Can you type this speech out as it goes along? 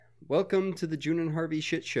Welcome to the June and Harvey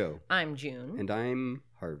Shit Show. I'm June. And I'm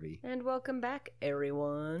Harvey. And welcome back,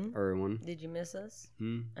 everyone. Everyone. Did you miss us?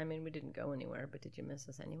 I mean, we didn't go anywhere, but did you miss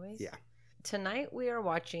us anyways? Yeah. Tonight we are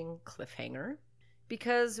watching Cliffhanger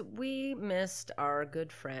because we missed our good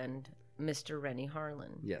friend, Mr. Renny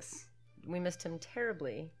Harlan. Yes. We missed him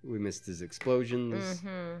terribly. We missed his explosions.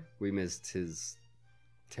 Mm-hmm. We missed his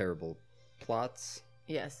terrible plots.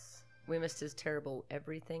 Yes. We missed his terrible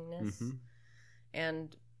everythingness. Mm-hmm.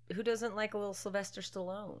 And who doesn't like a little Sylvester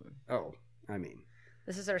Stallone? Oh, I mean.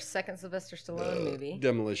 This is our second Sylvester Stallone movie.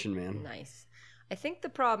 Demolition Man. Nice. I think the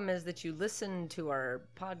problem is that you listen to our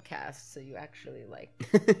podcast, so you actually,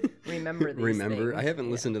 remember these things. I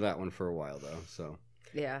haven't listened to that one for a while, though, so.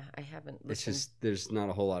 Yeah, I haven't listened. It's just, there's not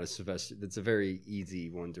a whole lot of Sylvester. It's a very easy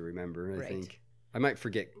one to remember, I think. I might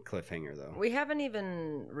forget Cliffhanger, though. We haven't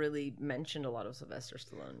even really mentioned a lot of Sylvester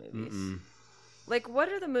Stallone movies. Mm-mm. What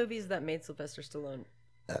are the movies that made Sylvester Stallone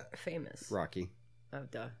famous? Rocky. Oh,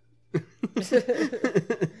 duh.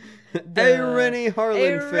 Hey, Renny Harlan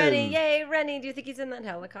Hey, film. Renny. Yay, Renny. Do you think he's in that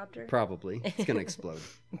helicopter? Probably. It's going to explode.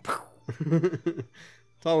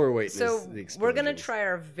 That's all we're waiting So is the explosions. we're going to try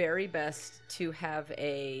our very best to have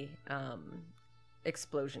a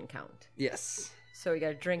explosion count. Yes. So we got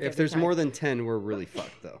to drink If every there's time. more than 10, we're really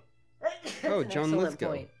fucked, though. Oh, John Excellent Lithgow.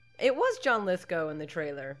 point. It was John Lithgow in the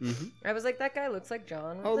trailer. Mm-hmm. I was like, that guy looks like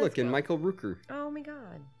John Oh, Lithgow. look, and Michael Rooker. Oh, my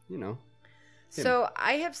God. You know. Him. So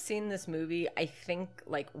I have seen this movie, I think,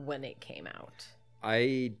 when it came out.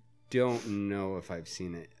 I don't know if I've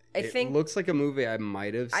seen it. It looks like a movie I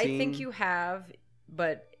might have seen. I think you have,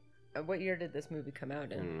 but what year did this movie come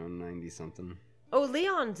out in? I don't know, 90-something. Oh,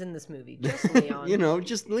 Leon's in this movie. Just Leon.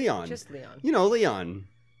 Just Leon. Just Leon. Leon.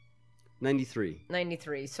 93.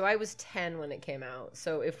 93. So I was 10 when it came out.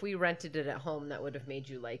 So if we rented it at home, that would have made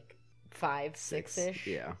you 5, 6-ish.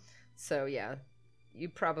 Yeah. So yeah, we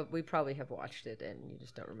probably have watched it and you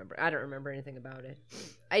just don't remember. I don't remember anything about it.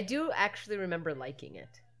 I do actually remember liking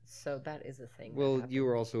it. So that is a thing. Well, you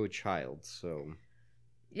were also a child, so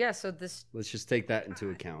yeah. So this. let's just take that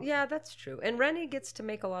into account. Yeah, that's true. And Renny gets to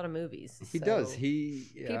make a lot of movies. He does.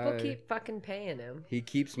 People keep fucking paying him. He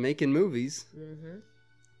keeps making movies. Mm-hmm.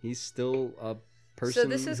 He's still a person. So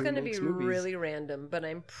this is going to be really random, but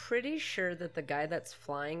I'm pretty sure that the guy that's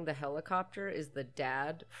flying the helicopter is the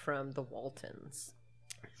dad from the Waltons.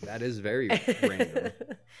 That is very random.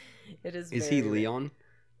 It is. Is he Leon?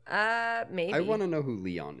 Maybe. I want to know who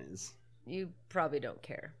Leon is. You probably don't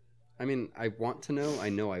care. I mean, I want to know. I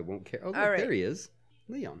know I won't care. Oh, look, right. There he is.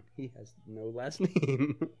 Leon. He has no last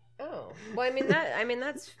name. Oh, well,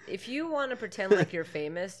 that's if you want to pretend like you're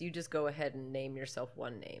famous, you just go ahead and name yourself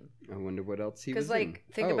one name. I wonder what else he was in. Because,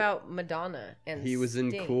 think about Madonna and he was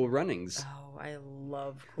Sting. in Cool Runnings. Oh, I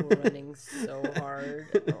love Cool Runnings so hard.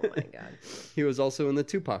 Oh my god. He was also in the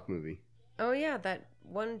Tupac movie. Oh yeah, that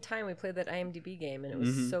one time we played that IMDb game and it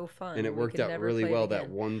was so fun. And it worked out really well that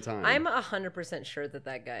one time. I'm 100% sure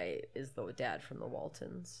that guy is the dad from the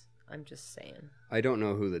Waltons. I'm just saying. I don't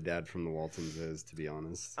know who the dad from the Waltons is, to be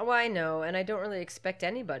honest. Oh, I know, and I don't really expect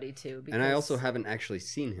anybody to. Because... And I also haven't actually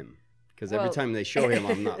seen him. Because every time they show him,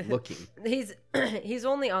 I'm not looking. He's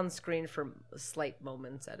only on screen for slight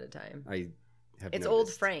moments at a time. I have It's noticed. old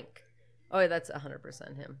Frank. Oh, that's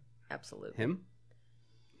 100% him. Absolutely. Him?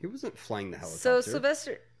 He wasn't flying the helicopter. So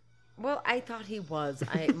Sylvester... Well, I thought he was.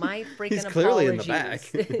 My freaking He's clearly in the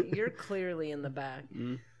apologies. back. You're clearly in the back.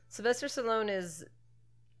 Sylvester Stallone is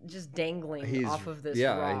just dangling off of this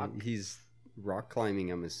rock. Yeah, he's rock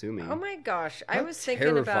climbing, I'm assuming. Oh my gosh. I How was thinking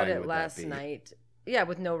about terrifying it would last that be? night. Yeah,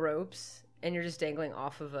 with no ropes. And you're just dangling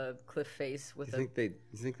off of a cliff face with You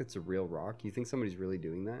think that's a real rock? You think somebody's really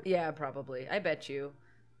doing that? Yeah, probably. I bet you.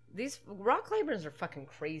 These rock climbers are fucking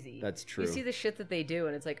crazy. That's true. You see the shit that they do,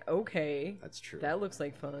 and it's like, okay. That's true. That looks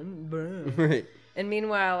like fun. Right. And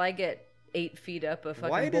meanwhile, I get 8 feet up a fucking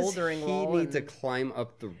Why does bouldering he wall. need to climb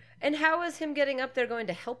up the... And how is him getting up there going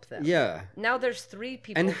to help them? Yeah. Now there's 3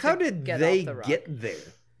 people And how did they off the rock. get there?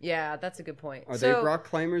 Yeah, that's a good point. Are they rock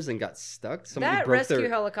climbers and got stuck? Somebody that broke rescue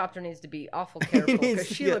helicopter needs to be awful careful because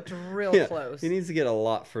she looked real close. He needs to get a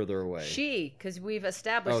lot further away. Because we've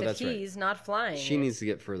established that he's not flying. She needs to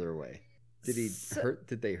get further away.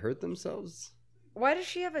 Did they hurt themselves? Why does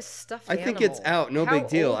she have a stuffed animal? I think it's out. No big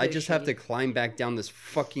deal. I just have to climb back down this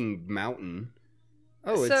fucking mountain.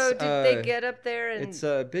 Oh, so did they get up there? And... It's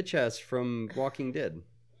bitch ass from Walking Dead.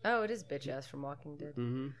 Oh, it is bitch ass from Walking Dead.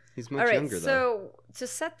 Mm-hmm. He's much younger, though. So to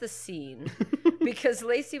set the scene, because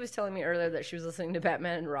Lacey was telling me earlier that she was listening to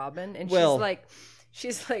Batman and Robin, and she's like,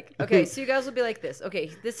 She's like, okay, so you guys will be like this.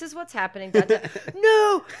 Okay, this is what's happening.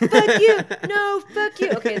 No, fuck you. No, fuck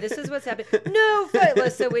you. Okay, this is what's happening. No, fuck.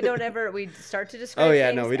 So we start to describe Oh, yeah,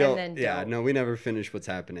 things no, we don't. And then yeah, no, we never finish what's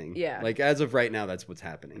happening. Yeah. Like, as of right now, that's what's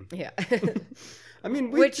happening. Yeah. I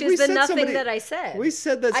mean, which is the nothing that I said. We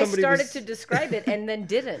said that somebody I started to describe it and then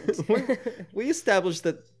didn't. we established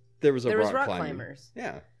that there was rock climbers.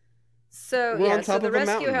 Yeah. So, so the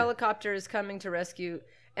rescue helicopter is coming to rescue...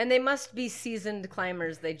 And they must be seasoned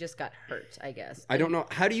climbers. They just got hurt, I guess. I don't know.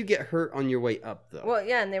 How do you get hurt on your way up, though? Well,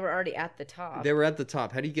 yeah, and they were already at the top. They were at the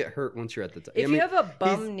top. How do you get hurt once you're at the top? If you have a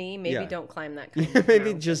bum knee, maybe don't climb that kind of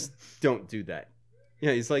maybe just don't do that.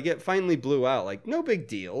 Yeah, he's like, it finally blew out. Like, no big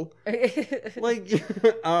deal. Like,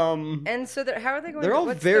 And so how are they going? They're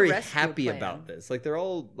all very happy about this. Like, they're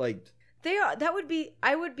all like... They are.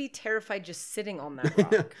 I would be terrified just sitting on that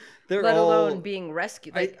rock, let alone being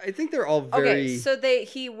rescued. Like, I think they're all very... Okay, so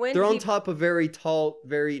they're on top of a very tall,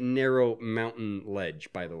 very narrow mountain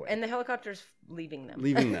ledge, by the way. And the helicopter's leaving them.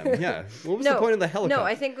 Yeah. What was the point of the helicopter? No,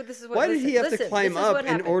 I think this is what... Why did he have to climb up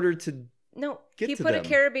in order to he put a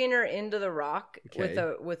carabiner into the rock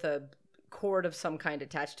with a cord of some kind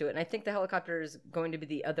attached to it. And I think the helicopter is going to be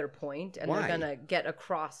the other point, and they're going to get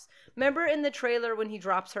across. Remember in the trailer when he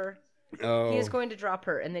drops her? Oh. He is going to drop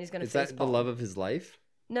her, and then he's going to face palm. Is that the love of his life?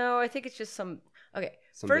 No, I think it's just some... Okay,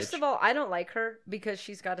 first of all, I don't like her because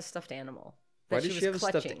she's got a stuffed animal. Why does she have a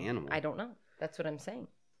stuffed animal? I don't know. That's what I'm saying.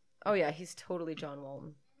 Oh, yeah, he's totally John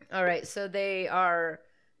Walton. All right, so they are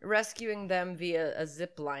rescuing them via a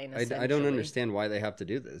zip line, essentially. I don't understand why they have to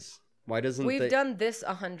do this. Why doesn't We've done this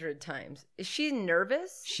 100 times. Is she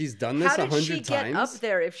nervous? She's done this 100 times? How did she get up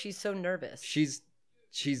there if she's so nervous? She's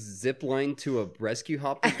ziplined to a rescue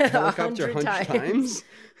helicopter 100 times.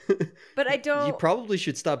 But I don't... You probably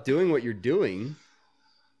should stop doing what you're doing.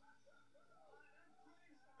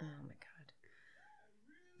 Oh my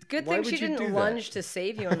god. Good thing she didn't lunge to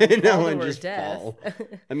save you and fall to her death. Fall.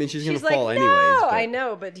 I mean, she's going to fall like, anyways. No, but... I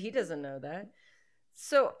know, but he doesn't know that.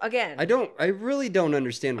 So, again... I really don't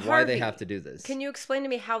understand why they have to do this. Can you explain to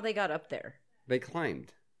me how they got up there? They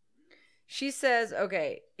climbed. She says,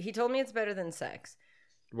 okay, he told me it's better than sex.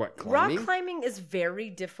 What, climbing? Rock climbing is very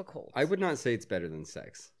difficult. I would not say it's better than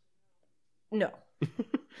sex. No.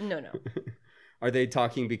 No. Are they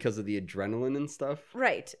talking because of the adrenaline and stuff?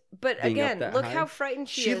 Right. But again, look how frightened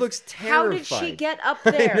she is. She looks terrified. How did she get up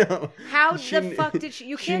there? How the fuck did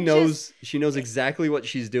she... She knows exactly what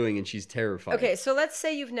she's doing, and she's terrified. Okay, so let's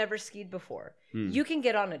say you've never skied before. You can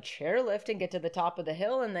get on a chairlift and get to the top of the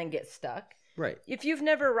hill and then get stuck. Right. If you've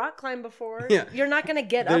never rock climbed before, you're not going to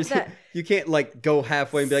get up that. You can't like go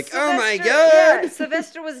halfway and be like, oh my God. Yeah,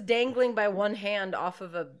 Sylvester was dangling by one hand off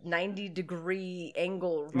of a 90-degree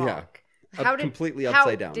angle rock. Yeah. Completely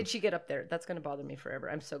upside down. How did she get up there? That's going to bother me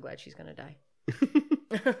forever. I'm so glad she's going to die.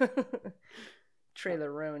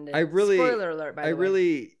 Trailer ruined it. Spoiler alert, by the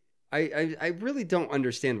way. I really don't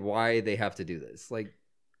understand why they have to do this. Like,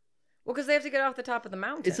 well, because they have to get off the top of the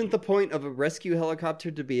mountain. Isn't the point of a rescue helicopter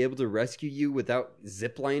to be able to rescue you without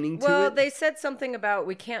ziplining to it? Well, they said something about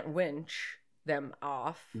we can't winch them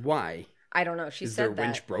off. Why? I don't know. She said that. Is their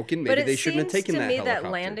winch broken? Maybe they shouldn't have taken that helicopter. But it seems to me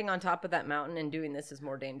that landing on top of that mountain and doing this is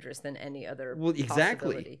more dangerous than any other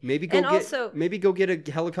exactly. Maybe go get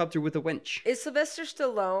a helicopter with a winch. Is Sylvester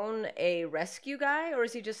Stallone a rescue guy, or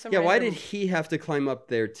is he just some... Yeah, why did he have to climb up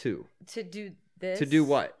there too? To do this? To do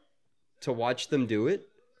what? To watch them do it?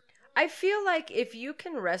 I feel like if you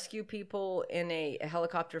can rescue people in a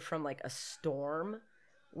helicopter from like a storm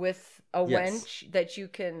with a winch that you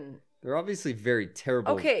can... They're obviously very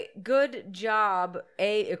terrible. Okay, good job.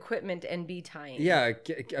 A, equipment, and B, tying. Yeah,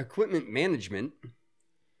 equipment management.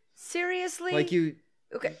 Seriously? Like you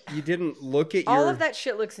didn't look at all of that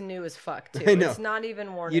shit looks new as fuck too. I know. It's not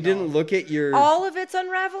even worn. You didn't look at your... All of it's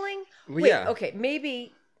unraveling? Well, wait, yeah. Okay,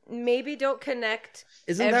 maybe don't connect.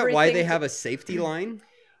 Isn't that why they have a safety line?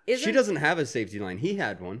 She doesn't have a safety line. He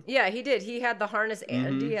had one. Yeah, he did. He had the harness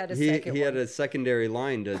and he had a second one. He had a secondary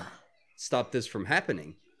line to stop this from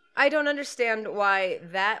happening. I don't understand why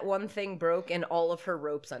that one thing broke and all of her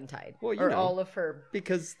ropes untied. Well, all of her...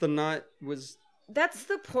 Because the knot was... That's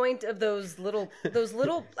the point of those little...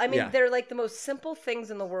 I mean, they're like the most simple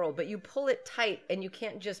things in the world, but you pull it tight and you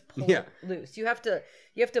can't just pull it loose. You have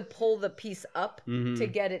to pull the piece up to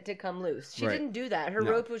get it to come loose. She didn't do that. Her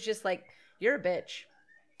rope was just like, you're a bitch.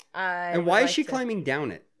 And why is she climbing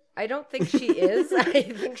down it? I don't think she is. I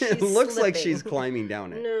think she's It looks slipping. like she's climbing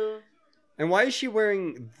down it. No. And why is she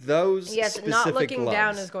wearing those specific gloves? Not looking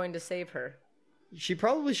down is going to save her. She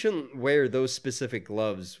probably shouldn't wear those specific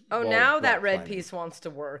gloves. Oh, now that red piece wants to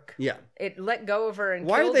work. Yeah. It let go of her and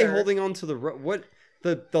why killed are they her. holding on to the rope? What?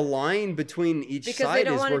 The line between each side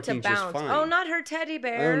is working just fine. Oh, not her teddy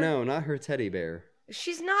bear. Oh no, not her teddy bear.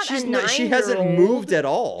 She's not a 9-year-old. She hasn't moved at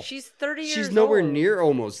all. She's 30 years old. She's nowhere near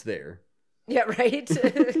almost there. Yeah, right?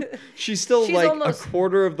 She's still like a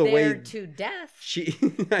quarter of the way to death.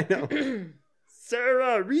 I know.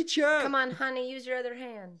 Sarah, reach up. Come on, honey, use your other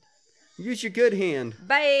hand. Use your good hand.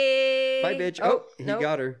 Bye. Bye, bitch. Oh, he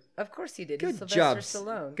got her. Of course he did. Good job,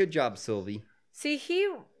 Stallone. Good job, Sylvie. See,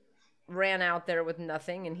 he ran out there with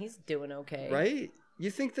nothing, and he's doing okay. Right?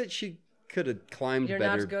 You think that she could have climbed better.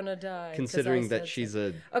 You're not gonna die. Considering that she's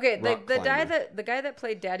a the guy that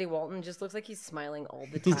played Daddy Walton just looks like he's smiling all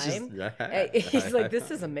the time. He's like, this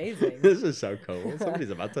is amazing. This is so cool.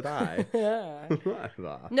 Somebody's about to die.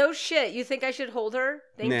 No shit. You think I should hold her?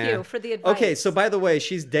 Thank you for the advice. Okay, so by the way,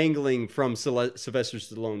 she's dangling from Sylvester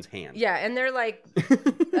Stallone's hand. Yeah, and they're like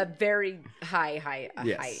a very high up.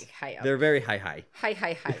 They're very high.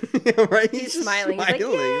 High. Right? He's smiling. He's like,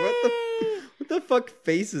 What the fuck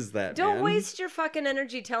face is that, Don't waste your fucking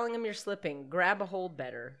energy telling him you're slipping. Grab a hold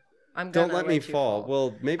better. Don't let me fall.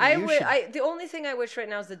 Well, maybe you should. The only thing I wish right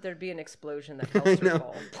now is that there'd be an explosion that helps her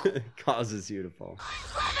fall. Causes you to fall.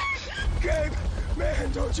 Gabe, man,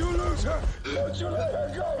 don't you lose her. Don't you let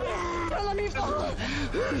her go. Don't let me fall.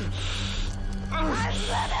 I'm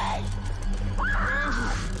slipping.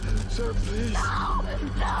 Sir, please. No,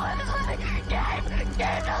 I'm slipping. Gabe,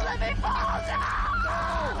 don't let me fall. No,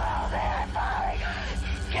 I'm falling.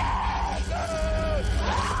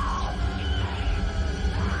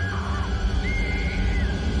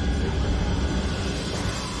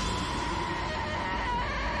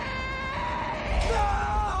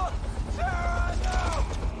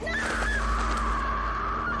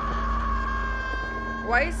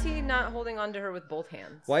 Why is he not holding on to her with both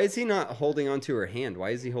hands? Why is he not holding onto her hand? Why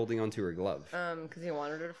is he holding onto her glove? Because he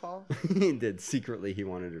wanted her to fall. He did. Secretly, he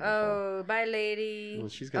wanted her to fall. Oh, bye, lady. Well,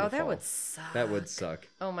 she's gonna fall. That would suck. That would suck.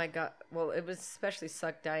 Oh my god. Well, it would especially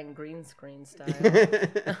suck dying green screen style. No,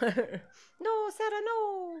 Sarah,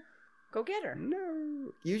 no. Go get her.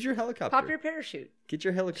 No. Use your helicopter. Pop your parachute. Get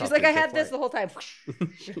your helicopter. She's like, I had this the whole time.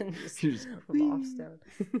 Just lofts down.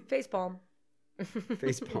 Facepalm.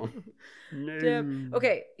 Facepalm. No. Damn.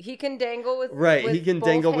 Okay, he can dangle with he can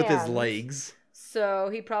dangle with his legs. So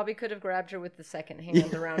he probably could have grabbed her with the second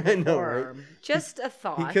hand around her forearm. Right? Just a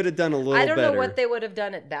thought. He could have done a little better. I don't know what they would have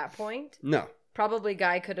done at that point. No. Probably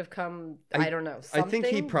Guy could have come. I don't know. I think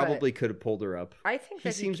he probably could have pulled her up. I think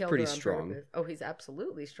he seems pretty strong. Purpose. Oh, he's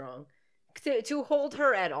absolutely strong. To hold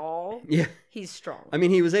her at all, he's strong. I mean,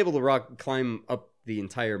 he was able to climb up the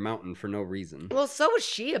entire mountain for no reason. Well, so was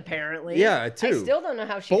she apparently. Yeah, too. I still don't know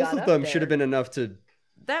how she got up there. Both of them should have been enough to.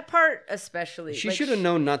 That part especially. She should have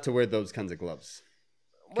known not to wear those kinds of gloves.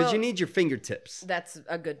 Because you need your fingertips. That's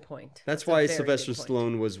a good point. That's why Sylvester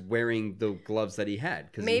Stallone was wearing the gloves that he had.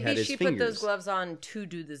 Maybe she put those gloves on to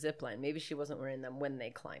do the zip line. Maybe she wasn't wearing them when they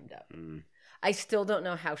climbed up. I still don't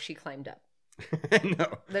know how she climbed up. No.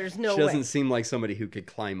 There's no way. She doesn't seem like somebody who could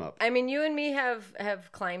climb up. I mean, you and me have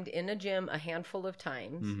climbed in a gym a handful of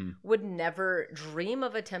times. Would never dream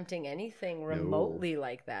of attempting anything remotely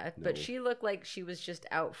like that. No. But she looked like she was just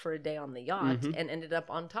out for a day on the yacht and ended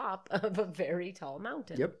up on top of a very tall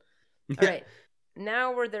mountain. Yep. All right.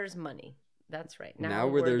 Now where there's money. That's right. Now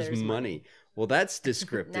where there's money. Well, that's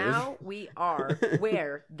descriptive. Now we are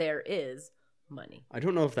where there is money. I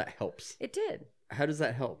don't know if that helps. It did. How does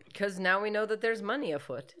that help? Because now we know that there's money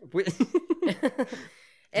afoot.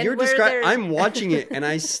 You're describing. I'm watching it and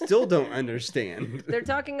I still don't understand. They're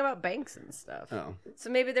talking about banks and stuff. Oh, so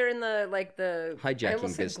maybe they're in the hijacking I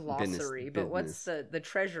almost said glossary, but what's the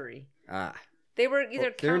treasury? They were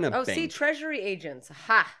either they're in a bank. See, treasury agents.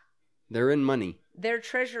 Ha! They're in money. They're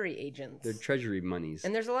treasury agents. They're treasury monies.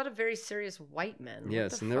 And there's a lot of very serious white men.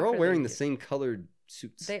 Yes, and they're all wearing the same colored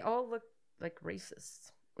suits. They all look like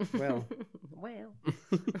racists. Well,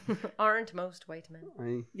 aren't most white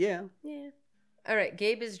men? Yeah. All right,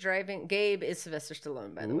 Gabe is driving. Gabe is Sylvester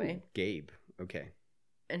Stallone, by the way. Gabe. Okay.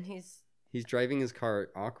 And he's driving his car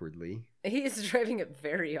awkwardly. He is driving it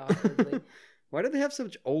very awkwardly. Why do they have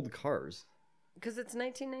such old cars? Because it's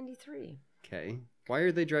 1993. Okay. Why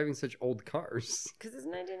are they driving such old cars? Because it's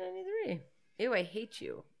 1993. Ew, I hate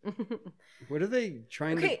you. What are they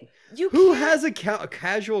trying to... Who has a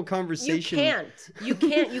casual conversation? You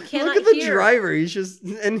cannot Look at the driver. He's just...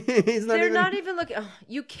 And he's not not even looking... Oh,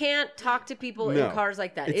 you can't talk to people in cars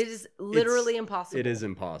like that. It is literally impossible. It is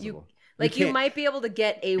impossible. You might be able to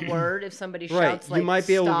get a word if somebody shouts you might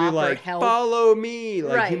be able to be like, follow me.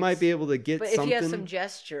 Like, you might be able to get something. But if you have some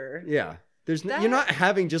gesture... Yeah. You're not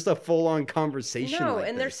having just a full-on conversation. No, like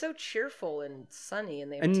and this. they're so cheerful and sunny,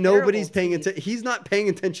 and they have and nobody's paying teeth. attention. He's not paying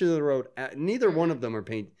attention to the road. Neither one of them are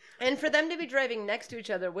paying. And for them to be driving next to each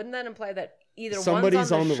other, wouldn't that imply that either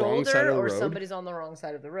somebody's one's on the wrong side of the or road, somebody's on the wrong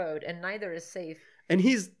side of the road, and neither is safe? And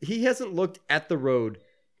he hasn't looked at the road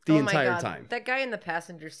the entire time. That guy in the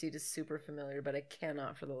passenger seat is super familiar, but I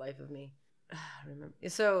cannot for the life of me remember.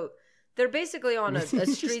 So they're basically on a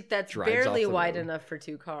street that's barely wide enough for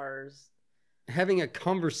two cars. Having a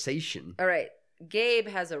conversation. All right. Gabe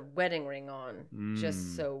has a wedding ring on,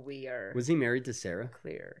 just so we are... Was he married to Sarah?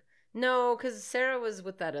 Clear. No, because Sarah was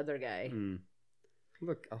with that other guy.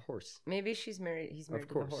 Look, a horse. Maybe he's married to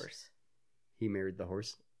the horse. He married the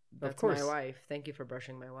horse? That's of course. My wife. Thank you for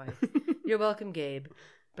brushing my wife. You're welcome, Gabe.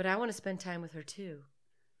 But I want to spend time with her, too.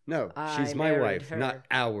 No, she's my wife, not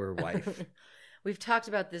our wife. We've talked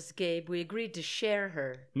about this, Gabe. We agreed to share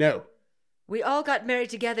her. No. We all got married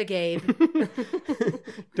together, Gabe.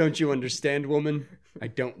 Don't you understand, woman? I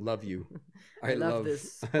don't love you. I love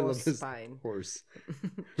this spine. Horse.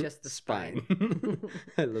 Just the spine.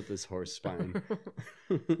 I love this horse spine.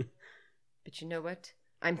 But you know what?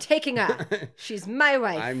 I'm taking her. She's my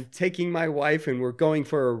wife. I'm taking my wife and we're going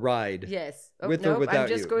for a ride. Yes. With or without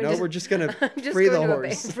you. We're just going to free the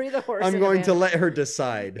horse. Free the horse. I'm going to let her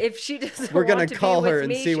decide. If she doesn't we're going to call her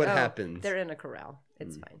and see what happens. They're in a corral.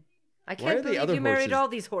 It's fine. I can't believe you married all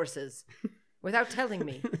these horses without telling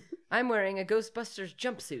me. I'm wearing a Ghostbusters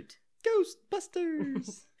jumpsuit.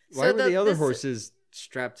 Ghostbusters. Why were the other horses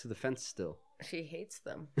strapped to the fence still? She hates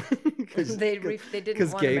them. They didn't want to marry her.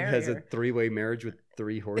 Because Gabe has a 3-way marriage with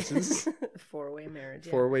 3 horses. 4-way marriage.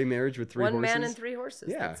 Yeah. 4-way marriage with 3 horses. 1 man and 3 horses.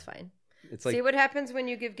 Yeah. That's fine. It's like, see what happens when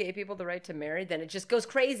you give gay people the right to marry? Then it just goes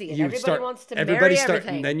crazy. And everybody wants to marry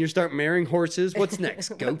everything. And then you start marrying horses. What's next?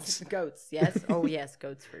 Goats? Goats, yes. Oh, yes,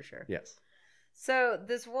 goats for sure. Yes. So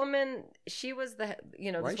this woman, she was this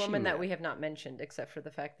woman that we have not mentioned, except for the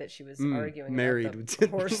fact that she was arguing married about the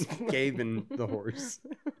horse. Gabe and the horse.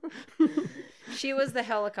 She was the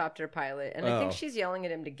helicopter pilot, and I think she's yelling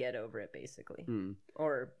at him to get over it, basically.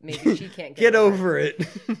 Or maybe she can't get over it.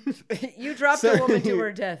 You dropped a woman to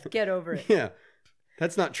her death. Get over it. Yeah.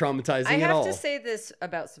 That's not traumatizing at all. I have to say this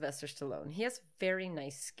about Sylvester Stallone. He has very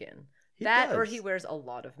nice skin. Or he wears a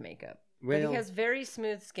lot of makeup. Well, but he has very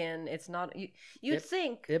smooth skin. It's not... You'd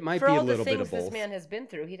think it might for be all a little the bit of things both. This man has been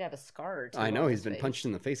through, he'd have a scar or two. I know. He's been punched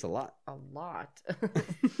in the face a lot. A lot.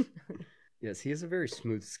 Yes, he is a very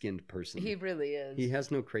smooth-skinned person. He really is. He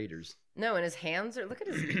has no craters. No, and his hands are... Look at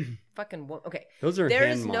his fucking... Okay. Those are There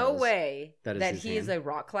hand is models. no way that he is a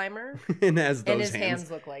rock climber and has those his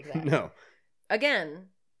hands look like that. No. Again,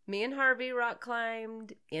 me and Harvey rock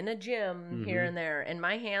climbed in a gym here and there, and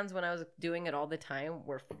my hands, when I was doing it all the time,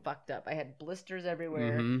 were fucked up. I had blisters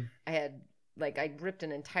everywhere. I had... I ripped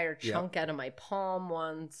an entire chunk out of my palm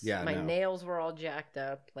once. Yeah, my nails were all jacked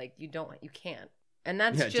up. You can't. And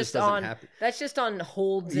that's just on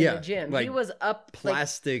holds in the gym. He was up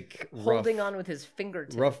plastic, holding on with his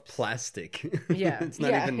fingertips. Rough plastic. Yeah. It's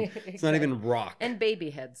not even rock. And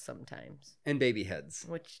baby heads sometimes.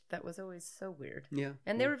 Which that was always so weird. Yeah.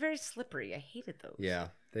 And they were very slippery. I hated those. Yeah.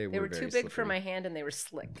 They were too big for my hand and they were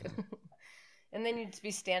slick. And then you'd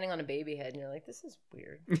be standing on a baby head and you're like, this is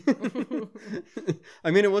weird. I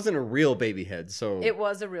mean, it wasn't a real baby head, so... It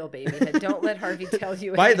was a real baby head. Don't let Harvey tell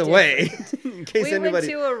you. By the way, in case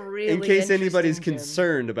anybody's gym.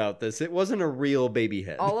 concerned about this, it wasn't a real baby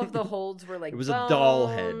head. All of the holds were it was a doll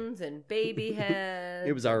head. And baby heads.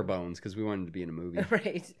 It was our bones because we wanted to be in a movie.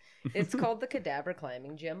 Right. It's called the Cadaver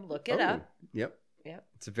Climbing Gym. Look it up. Yep.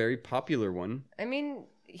 It's a very popular one. I mean...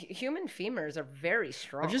 Human femurs are very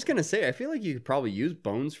strong. I was just going to say, I feel like you could probably use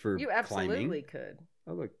bones for climbing. You absolutely could.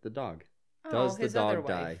 Oh, look, the dog. Does the dog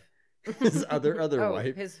die? His other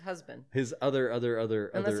wife. His husband. His other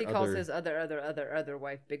Unless he calls his other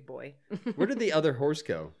wife Big Boy. Where did the other horse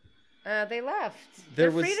go? They left.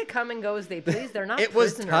 They're free to come and go as they please. They're not It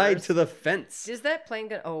prisoners. was tied to the fence. Is that plane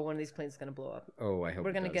going to... Oh, one of these planes is going to blow up. Oh, I hope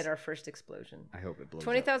we're going to get our first explosion. I hope it blows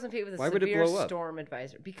 20,000 feet with a severe storm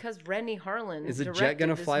advisory. Because Renny Harlan Is a jet going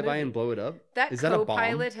to fly by and blow it up? That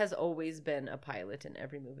co-pilot has always been a pilot in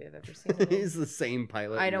every movie I've ever seen. He's the same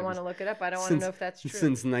pilot. I don't want to look it up. I don't want to know if that's true.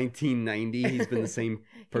 Since 1990, he's been the same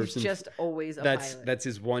person. He's just always a pilot. That's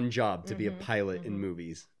his one job, to be a pilot in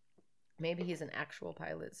movies. Maybe he's an actual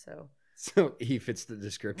pilot, So he fits the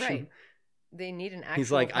description. Right. They need an actual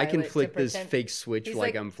He's like, I can flick this fake switch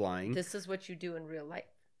like I'm flying. This is what you do in real life.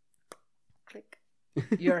 Click.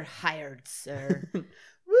 You're hired, sir.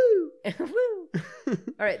 Woo! Woo! All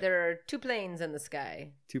right, there are 2 planes in the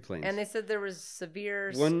sky. 2 planes. And they said there was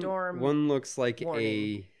severe storm. One looks like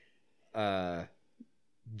warning. a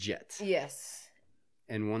jet. Yes.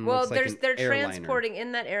 And one looks like they're airliner. transporting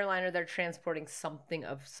in that airliner. They're transporting something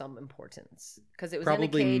of some importance because it was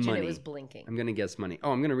Probably in a cage money. and it was blinking. I'm gonna guess money.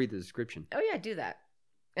 Oh, I'm gonna read the description. Oh yeah, do that.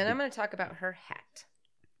 And I'm gonna talk about her hat.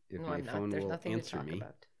 If No, my I'm not. phone There's will nothing answer to talk me.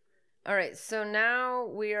 about. All right, so now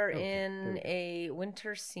we are Okay, in a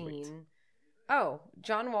winter scene. Oh,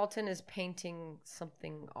 John Walton is painting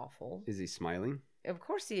something awful. Is he smiling? Of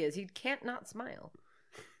course he is. He can't not smile.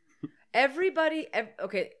 Everybody,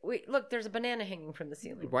 okay, wait, look, there's a banana hanging from the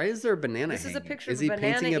ceiling. Why is there a banana This is a hanging? picture Is of he a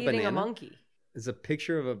banana painting eating a monkey. Is a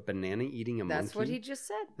picture of a banana eating a monkey? That's what he just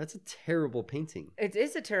said. That's a terrible painting. It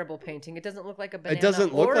is a terrible painting. It doesn't look like a banana. It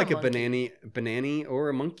doesn't look like a monkey. banana or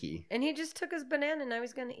a monkey. And he just took his banana and now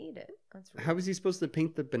he's going to eat it. That's rude. How is he supposed to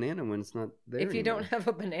paint the banana when it's not there If you anymore? don't have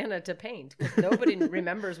a banana to paint, because nobody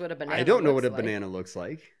remembers what a banana I don't know looks what a like. banana looks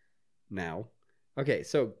like now. Okay,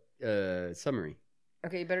 so summary.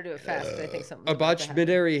 Okay, you better do it fast. I think something. A botched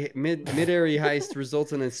mid-area heist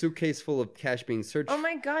results in a suitcase full of cash being searched Oh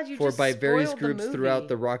my God! You for just by various spoiled groups the movie. throughout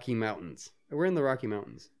the Rocky Mountains. We're in the Rocky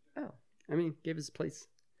Mountains. Oh. I mean, gave us a place.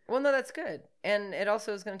 Well, no, that's good, and it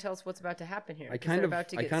also is going to tell us what's about to happen here. I kind of want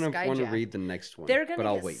to read the next one, They're going but to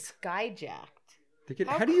I'll get wait. skyjacked.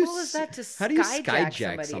 How cool is that to how do you skyjack skyjack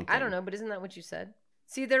somebody? something? I don't know, but isn't that what you said?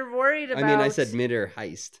 See, they're worried about. I mean, I said mid-air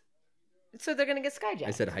heist. So they're going to get skyjacked.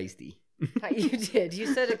 I said heisty. You did. You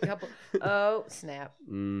said a couple. Oh, snap.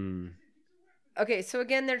 Okay, so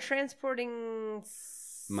again, they're transporting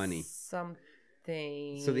money.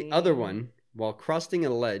 Something. So the other one, while crossing a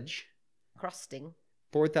ledge,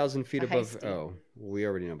 4,000 feet above. heisty. Oh, we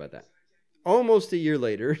already know about that. Almost a year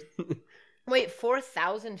later, Wait,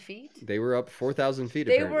 4,000 feet? they were up 4,000 feet.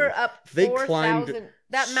 They apparently. were up 4,000. They climbed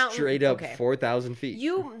that mountain straight up okay. 4,000 feet.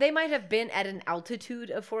 They might have been at an altitude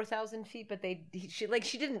of 4,000 feet, but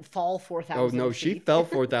she didn't fall 4,000. Oh no, feet. she fell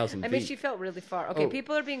 4,000 feet. I mean, she fell really far. Okay,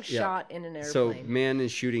 people are being shot in an airplane. So man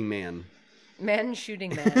is shooting man. Man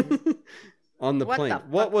shooting man. On the What plane. the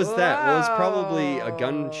What fuck? was that? Well, it was probably a Whoa.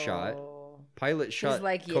 gunshot. Pilot shot. He's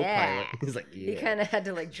like, co-pilot. yeah. He's like, yeah. He kind of had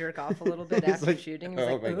to like jerk off a little bit He's after like, shooting. He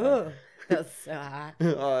oh was like, my God. ugh, that's so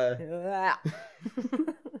hot.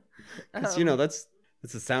 'Cause, you know, that's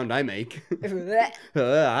the sound I make.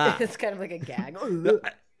 It's kind of like a gag.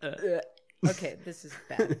 Okay, this is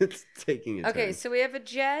bad. It's taking its Okay, turn. so we have a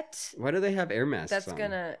jet. Why do they have air masks That's on?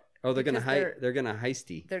 gonna. Oh, they're gonna because they're gonna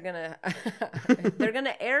heisty. They're gonna. They're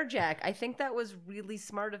gonna airjack. I think that was really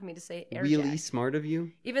smart of me to say airjack. Really smart of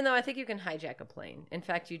you. Even though I think you can hijack a plane. In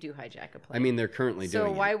fact, you do hijack a plane. I mean, they're currently doing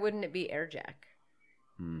So why it. wouldn't it be airjack?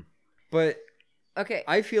 But Okay.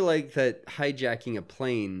 I feel like that hijacking a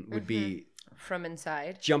plane would be From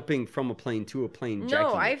inside. jumping from a plane to a plane. No,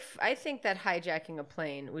 Jacking it. I think that hijacking a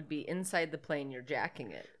plane would be inside the plane. You're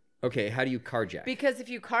jacking it. Okay, how do you carjack? Because if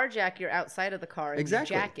you carjack, you're outside of the car and you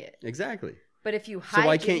jack it. Exactly. But if you So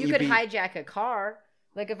why can't you you could be- hijack a car.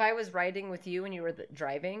 Like if I was riding with you and you were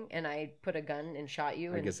driving and I put a gun and shot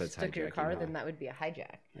you and guess that's took your hijacking, car, huh? then that would be a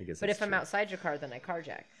hijack. I guess But that's if I'm true. outside your car, then I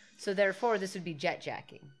carjack. So therefore, this would be jet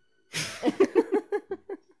jacking.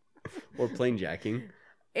 Or plane jacking.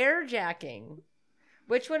 Air jacking.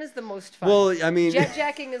 Which one is the most fun? Well, I mean, jet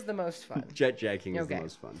jacking is the most fun. jet jacking is Okay. the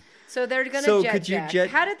most fun. So they're gonna So jet could you jack. jet-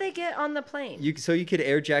 How did they get on the plane? So you could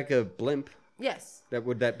airjack a blimp. Yes.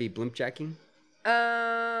 Would that be blimp jacking?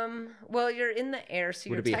 Well, you're in the air, so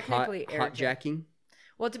Would you're it be technically air hot jacking?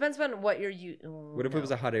 Well, it depends on what you're What if it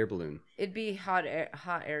was a hot air balloon? It'd be hot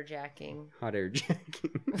air jacking. Hot air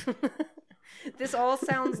jacking. This all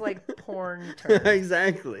sounds like porn terms.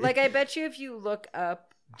 Exactly. Like I bet you if you look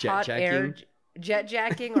up Jet jet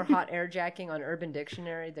jacking or hot air jacking on Urban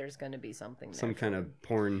Dictionary, there's going to be something there. Some kind of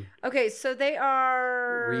porn Okay, so they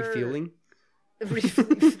are refueling.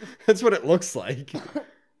 That's what it looks like.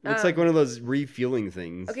 It's like one of those refueling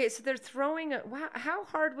things. Okay, so they're throwing a. Wow, how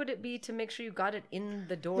hard would it be to make sure you got it in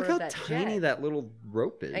the door Look of how that tiny jet? that little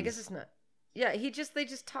rope is. I guess it's not. Yeah, they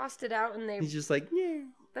just tossed it out and they. He's just like, yeah.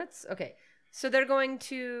 That's okay. So they're going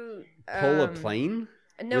to Pull a plane?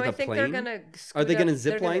 No, with I a think plane? they're gonna. Are they gonna they're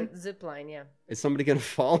zip line? Zip line, yeah. Is somebody gonna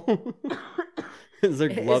fall? Is their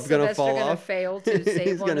glove Is gonna Sylvester fall gonna off? fail to save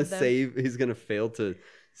he's one gonna of them? He's gonna fail to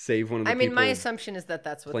save one of the I mean, people. my assumption is that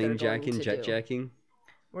that's what plane they're going jacking, to jet do. jacking.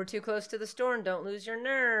 We're too close to the storm. Don't lose your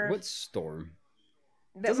nerve. What storm?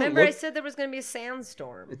 Remember, I said there was going to be a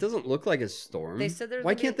sandstorm. It doesn't look like a storm. They said there's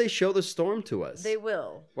Why gonna can't be- they show the storm to us? They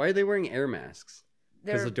will. Why are they wearing air masks?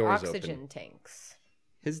 They're the door's oxygen open. tanks.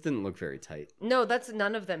 His didn't look very tight. No,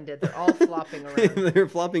 none of them did. They're all flopping around. They're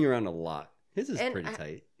flopping around a lot. His is And pretty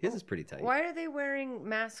tight. His is pretty tight. Why are they wearing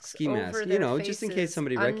masks Ski over mask, their you know, just in case faces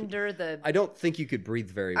somebody under the? I don't think you could breathe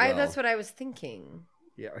very well. That's what I was thinking.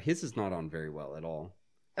 Yeah, his is not on very well at all.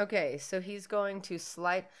 Okay, so he's going to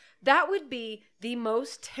slide. That would be the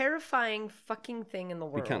most terrifying fucking thing in the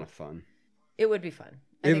world. It'd be kind of fun. It would be fun.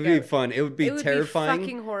 It would be fun. It would be terrifying. It would be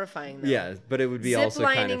fucking horrifying, though. Yeah, but it would be also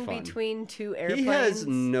kind of fun. Zip-lining between two airplanes. He has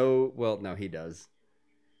no... Well, no, he does.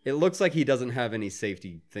 It looks like he doesn't have any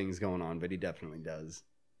safety things going on, but he definitely does.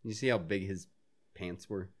 You see how big his pants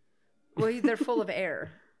were? Well, they're full of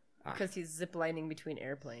air because he's zip-lining between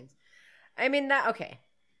airplanes. I mean, that... Okay.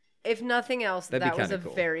 If nothing else, that was a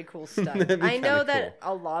very cool stunt. I know that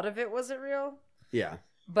a lot of it wasn't real. Yeah.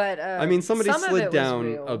 But I mean, somebody slid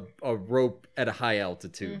down a rope at a high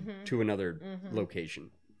altitude to another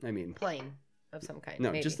location. I mean, plane of some kind.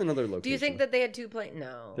 No, maybe. Just another location. Do you think that they had two planes?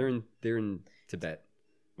 No. They're in Tibet.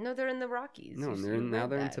 No, they're in the Rockies. No, they're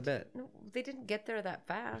in Tibet. No, they didn't get there that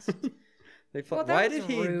fast. Why did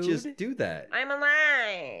he just do that? I'm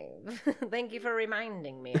alive. Thank you for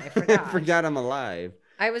reminding me. I forgot. I forgot I'm alive.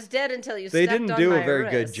 I was dead until you stepped on my wrist. They didn't do a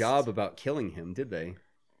very good job about killing him, did they?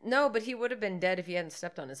 No, but he would have been dead if he hadn't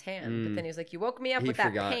stepped on his hand. But then he was like, you woke me up with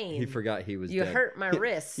that pain. He forgot he was dead. You hurt my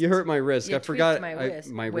wrist. You hurt my wrist. I forgot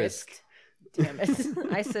my wrist. Damn it.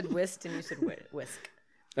 I said whisk and you said whisk.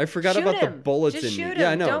 I forgot about the bullets in me. Shoot him.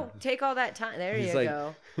 Yeah, I know. Don't take all that time. There you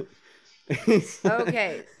go.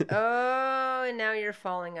 Okay. Oh, and now you're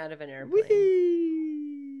falling out of an airplane. Whee!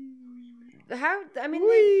 I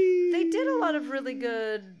mean, they did a lot of really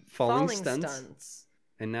good falling stunts.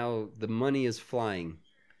 And now the money is flying.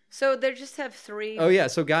 So they just have 3. Oh, yeah.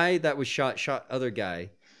 So guy that was shot other guy.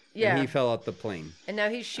 Yeah. And he fell out the plane. And now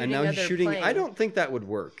he's shooting other plane. I don't think that would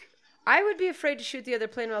work. I would be afraid to shoot the other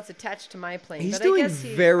plane while it's attached to my plane. He's but doing I guess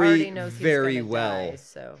he very, already knows very he's well. Die,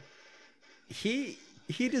 so. He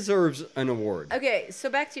deserves an award. Okay, so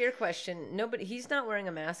back to your question. He's not wearing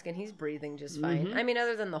a mask and he's breathing just fine. Mm-hmm. I mean,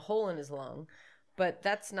 other than the hole in his lung. But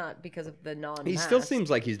that's not because of the non-mask. He still seems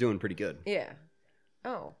like he's doing pretty good. Yeah.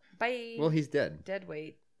 Oh, bye. Well, he's dead. Dead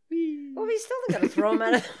weight. Whee. Well, we still got to throw him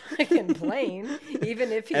out of the freaking plane,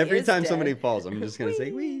 even if he Every time dead. Somebody falls, I'm just going to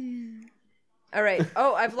say, wee. All right.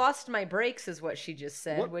 Oh, I've lost my brakes is what she just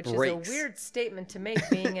said, which is a weird statement to make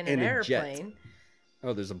being in an airplane. Jet.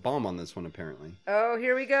 Oh, there's a bomb on this one, apparently. Oh,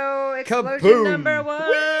 here we go. Explosion Kaboom! number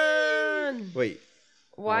 1. Whee! Wait.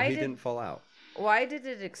 Why he didn't fall out? Why did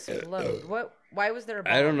it explode? Why was there a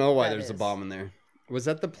bomb? I don't know why there's a bomb in there. Was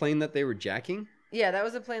that the plane that they were jacking? Yeah, that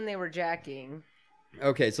was the plane they were jacking.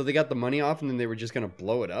 Okay, so they got the money off and then they were just going to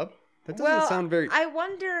blow it up? That doesn't sound very I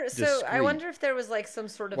wonder if there was like some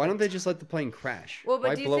sort of Why don't they just let the plane crash? Well,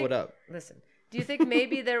 but why blow it up? Listen. Do you think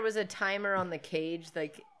maybe there was a timer on the cage,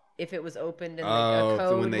 like if it was opened and like, a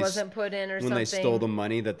code wasn't put in or something? When they stole the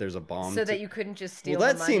money, that there's a bomb. So that you couldn't just steal the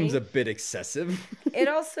money? Well, that seems a bit excessive. It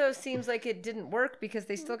also seems like it didn't work because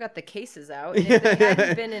they still got the cases out. And if they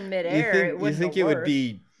hadn't been in midair, it wouldn't have worked. You think it would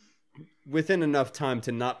be within enough time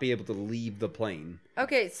to not be able to leave the plane?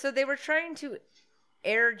 Okay, so they were trying to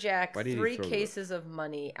airjack 3 cases of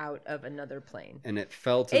money out of another plane. And it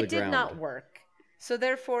fell to the ground. It did not work. So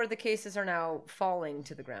therefore, the cases are now falling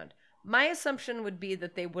to the ground. My assumption would be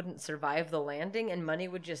that they wouldn't survive the landing and money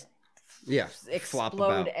would just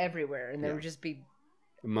explode everywhere. And there would just be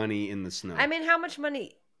money in the snow. I mean, how much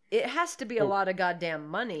money? It has to be a lot of goddamn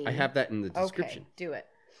money. I have that in the description. Okay, do it.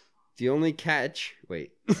 The only catch...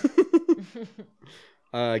 Wait.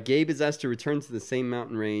 Gabe is asked to return to the same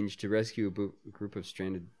mountain range to rescue a group of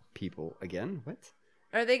stranded people. Again? What?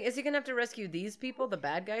 Is he going to have to rescue these people, the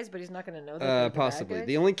bad guys, but he's not going to know that possibly. Bad guys?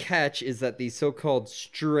 The only catch is that these so-called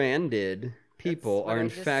stranded people are in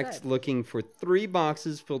fact looking for 3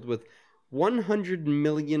 boxes filled with $100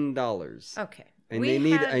 million. Okay. And they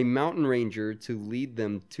need a mountain ranger to lead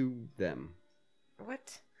them to them.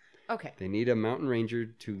 What? Okay. They need a mountain ranger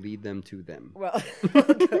to lead them to them. Well,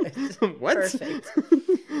 good. What? Perfect.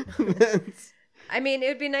 I mean, it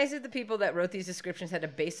would be nice if the people that wrote these descriptions had a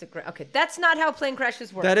basic... Okay, that's not how plane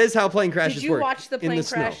crashes work. That is how plane crashes work. Did you watch the plane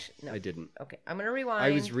crash? No, I didn't. Okay, I'm going to rewind.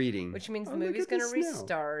 I was reading. Which means the movie's going to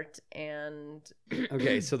restart and...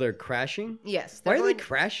 Okay, so they're crashing? Yes. Why are they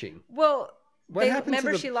crashing? Well, what happened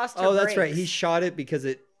remember she lost her brakes. That's right. He shot it because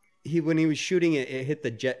when he was shooting it, it hit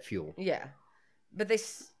the jet fuel. Yeah. But they...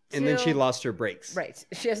 And then she lost her brakes. Right.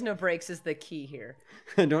 She has no brakes is the key here.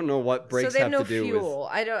 I don't know what brakes have to do with... So they have no fuel.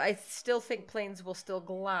 I still think planes will still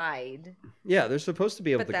glide. Yeah, they're supposed to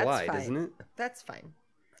be able to glide, isn't it? That's fine.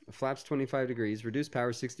 Flaps 25 degrees. Reduce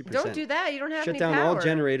power 60%. Don't do that. You don't have any power. Shut down all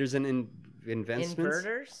generators and investments.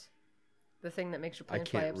 Inverters? The thing that makes your plane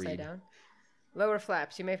fly upside down? Lower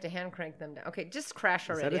flaps. You may have to hand crank them down. Okay, just crash Is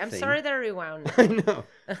that already. a I'm thing? sorry that I rewound. I know.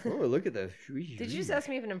 Oh, look at that. Did you just ask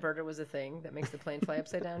me if an inverter was a thing that makes the plane fly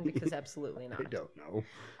upside down? Because absolutely not. I don't know.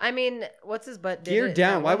 I mean, what's his butt? Did Gear it in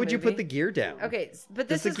down. that Why one would you movie? put the gear down? Okay, but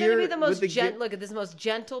this Does is the going to be gear- the most would the gear- look at this most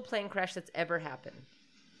gentle plane crash that's ever happened.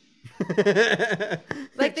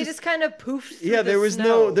 Like They just kind of poofed through Yeah, the there was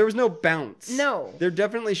snow. no bounce. No. There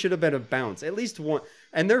definitely should have been a bounce. At least one.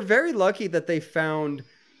 And they're very lucky that they found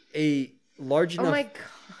a large Oh enough my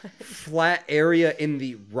god. flat area in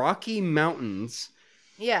the Rocky Mountains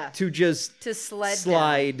Yeah. to just To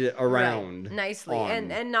slide down. around Right, nicely.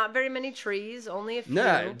 on. And not very many trees, only a few.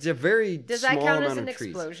 No, it's a very Does small that count amount as an of trees.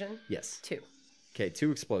 explosion? Yes. 2. Okay,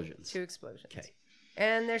 2 explosions. 2 explosions. Okay.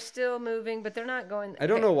 And they're still moving, but they're not going. I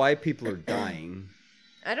don't okay. know why people are dying.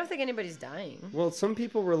 I don't think anybody's dying. Well, some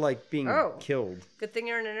people were like being Oh. killed. Good thing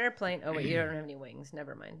you're in an airplane. Oh wait, you don't have any wings.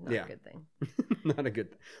 Never mind. Not Yeah. a good thing. Not a good.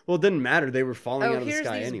 Well, it didn't matter. They were falling Oh, out of the here's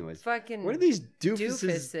sky these anyways. fucking What are these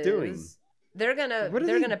doofuses doing? They're gonna What are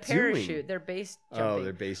they're they gonna parachute. doing? They're base jumping. Oh,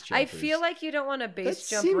 they're base I jumpers. feel like you don't want to that base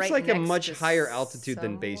jump seems right like a next much to higher altitude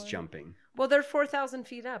than base someone. jumping. Well, they're 4,000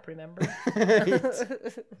 feet up. Remember?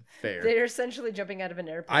 Fair. They're essentially jumping out of an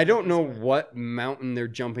airplane. I don't at know this point. what mountain they're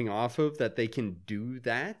jumping off of that they can do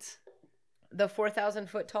that The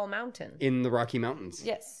 4,000-foot tall mountain. in the Rocky Mountains.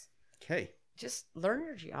 Yes. Okay. Just learn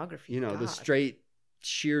your geography. You know, the God. straight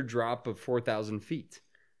sheer drop of 4,000 feet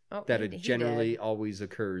Oh, that he it did. generally always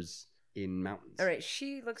occurs in mountains. All right,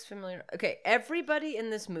 she looks familiar. Okay, everybody in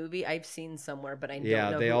this movie I've seen somewhere, but I don't Yeah,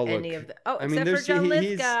 know they who all any look. of the. Oh, I mean, except for John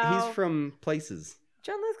Lithgow. he's from places.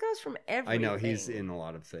 John Lithgow's from everything. I know he's in a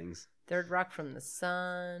lot of things. Third Rock from the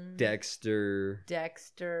Sun. Dexter.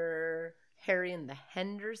 Dexter. Harry and the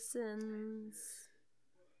Hendersons.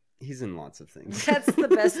 He's in lots of things. That's the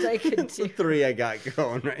best I could That's do. the 3 I got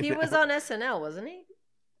going right now. He was on SNL, wasn't he?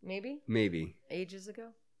 Maybe Maybe. ages ago.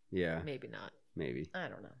 Yeah. Maybe not. Maybe. I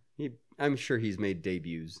don't know. I'm sure he's made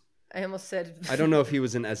debuts. I almost said. I don't know if he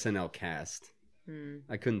was an SNL cast. Hmm.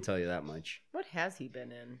 I couldn't tell you that much. What has he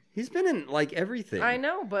been in? He's been in like everything. I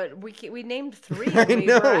know, but we named 3 I and we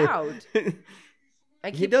know. were out.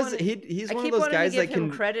 I He does. wanting- He's I one of keep those wanting guys to give that him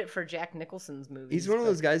can. credit for Jack Nicholson's movies. He's one of but-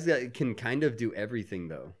 those guys that can kind of do everything,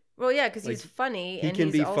 though. Well, yeah, because like, he's funny. He and can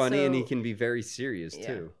he's be also, funny and he can be very serious yeah,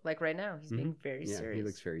 too. like right now, he's being very Yeah, serious. he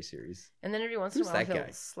looks very serious. And then every once Who's in a while, that he'll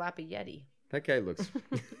guy? slap a Yeti That guy looks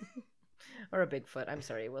or a Bigfoot. I'm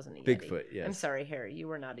sorry, it wasn't a Yeti. Bigfoot. Yes. I'm sorry, Harry, you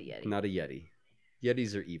were not a Yeti. Not a Yeti.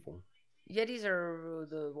 Yetis are evil. Yetis are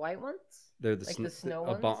the white ones. They're the, Like the snow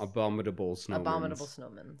ones? abominable snow. Abominable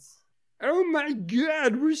snowmans. Oh my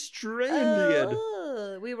God, we're stranded.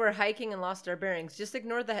 Oh, we were hiking and lost our bearings. Just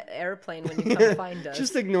ignore the airplane when you come find us.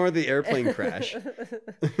 Just ignore the airplane crash.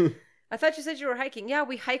 I thought you said you were hiking. Yeah,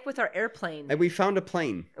 we hike with our airplane, And we found a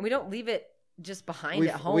plane. and we don't leave it just behind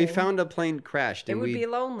at home. We found a plane crashed, It and would we be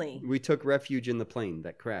lonely. we took refuge in the plane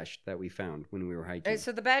that crashed that we found when we were hiking. All right,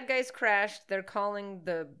 so the bad guys crashed. They're calling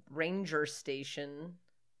the ranger station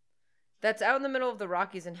that's out in the middle of the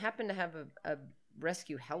Rockies and happen to have a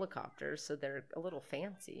rescue helicopter, so they're a little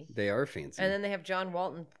fancy. They are fancy. And then they have John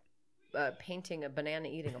Walton painting a banana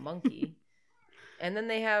eating a monkey. And then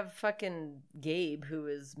they have fucking Gabe, who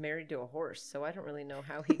is married to a horse, so I don't really know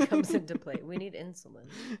how he comes into play. We need insulin.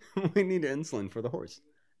 We need insulin for the horse.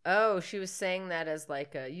 Oh, she was saying that as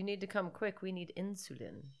like, you need to come quick. We need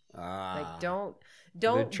insulin. Like, don't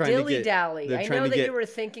trying to dilly get- dally. they're I trying know to that get- you were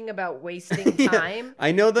thinking about wasting time.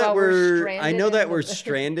 I know that while we're I know stranded that in we're the-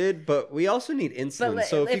 stranded, but we also need insulin. But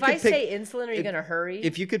so if I say insulin, are you gonna hurry?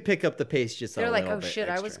 if you could pick up the pace just They're a like, little oh bit shit,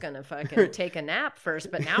 I was extra. gonna fucking take a nap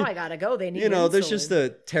first, but now I gotta go. They need there's insulin. just a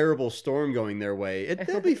terrible storm going their way.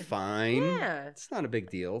 They'll be fine. Yeah. It's not a big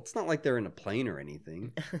deal. It's not like they're in a plane or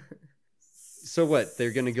anything. So what?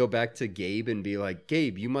 They're gonna go back to Gabe and be like,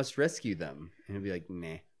 Gabe, you must rescue them, and he'll be like,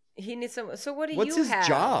 nah. He needs some. So what do What's you his have?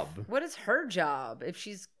 job? What is her job if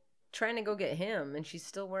she's trying to go get him and she's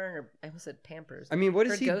still wearing her? I almost said Pampers. I mean, what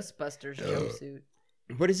her is he? Ghostbusters jumpsuit.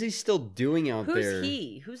 What is he still doing out Who's there?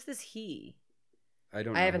 he? Who's this he? I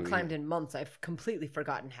don't know. I haven't who he climbed is. in months. I've completely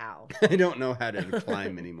forgotten how. I don't know how to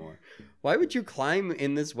climb anymore. Why would you climb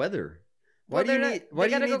in this weather? Why do you need? Why they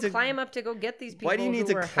do you gotta need go to climb up to go get these people? Why do you need who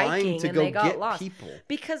to were climb hiking to and go they got get lost? people?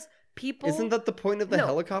 Because people. Isn't that the point of the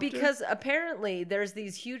helicopter? Because apparently there's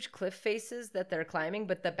these huge cliff faces that they're climbing,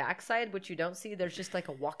 but the backside, which you don't see, there's just like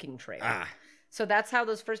a walking trail. Ah. So that's how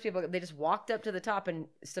those first people, they just walked up to the top, and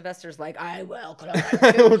Sylvester's like, I will climb,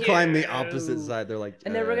 I will climb the opposite side. They're like,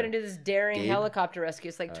 and then we're going to do this daring Gabe? helicopter rescue.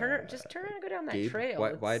 It's like, just turn around and go down that Gabe,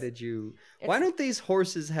 trail. Why don't these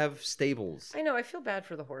horses have stables? I know, I feel bad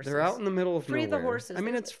for the horses. They're out in the middle of Free nowhere. the horses. I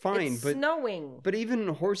mean, it's fine, it's but snowing. But even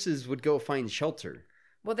horses would go find shelter.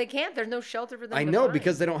 Well, they can't. There's no shelter for them I to know, find.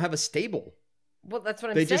 because they don't have a stable. Well, that's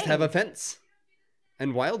what I'm saying. They just have a fence.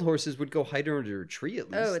 And wild horses would go hide under a tree at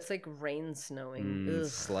least. Oh, it's like rain snowing.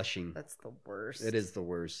 Slushing. That's the worst. It is the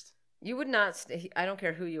worst. You would not. I don't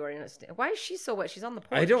care who you are. You're not. Why is she so wet? She's on the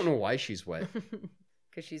porch. I don't know why she's wet.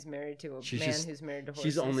 Because she's married to a man who's married to horses.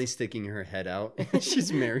 She's only sticking her head out.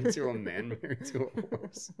 She's married to a man married to a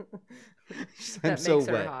horse. I'm so wet.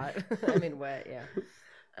 Her hot. I mean, wet. Yeah.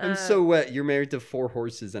 I'm so wet. You're married to 4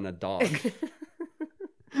 horses and a dog.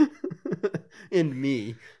 And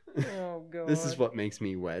me. Oh god. This is what makes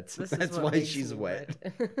me wet. That's why she's wet.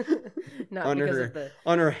 Not on because her, of the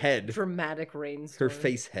on her head. Dramatic rainstorm. Her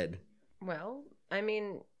face head. Well, I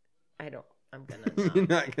mean, I'm gonna. No. You're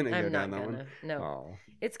not gonna I'm go not down that gonna. one. No. Oh.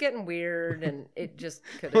 It's getting weird, and it just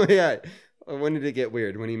could. Oh yeah. When did it get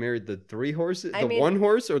weird? When he married the 3 horses? One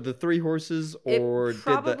horse or the 3 horses? Or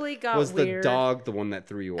probably got was weird. the dog the one that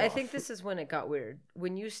threw you off? I think this is when it got weird.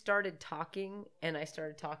 When you started talking and I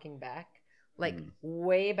started talking back. Like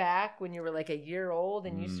way back when you were like a year old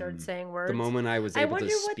and you started saying words. The moment I was able to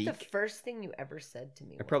speak. I wonder what the first thing you ever said to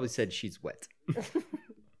me was. I probably said she's wet.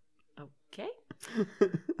 Okay.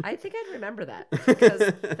 I think I'd remember that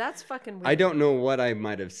because that's fucking weird. I don't know what I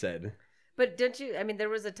might have said. But didn't you? I mean, there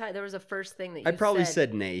was a first thing that you I probably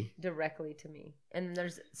said nay. Directly to me. And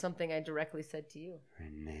there's something I directly said to you.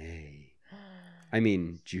 Renee. I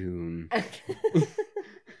mean, June.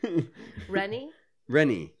 Renny?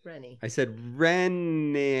 Renny. I said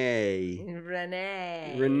Renee.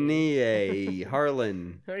 Renee.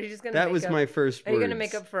 Harlan. Are you just gonna that was my first word. Are you going to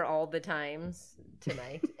make up for all the times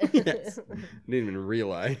tonight? Yes. I didn't even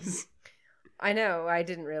realize. I know. I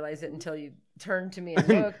didn't realize it until you turned to me and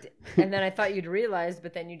looked. And then I thought you'd realized,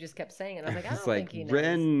 but then you just kept saying it. I was like, I don't think he knows.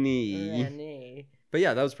 Renny. But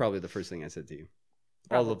yeah, that was probably the first thing I said to you.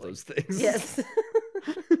 Probably. All of those things. Yes.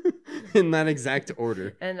 In that exact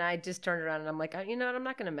order. And I just turned around and I'm like, you know what? I'm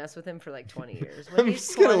not going to mess with him for like 20 years. When I'm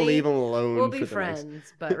just going to leave him alone. We'll be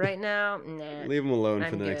friends. But right now, nah. Leave him alone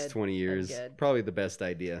for the next 20 years. Probably the best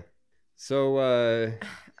idea. So,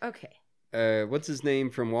 okay. What's his name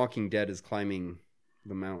from Walking Dead is climbing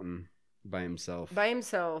the mountain by himself.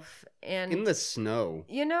 And in the snow.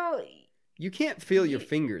 You know... You can't feel your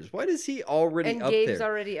fingers. Why is he already up Gabe's there?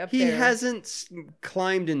 Already up he there. He hasn't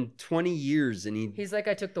climbed in 20 years, and he's like,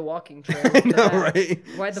 I took the walking trail. I know, right?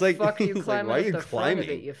 Why the fuck are you climbing why are you up the climbing? Front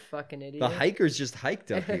of it, you fucking idiot? The hikers just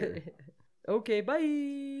hiked up here. Okay,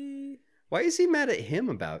 bye. Why is he mad at him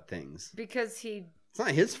about things? Because it's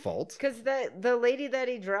not his fault. Because the lady that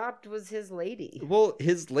he dropped was his lady. Well,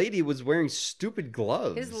 his lady was wearing stupid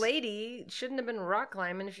gloves. His lady shouldn't have been rock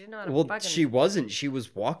climbing if she's not a fucking... she wasn't. She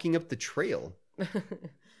was walking up the trail.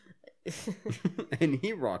 And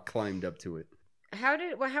he rock climbed up to it. How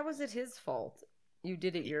was it his fault? You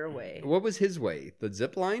did it your way. What was his way? The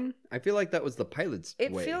zip line? I feel like that was the pilot's way.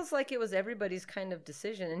 It feels like it was everybody's kind of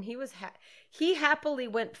decision, and he happily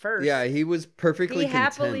went first. Yeah, he was perfectly content.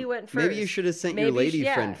 Happily went first. Maybe you should have sent your lady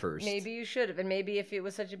friend first. Maybe you should have, and maybe if it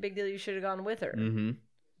was such a big deal, you should have gone with her. Mm-hmm.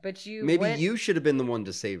 But you should have been the one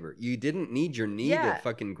to save her. You didn't need your knee to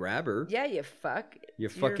fucking grab her. Yeah, you fuck. You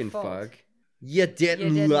fucking fuck. You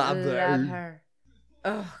didn't love her.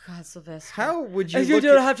 Oh, God, Sylvester. How would you if you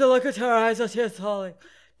don't have to look at her eyes as she's falling.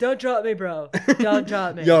 Don't drop me, bro. Don't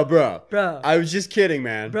drop me. Yo, bro. Bro. I was just kidding,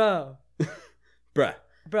 man. Bro. Bruh.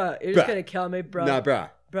 Bro, you're just going to kill me, bro. Nah, bro.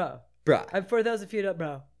 Bro. Bruh. I'm 4,000 feet up,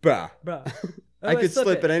 bro. Bruh. Bro. I could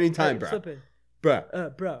slip at any time, bro. Slipping.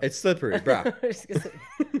 Bruh. Bro. It's slippery, bro.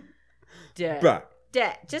 Bruh.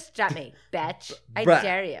 Just drop me, bitch. I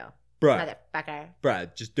dare you. Bruh. Motherfucker.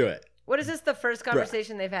 Bruh, just do it. What is this, the first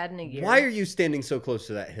conversation they've had in a year? Why are you standing so close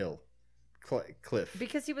to that hill, Cliff?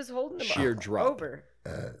 Because he was holding them sheer drop. Over.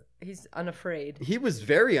 He's unafraid. He was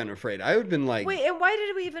very unafraid. I would have been like... Wait, and why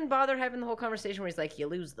did we even bother having the whole conversation where he's like, you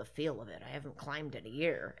lose the feel of it. I haven't climbed in a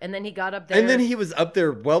year. And then he got up there... And then he was up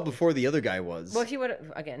there well before the other guy was. Well, he went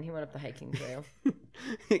up the hiking trail.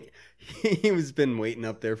 He was been waiting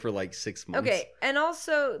up there for like 6 months. Okay, and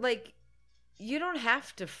also, like, you don't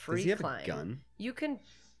have to free Does he have climb. A gun? You can...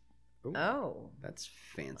 Ooh, oh. That's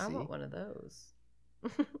fancy. I want one of those.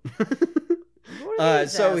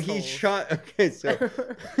 So he shot... Okay, so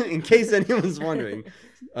in case anyone's wondering,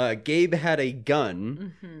 Gabe had a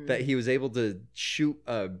gun that he was able to shoot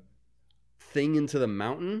a thing into the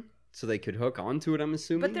mountain so they could hook onto it, I'm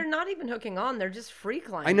assuming. But they're not even hooking on. They're just free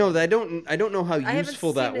climbing. I know. I don't know how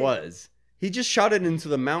useful that it. was. He just shot it into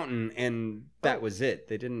the mountain, and that was it.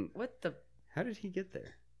 They didn't... What the... How did he get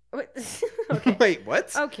there? Okay. Wait,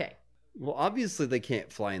 what? Okay. Well, obviously they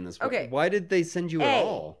can't fly in this way. Okay. Why did they send you at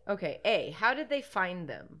all? Okay, how did they find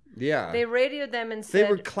them? Yeah. They radioed them and said... They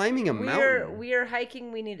were climbing a mountain. We are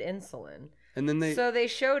hiking, we need insulin. And then they... So they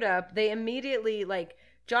showed up. They immediately, like...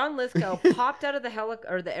 John Lithgow popped out of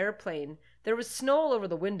the airplane. There was snow all over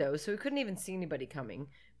the window, so he couldn't even see anybody coming.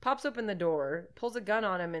 Pops open the door, pulls a gun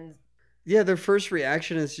on him, and... Yeah, their first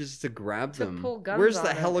reaction is just to grab them. Pull guns Where's on the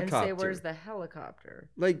them helicopter? and say, "Where's the helicopter?"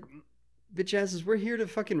 Like, bitch asses, we're here to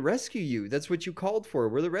fucking rescue you. That's what you called for.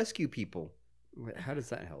 We're the rescue people. How does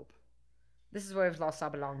that help? This is where I've lost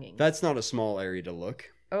our belongings. That's not a small area to look.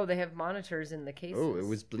 Oh, they have monitors in the cases. Oh, it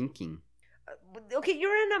was blinking. Okay,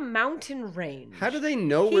 you're in a mountain range. How do they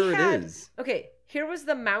know where it is? Okay, here was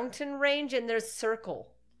the mountain range, and there's circle.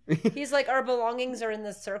 He's like, our belongings are in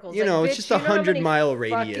the circles. You know, it's just 100-mile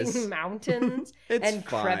radius. Mountains and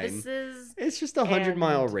crevices. It's just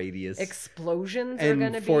 100-mile radius. Explosions and are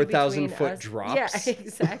going to be 4,000-foot drops. Yeah,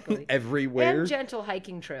 exactly. Everywhere. And gentle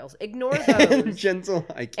hiking trails. Ignore those. And gentle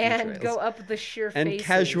hiking trails. And go up the sheer and faces.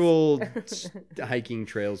 Casual hiking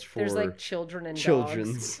trails for There's like children and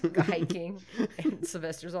dogs hiking. And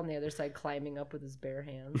Sylvester's on the other side climbing up with his bare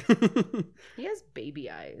hands. He has baby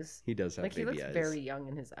eyes. He does have baby eyes. Like he looks very young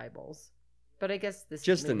in his eyeballs. But I guess this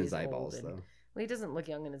just in his eyeballs though. Well, he doesn't look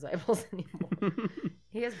young in his eyeballs anymore.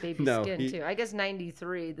 He has baby skin too. I guess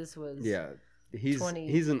 93. This was he's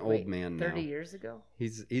an old man now. 30 years ago.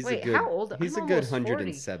 He's wait, a good. How old? He's I'm a good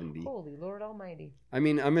 170. Holy Lord Almighty! I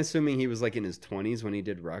mean, I'm assuming he was like in his 20s when he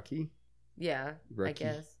did Rocky. Yeah, Rookie.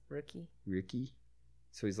 I guess Ricky.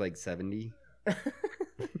 So he's like 70.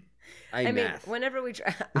 I mean, whenever we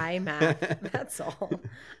try, I math. That's all.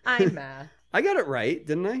 I math. I got it right,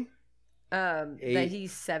 didn't I? 8, that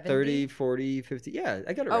he's 70? 30, 40, 50. Yeah,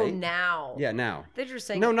 I got it right. Oh, now. Yeah, now. They're just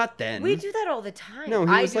saying. No, not then. We do that all the time. No,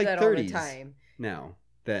 he was like 30s. All the time. Now,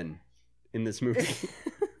 then, in this movie.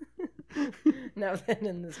 Now, then,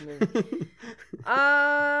 in this movie.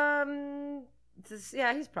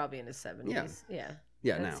 He's probably in his 70s. Yeah.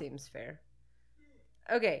 Yeah, that now. Seems fair.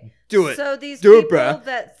 Okay. Do it. So these do people it, bruh.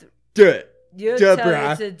 that... Do it. You do tell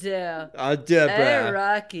bruh. me to do. I'll do it, bruh. Hey,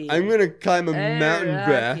 Rocky. I'm going to climb a mountain, Rocky.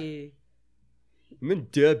 bruh. I'm going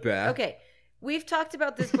to do it, bruh. Okay. We've talked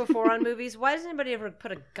about this before on movies. Why does anybody ever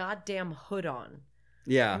put a goddamn hood on?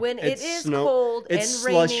 Yeah. When it is cold and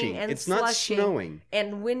raining and it's slushing not snowing.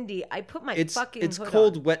 And windy, I put my fucking It's hood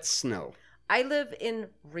cold, on. wet snow. I live in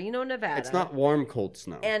Reno, Nevada. It's not warm, cold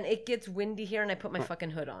snow. And it gets windy here, and I put my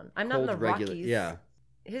fucking hood on. I'm not in the Rockies. Yeah.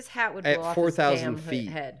 His hat would blow off 4,000 his feet.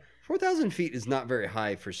 damn head. 4,000 feet is not very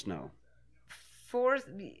high for snow.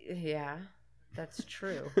 Yeah, that's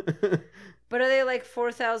true. But are they like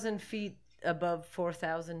 4,000 feet above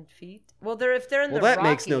 4,000 feet? Well, if they're in the Rockies. Well, that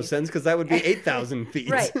makes no sense because that would be 8,000 feet.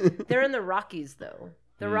 Right. They're in the Rockies, though.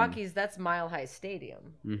 The Rockies, that's Mile High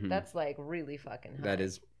Stadium. Mm-hmm. That's like really fucking high. That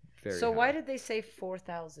is very So high. why did they say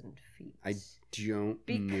 4,000 feet? I don't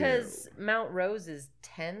Because know. Mount Rose is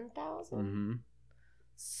 10,000? Mm-hmm.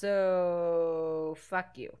 So,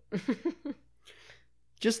 fuck you.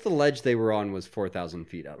 Just the ledge they were on was 4,000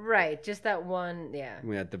 feet up. Right, just that one, yeah.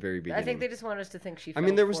 At the very beginning. I think they just want us to think she fell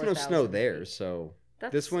there was no 4,000 snow there, feet. so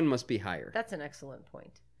this one must be higher. That's an excellent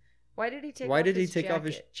point. Why did he take off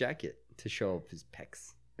his jacket? To show off his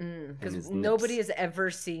pecs. Because nobody has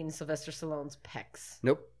ever seen Sylvester Stallone's pecs.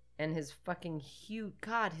 Nope. And his fucking huge...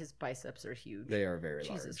 God, his biceps are huge. They are very large.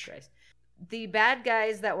 Jesus Christ. The bad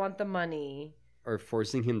guys that want the money... Are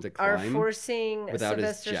forcing him to climb? Are forcing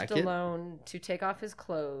Sylvester jacket? Stallone to take off his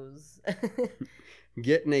clothes.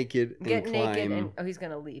 Get naked and climb he's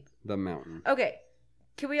going to leap. The mountain. Okay.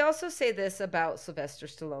 Can we also say this about Sylvester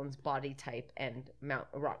Stallone's body type and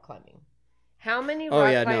rock climbing? How many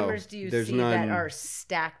rock climbers do you see that are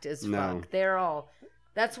stacked as fuck? They're all...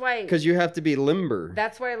 That's why... Because you have to be limber.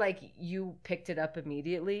 That's why, you picked it up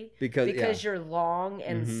immediately. Because you're long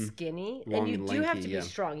and skinny. Long and you and do lanky, have to be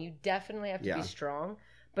strong. You definitely have to be strong.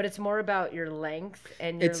 But it's more about your length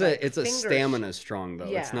and your It's a stamina strong, though.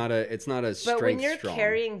 Yeah. It's not a strength strong. But when you're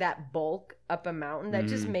carrying that bulk up a mountain, that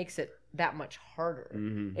just makes it that much harder.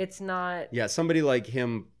 Mm-hmm. It's not... Yeah, somebody like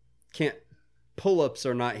him can't... Pull-ups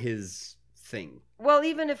are not his thing. Well,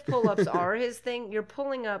 even if pull-ups are his thing, you're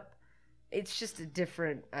pulling up... It's just a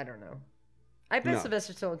different. I don't know. I bet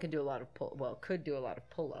Sylvester Stallone could do a lot of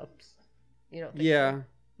pull-ups. You don't think so?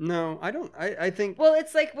 No, I don't. I think. Well,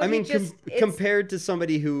 it's like compared to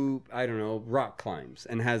somebody who I don't know rock climbs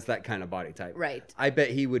and has that kind of body type. Right. I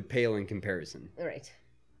bet he would pale in comparison. Right.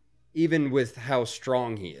 even with how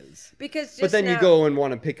strong he is. Because just but then you go and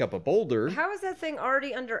want to pick up a boulder. How is that thing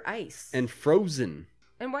already under ice? And frozen.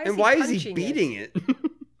 And why is he beating it?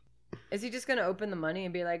 Is he just going to open the money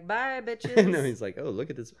and be like, bye, bitches? No, he's like, oh, look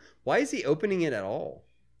at this. Why is he opening it at all?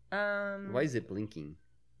 Why is it blinking?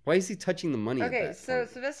 Why is he touching the money at that point?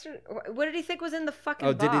 Sylvester, what did he think was in the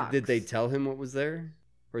fucking box? Oh, did they tell him what was there?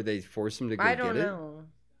 Or they force him to go get it? I don't know.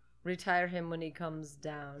 Retire him when he comes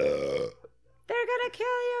down. They're gonna kill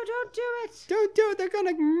you. Don't do it. Don't do it. They're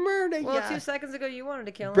gonna murder you. Well, 2 seconds ago you wanted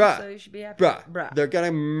to kill him, so you should be happy. Bruh. They're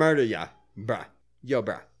gonna murder ya. Bruh. Yo,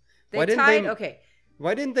 bruh.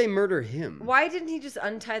 Why didn't they murder him? Why didn't he just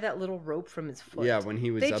untie that little rope from his foot? Yeah, when he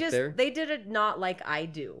was up there. They did it not like I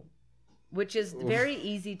do, which is very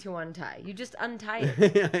easy to untie. You just untie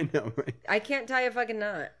it. I know, right? I can't tie a fucking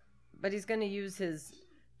knot, but he's gonna use his...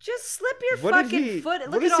 Just slip your fucking foot.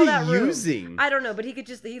 Look at all that room. What is he using? I don't know, but he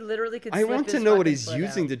literally could slip his I want to know what he's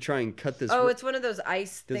using to try and cut this. Oh, it's one of those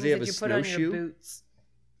ice things that you put on your boots.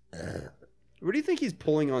 What do you think he's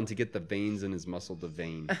pulling on to get the veins in his muscle to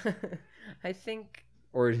vein? I think...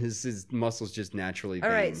 Or his muscles just naturally vein?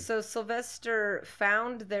 All right, so Sylvester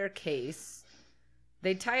found their case.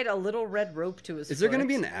 They tied a little red rope to his foot. Is there going to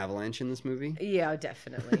be an avalanche in this movie? Yeah,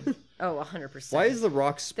 definitely. Oh, 100%. Why is the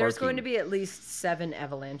rock sparking? There's going to be at least 7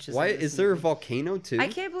 avalanches. Why is there a volcano too? I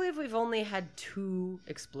can't believe we've only had 2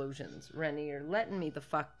 explosions. Renny, you're letting me the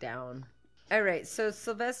fuck down. All right, so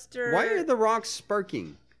Sylvester... Why are the rocks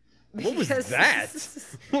sparking? What was that?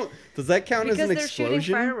 Does that count as an explosion? Because they're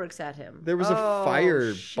shooting fireworks at him. There was a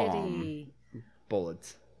fire bomb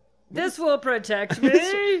bullet. This will protect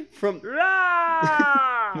me from.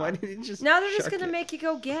 Why did he just? Now they're just gonna make you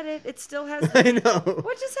go get it. It still has. I know.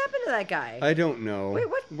 What just happened to that guy? I don't know. Wait,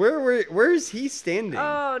 what? Where is he standing?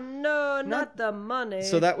 Oh no, not the money.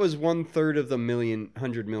 So that was 1/3 of the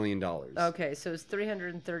 $100 million. Okay, so it's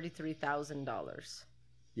 $333,000.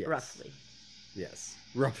 Yes. Roughly. Yes,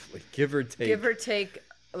 roughly, give or take. Give or take,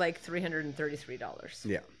 like $333.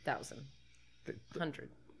 Yeah. $1,000.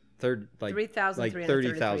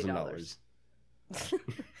 $30,000.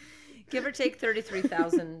 Give or take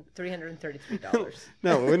 $33,333.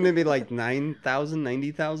 No, wouldn't it be like $9,000,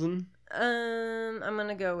 $90,000? I'm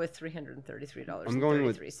gonna go with $333. I'm going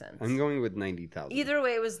with $90,000. Either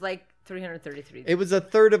way, it was like $333. It was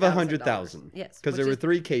 1/3 of $100,000. Yes, because there were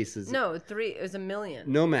 3 cases. No, 3. It was $1 million.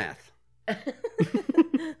 No math.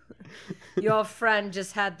 Your friend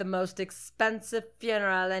just had the most expensive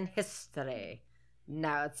funeral in history.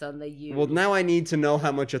 Now it's on the you. Well, now I need to know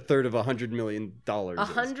how much 1/3 of $100 million is.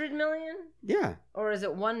 $100 million? Yeah. Or is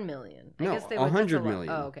it $1 million? No, $100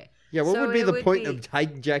 million. Oh, okay. Yeah, what would be the point of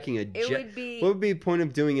hijacking a jet? What would be the point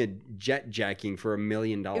of doing a jet jacking for $1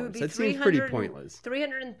 million? That seems pretty pointless.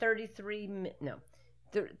 33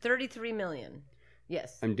 million.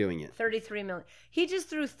 Yes. I'm doing it. 33 million. He just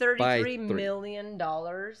threw $33 million.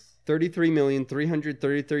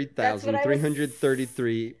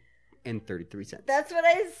 $33,333,333 and 33 cents. That's what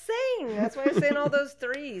I was saying. That's why I was saying all those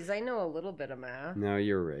threes. I know a little bit of math. No,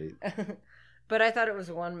 you're right. But I thought it was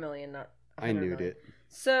 1 million, not 100 I knew million. it.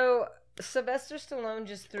 So Sylvester Stallone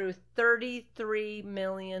just threw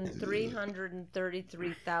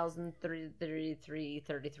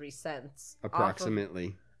 $33,333,333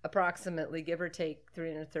 approximately, give or take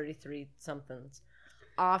 333 somethings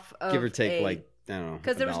off of give or take like I don't know,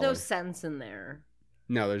 because there was no cents in there.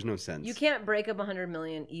 No, there's no sense. You can't break up 100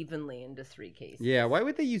 million evenly into 3 cases. Yeah, why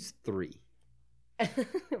would they use 3?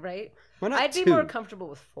 Right? Why not I'd 2? be more comfortable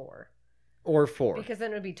with 4. Or 4. Because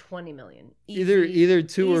then it would be 20 million. Either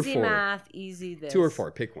 2 or 4. Easy math, easy this. 2 or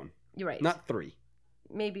 4, pick one. You're right. Not 3.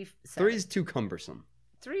 Maybe 7. 3 is too cumbersome.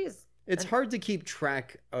 3 is... It's hard to keep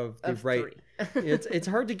track of the right... it's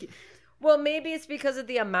hard to keep... Well, maybe it's because of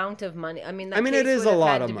the amount of money. I mean, it is a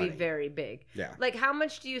lot of money. To be very big. Yeah. Like, how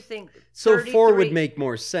much do you think? So 4 would make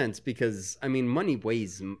more sense because money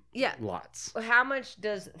weighs lots. How much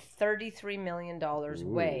does $33 million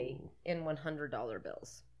weigh in $100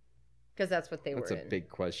 bills? Because that's what they were in. That's a big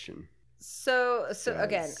question. So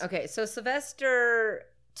again, okay. So Sylvester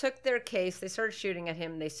took their case. They started shooting at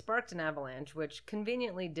him. They sparked an avalanche, which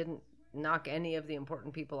conveniently didn't knock any of the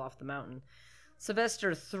important people off the mountain.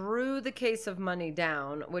 Sylvester threw the case of money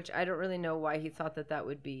down, which I don't really know why he thought that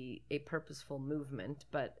would be a purposeful movement,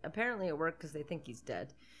 but apparently it worked because they think he's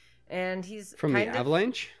dead. And he's from the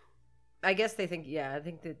avalanche? I guess they think, I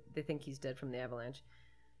think that they think he's dead from the avalanche.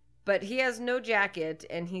 But he has no jacket,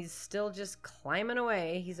 and he's still just climbing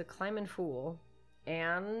away. He's a climbing fool.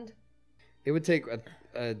 And... It would take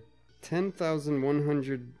a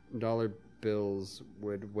 $10,100 bills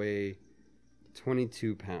would weigh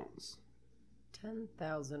 22 pounds.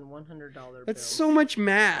 $10,100 That's bills. so much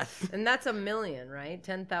math. And that's a million, right?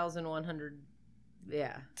 10,100.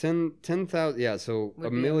 Yeah. 10,000. Yeah, so Would a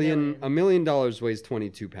be a million. million. $1 million weighs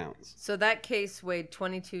 22 pounds. So that case weighed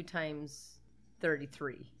 22 times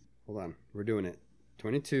 33. Hold on, we're doing it.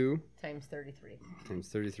 22 times 33. times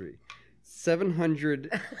 33.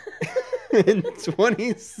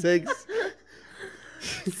 726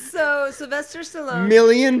 So Sylvester Stallone.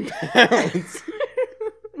 million pounds.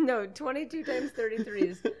 No, 22 times 33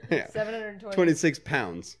 is Yeah. 720. 26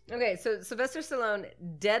 pounds. Okay, so Sylvester Stallone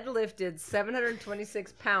deadlifted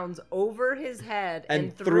 726 pounds over his head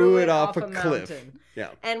And threw it off a a cliff. mountain. Yeah.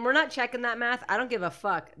 And we're not checking that math. I don't give a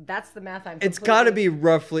fuck. That's the math I'm. It's got to be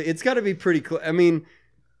roughly. It's got to be pretty close. I mean,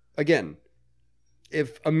 again,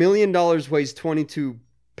 if $1 million weighs 22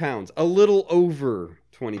 pounds, a little over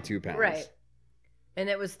 22 pounds. Right. And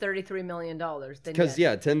it was $33 million. Because,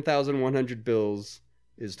 yeah, 10,100 bills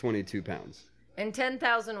is 22 pounds. And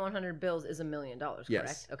 10,100 bills is $1 million, correct?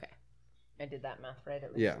 Yes. Okay. I did that math right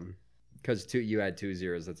at least. Yeah. Because you add 2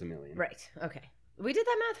 zeros, that's $1 million. Right. Okay. We did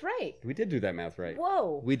that math right. We did do that math right.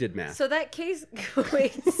 Whoa. We did math. So that case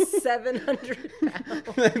weighed 700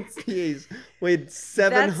 pounds. That case weighed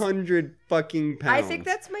 700 fucking pounds. I think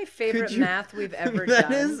that's my favorite math we've ever done.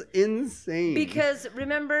 That is insane. Because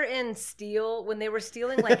remember in Steel, when they were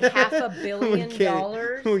stealing like $500 million?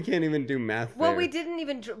 We can't even do math Well, there. we didn't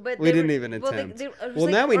even... But We didn't even attempt. Well,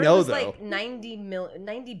 like, now we or it know, was though. like 90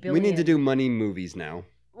 billion. We need to do money movies now.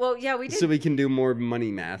 Well, yeah, we did. So we can do more money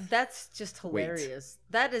math. That's just hilarious.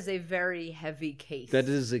 That is a very heavy case. That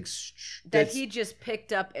is that he just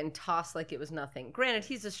picked up and tossed like it was nothing. Granted,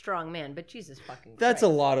 he's a strong man, but Jesus fucking Christ. That's a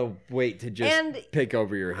lot of weight to just pick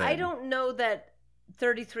over your head. I don't know that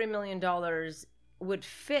 $33 million would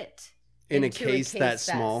fit in into a case that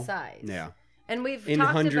small. size. Yeah. And we've in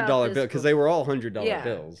talked $100 about this bills, because they were all $100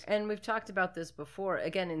 bills. And we've talked about this before,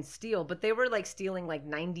 again in Steel, but they were like stealing like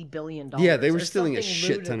 $90 billion. Yeah, they were stealing a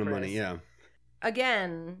shit ton of money. Yeah.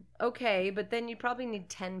 Again, okay, but then you probably need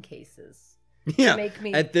 10 cases. Yeah, to make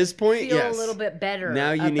me at this point, feel yes. a little bit better.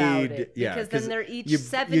 Now you about need, it, yeah, because then they're each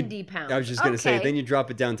 70 pounds. I was just gonna say, then you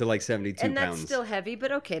drop it down to like 72 and pounds. that's still heavy,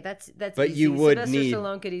 but okay, that's. But easy. you would Sylvester need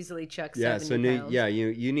Stallone could easily chuck 70 pounds.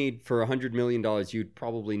 You need for $100 million, you'd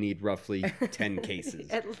probably need roughly 10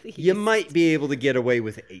 cases. At least you might be able to get away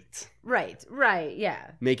with 8. Right,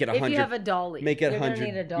 yeah. Make it 100. If you have a dolly, make it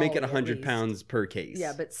 100. Make it 100 least. pounds per case.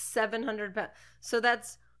 Yeah, but 700 pounds. So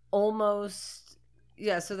that's almost.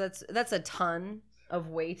 Yeah, so that's a ton of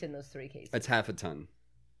weight in those 3 cases. That's half a ton.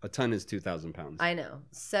 A ton is 2,000 pounds. I know.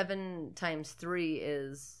 7 times 3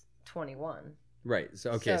 is 21. Right. So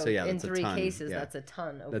okay. So yeah, in that's 3 a ton. cases, Yeah. that's a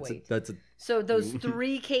ton of weight. So those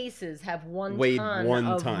 3 cases have one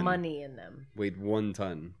ton money in them. Weighed 1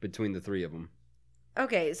 ton between the 3 of them.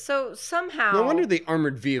 Okay, so somehow. No wonder the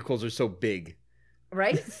armored vehicles are so big.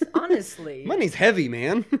 Right? Honestly. Money's heavy,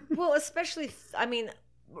 man. Well, especially,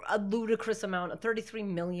 a ludicrous amount of $33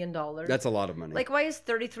 million. That's a lot of money. Like, why is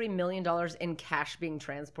 $33 million in cash being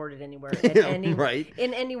transported anywhere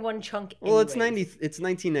in any one chunk? Well, anyways? It's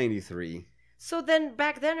 1993. So then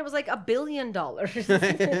back then it was like $1 billion.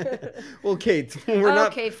 Well, Kate,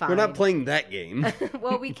 we're fine. not playing that game.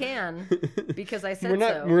 Well, we can because I said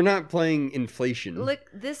so. We're not playing inflation. Look,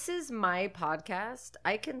 this is my podcast.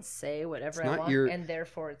 I can say whatever I want, and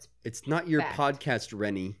therefore it's not your fact. podcast,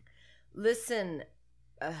 Renny. Listen,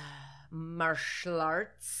 martial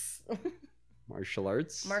arts. Martial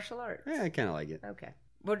arts? Martial arts. Yeah, I kind of like it. Okay.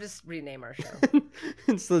 We'll just rename our show.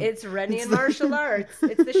 It's Renny and Martial Arts.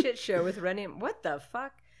 It's the shit show with Renny. What the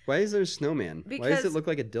fuck? Why is there a snowman? Why does it look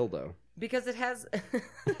like a dildo? Because it has...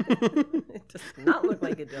 It does not look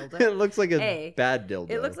like a dildo. It looks like a bad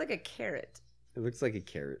dildo. It looks like a carrot. It looks like a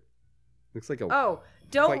carrot. It looks like a... Oh,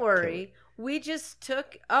 don't worry. Carrot. We just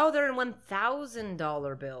took... Oh, they're in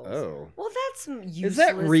 $1,000 bills. Oh. Well, that's useless. Is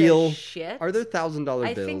that real? As shit. Are there $1,000 bills?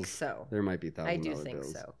 I think so. There might be $1,000 bills. I do think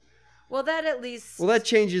so. Well, that at least... Well, that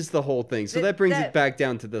changes the whole thing. So that brings it back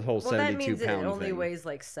down to the whole 72-pound thing. That means it only weighs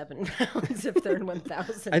like 7 pounds if they're in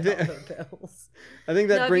 $1,000 bills. I think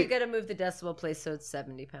that you got to move the decimal place so it's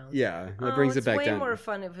 70 pounds. Yeah, that brings it back down. It's way more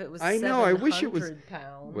fun if it was I know, I wish it was...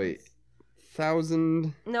 pounds. Wait,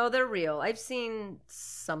 1,000... No, they're real. I've seen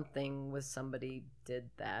something with somebody did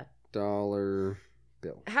that. Dollar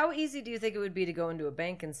bill. How easy do you think it would be to go into a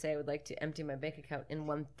bank and say, I would like to empty my bank account in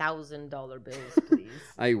 $1,000 bills, please?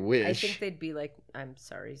 I wish. I think they'd be like, I'm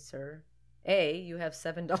sorry, sir. A, you have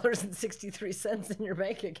 $7.63 in your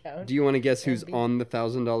bank account. Do you want to guess who's on the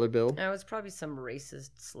 $1,000 bill? Oh, it's probably some racist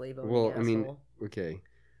slave owner. Well, I mean, okay.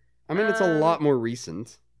 I mean, it's a lot more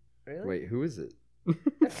recent. Really? Wait, who is it?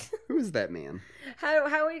 Who is that man? How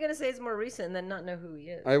are you going to say it's more recent and then not know who he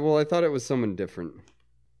is? I thought it was someone different.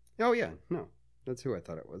 Oh, yeah. No. That's who I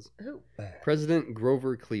thought it was. Who? President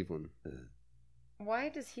Grover Cleveland. Why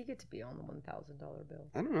does he get to be on the $1,000 bill?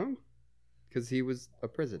 I don't know. Because he was a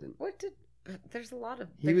president. There's a lot of...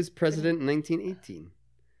 He was president in 1918.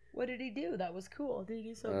 What did he do? That was cool. Did he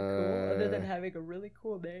do something cool other than having a really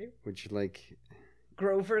cool name? Which, like...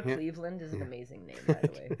 Grover Cleveland is an amazing name, by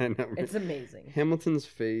the way. I know, right? It's amazing. Hamilton's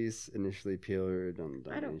face initially appeared on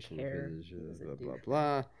the I don't care. Blah, blah,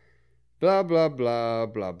 blah. Blah, blah, blah,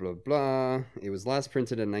 blah, blah, blah. It was last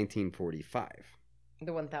printed in 1945.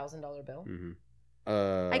 The $1,000 bill? Mm-hmm.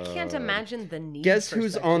 I can't imagine the need. Guess for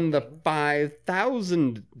who's such on a the thing.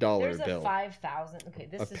 $5,000 bill? There's a 5,000. Okay,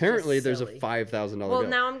 this Apparently, is just there's a silly. $5,000 bill. Well,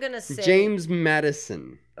 now I'm gonna say James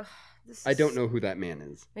Madison. I don't is- know who that man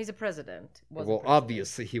is. He's a president. Was a Well, president.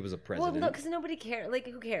 obviously, he was a president. Well, no, because nobody cares. Like,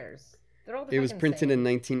 who cares? They're all the It was fucking printed same. in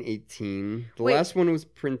 1918. The Wait. last one was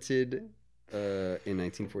printed in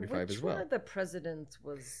 1945 Which as well. one of the presidents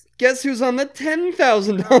was? Guess who's on the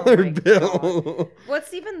 $10,000 Oh my bill?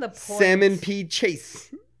 What's even the point? Salmon P.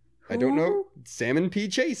 Chase. I don't know. Who? Salmon P.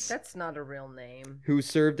 Chase. That's not a real name. Who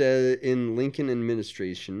served in Lincoln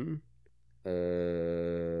administration.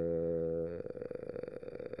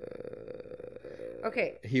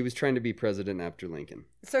 Okay, He was trying to be president after Lincoln.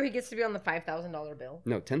 so he gets to be on the $5,000 bill,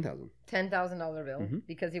 No, 10,000. $10,000 bill, Mhm.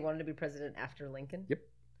 because he wanted to be president after Lincoln. Yep.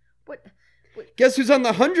 What? Guess who's on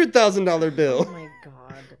the $100,000 Oh bill? my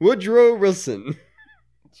God! Woodrow Wilson.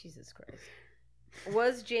 Jesus Christ.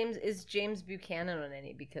 Is James Buchanan on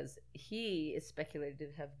any? Because he is speculated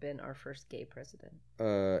to have been our first gay president.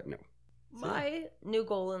 No. My new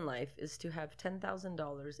goal in life is to have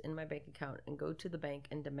 $10,000 in my bank account and go to the bank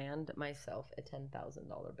and demand myself a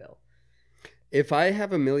 $10,000 bill. If I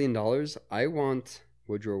have $1 million, I want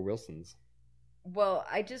Woodrow Wilson's. Well,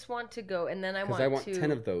 I just want to go, and then I Because want I want to...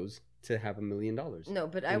 10 of those to have $1 million. No,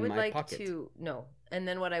 but I in would my like pocket. to... No. And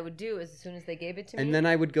then what I would do is as soon as they gave it to me... And then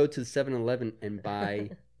I would go to 7-Eleven and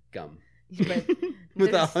buy gum. But With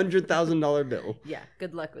a there's- $100,000 bill. Yeah,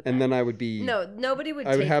 good luck with that. And then I would be... No, nobody would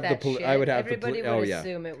I would take have the that poli- shit. I would have the Everybody poli- would oh, yeah.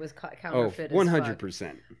 assume it was Oh, counterfeit as 100%.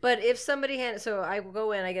 fuck. But if somebody so I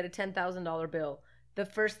go in, I get a $10,000 bill. The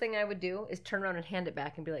first thing I would do is turn around and hand it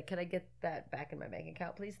back and be like, "Could I get that back in my bank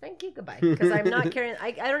account, please? Thank you, goodbye." Because I'm not carrying.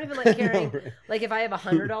 I don't even like carrying. Right. Like if I have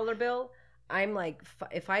 $100 bill, I'm like,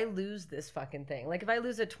 if I lose this fucking thing, like if I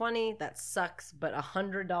lose a 20, that sucks. But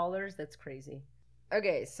 $100, that's crazy.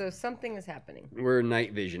 Okay, so something is happening. We're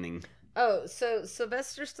night visioning. Oh, so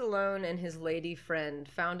Sylvester Stallone and his lady friend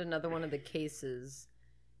found another one of the cases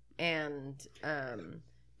and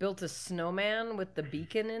built a snowman with the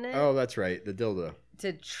beacon in it Oh, that's right. The dildo.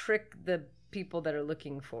 to trick the people that are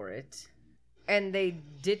looking for it. And they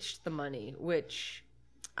ditched the money, which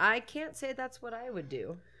I can't say that's what I would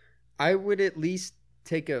do. I would at least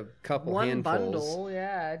take a couple One handfuls. bundle,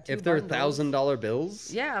 yeah. If they're bundles. $1,000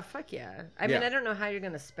 bills. Yeah, fuck yeah. I Yeah. mean, I don't know how you're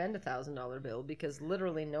going to spend $1,000 bill because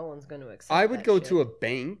literally no one's going to accept I would that go shit. to a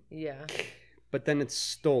bank, Yeah. but then it's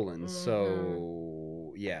stolen. Mm-hmm.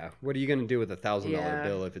 So, yeah. What are you going to do with a $1,000 Yeah.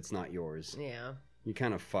 bill if it's not yours? Yeah. You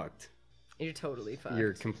kind of fucked. You're totally fucked.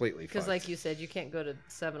 You're completely fucked. Because, like you said, you can't go to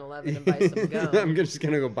 7-Eleven and buy some gum. I'm just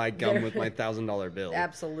going to go buy gum They're- with my $1,000 bill.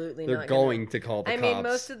 Absolutely They're not. going to call the I cops. mean,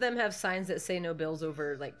 most of them have signs that say no bills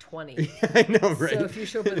over like 20. I know, right? So if you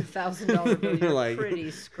show up with a $1,000 bill, They're you're like- pretty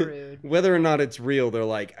screwed. Whether or not it's real, they're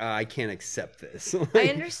like, I can't accept this. I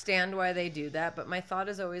understand why they do that, but my thought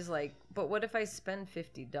is always like, but what if I spend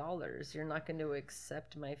 $50? You're not going to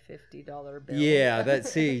accept my $50 bill. Yeah,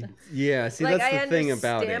 that's the I thing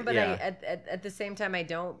about it. understand, but Yeah. at the same time I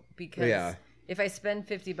don't because Yeah. if I spend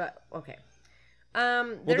 $50, okay.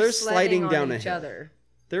 they're They're sliding sledding down on a each hill. other.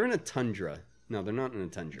 They're in a tundra. No, they're not in a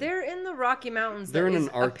tundra. They're in the Rocky Mountains. They're that in is an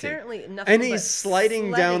Arctic. Apparently nothing And but he's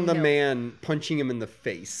sliding down the hills. man, punching him in the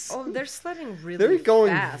face. Oh, they're sledding really they're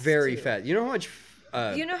going fast, very too. fast. You know how much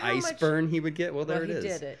You know how ice much- burn he would get? Well, there Well, he it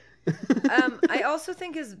is. did it. I also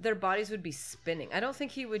think their bodies would be spinning. I don't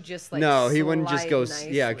think he would just like. No, he wouldn't just go.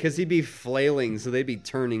 slide Yeah, nicely. because he'd be flailing, so they'd be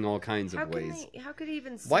turning all kinds How of can ways. how could he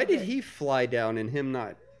even? See Why did it? he fly down and him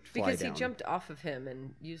not fly Because down? he jumped off of him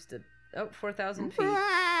and used 4,000 feet.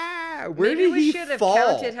 Where Maybe did we he should have fall?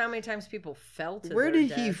 counted how many times people fell to Where their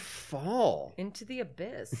did he death. fall? Into the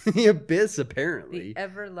abyss. The abyss, apparently. The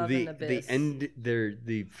ever-loving abyss.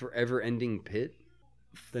 The forever-ending pit.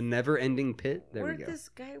 The never-ending pit. There Where'd we go. this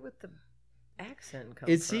guy with the accent come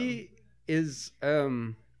Is from? he?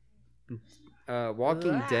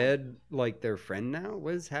 Walking Dead like their friend now?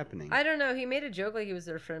 What is happening? I don't know. He made a joke like he was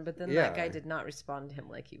their friend, but then that guy did not respond to him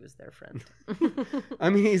like he was their friend. I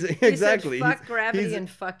mean, he said, fuck gravity and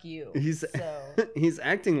fuck you. He's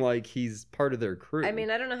acting like he's part of their crew. I mean,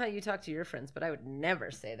 I don't know how you talk to your friends, but I would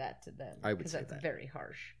never say that to them. I would say that's very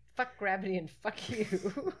harsh. Fuck gravity and fuck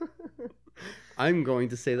you. I'm going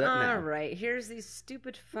to say that now. All right. Here's these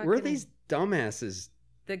stupid fucking... Where are these dumbasses?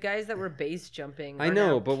 The guys that were base jumping. I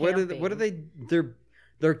know, but what are they?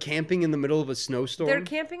 They're camping in the middle of a snowstorm. They're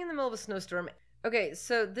camping in the middle of a snowstorm. Okay,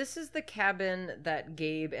 so this is the cabin that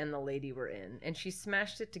Gabe and the lady were in, and she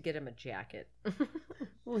smashed it to get him a jacket.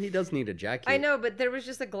 Well, he does need a jacket. I know, but there was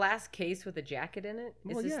just a glass case with a jacket in it.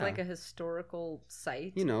 Is this like a historical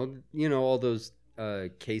site? You know all those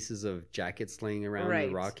cases of jackets laying around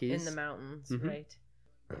the Rockies in the mountains, right?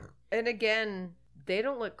 And again, they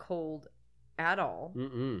don't look cold at all.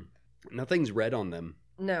 Nothing's red on them.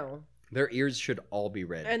 No. Their ears should all be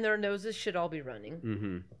red. And their noses should all be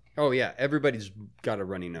running. Oh, yeah. Everybody's got a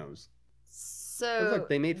runny nose. So look,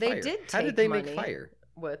 they made fire. How did they make fire?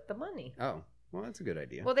 With the money. Oh, well, that's a good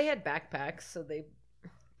idea. Well, they had backpacks, so they...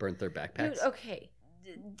 Burnt their backpacks? Dude, okay.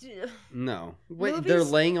 No. Wait, they're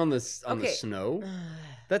laying on the snow?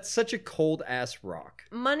 That's such a cold-ass rock.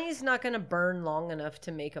 Money's not going to burn long enough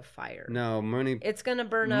to make a fire. No, money... It's going to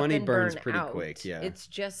burn up and burn burns pretty out. quick, yeah. It's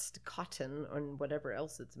just cotton and whatever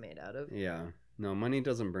else it's made out of. Yeah. No, money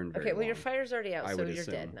doesn't burn very long. Your fire's already out, so you're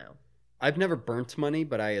dead now. I've never burnt money,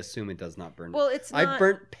 but I assume it does not burn. Well, it's not... I've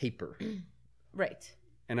burnt paper. Right.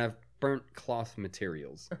 And I've burnt cloth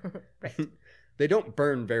materials. Right. They don't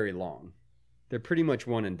burn very long. They're pretty much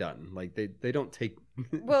one and done. Like they don't take.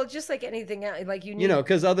 Well, just like anything else, like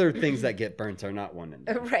because other things that get burnt are not one and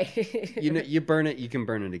done. Right. You burn it, you can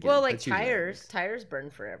burn it again. Well, like tires burn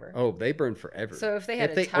forever. Oh, they burn forever. So if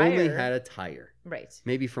they only had a tire, right?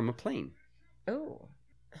 Maybe from a plane. Oh.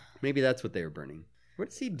 Maybe that's what they were burning. What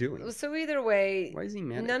is he doing? So either way, why is he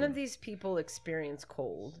mad? None of these people experience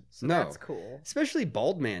cold, so no. That's cool. Especially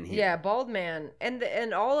bald man here. Yeah, bald man,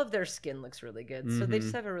 and all of their skin looks really good. So they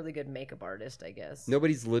just have a really good makeup artist, I guess.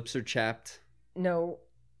 Nobody's lips are chapped. No,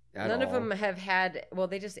 none of them have had. Well,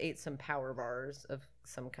 they just ate some power bars of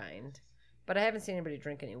some kind, but I haven't seen anybody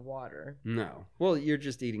drink any water. No. Well, you're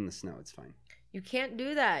just eating the snow. It's fine. You can't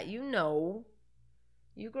do that.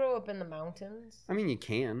 You grow up in the mountains. I mean, you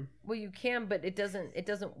can. Well, you can, but it doesn't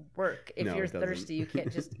work. If you're thirsty, you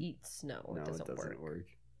can't just eat snow. No, it doesn't work.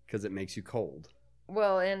 Because it makes you cold.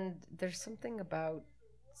 Well, and there's something about...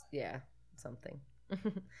 Yeah, something.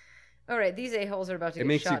 All right, these a-holes are about to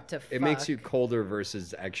get shot to fuck. It makes you colder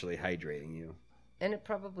versus actually hydrating you. And it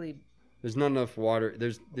probably... There's not enough water.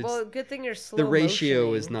 Well, good thing you're slow The ratio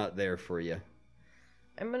motioning. is not there for you.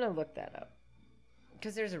 I'm going to look that up.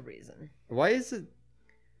 Because there's a reason. Why is it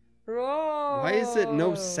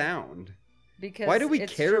no sound? Because why do we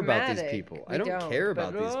it's care dramatic. about these people? I don't care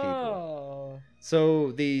about these people. Oh.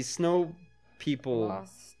 So the snow people,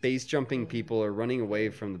 base jumping people, are running away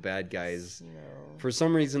from the bad guys. No. For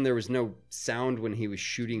some reason, there was no sound when he was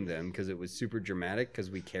shooting them because it was super dramatic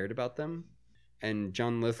because we cared about them. And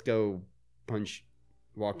John Lithgow punched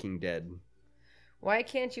Walking Dead. Why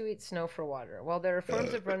can't you eat snow for water? Well, there are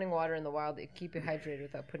forms of running water in the wild that keep you hydrated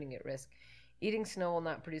without putting you at risk. Eating snow will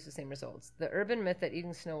not produce the same results. The urban myth that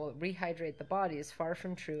eating snow will rehydrate the body is far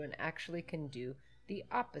from true and actually can do the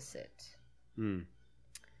opposite. The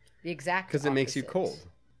exact opposite. Because it makes you cold.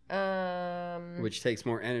 Which takes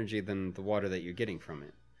more energy than the water that you're getting from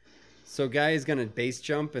it. So guy is going to base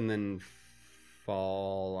jump and then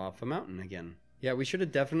fall off a mountain again. Yeah, we should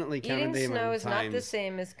have definitely counted the amount of times. Eating snow is not the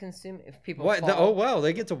same as consuming... If people what? fall... Oh, wow,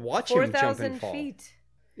 they get to watch him jump and fall. 4,000 feet.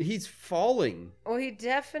 He's falling. Well, he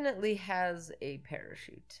definitely has a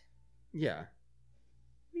parachute. Yeah.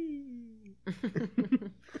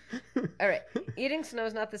 All right. Eating snow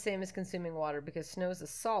is not the same as consuming water because snow is a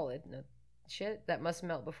solid. No shit. That must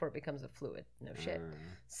melt before it becomes a fluid. No shit.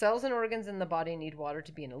 Cells and organs in the body need water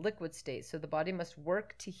to be in a liquid state, so the body must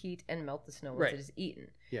work to heat and melt the snow once it is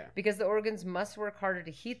eaten. Yeah. Because the organs must work harder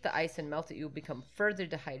to heat the ice and melt it, you will become further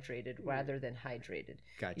dehydrated rather than hydrated.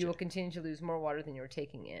 Gotcha. You will continue to lose more water than you are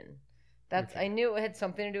taking in. That's. Okay. I knew it had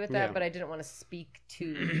something to do with that, but I didn't want to speak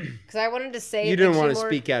to... Because I wanted to say... You didn't want to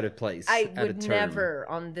speak out of place. I would never,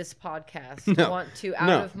 on this podcast, want to,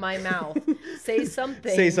 out of my mouth, say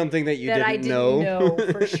something... Say something that you didn't know. That I didn't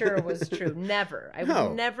know for sure was true. Never. I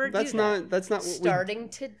would never do that. That's not what Starting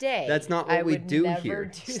today. That's not what we do here.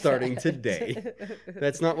 Starting today.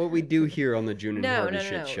 That's not what we do here on the June and Harvey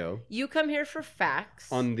Shit Show. You come here for facts.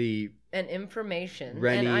 On the... and information,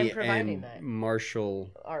 Renny and I'm providing and that. martial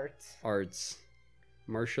arts.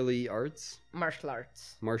 Martial arts. Martial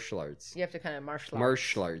arts. Martial arts. You have to kind of martial arts.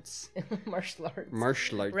 Martial arts.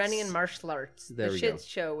 Martial arts. Renny and martial arts. There the we shit go.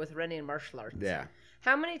 show with Renny and martial arts. Yeah.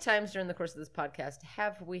 How many times during the course of this podcast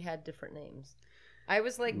have we had different names? I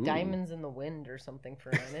was like Diamonds in the Wind or something for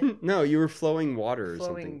a minute. No, you were flowing water or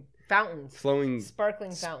something. Fountains.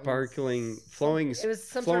 Sparkling fountains. Flowing. It was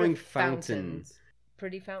some flowing sort of fountain.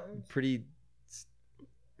 Pretty fountains?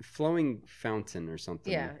 Flowing fountain or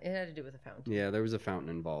something. Yeah, it had to do with a fountain. Yeah, there was a fountain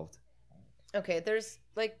involved. Okay, there's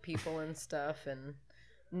like people and stuff and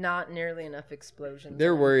not nearly enough explosions.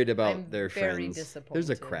 They're worried about I'm their very friends. disappointed. There's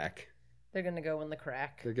a crack. They're going to go in the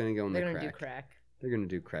crack. They're going to go in the crack. They're going to do crack. They're going to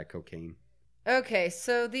do crack cocaine. Okay,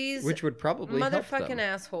 so these which would probably motherfucking help them.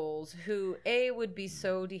 Assholes who A would be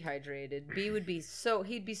so dehydrated, B would be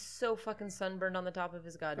he'd be so fucking sunburned on the top of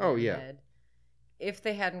his goddamn head if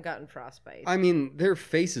they hadn't gotten frostbite. I mean, their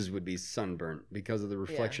faces would be sunburnt because of the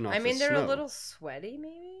reflection off the snow. I mean, they're a little sweaty,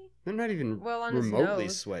 maybe. They're not even on remotely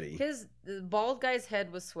his nose. sweaty. The bald guy's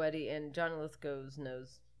head was sweaty, and John Lithgow's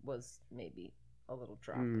nose was maybe a little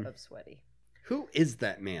drop of sweaty. Who is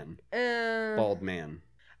that man? Bald man.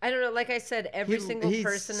 I don't know. Like I said, every single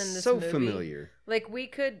person in this so movie. Familiar. Like we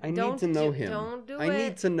could. I need to know him. Don't do it. I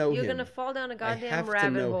need to know him. You're gonna fall down a goddamn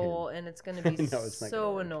rabbit hole, and it's gonna be no,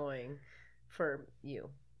 so annoying for you.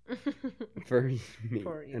 For me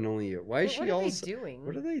for you. And only you. Why is she all? What are they doing?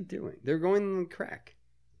 What are they doing? They're going in the crack.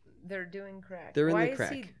 They're doing crack. They're in the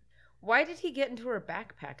crack. Why did he get into her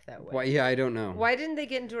backpack that way? Why? Yeah, I don't know. Why didn't they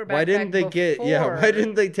get into her backpack? Why didn't they before? Why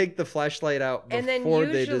didn't they take the flashlight out before and then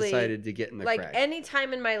usually, they decided to get in the crack? Like any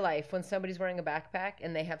time in my life when somebody's wearing a backpack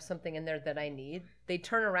and they have something in there that I need, they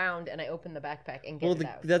turn around and I open the backpack and get it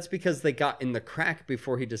out. That's because they got in the crack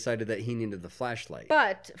before he decided that he needed the flashlight.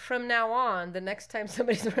 But from now on, the next time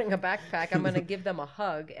somebody's wearing a backpack, I'm going to give them a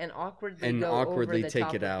hug and awkwardly go over the take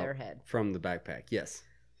top it of out their head from the backpack. Yes.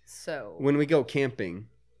 So when we go camping.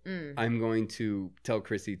 I'm going to tell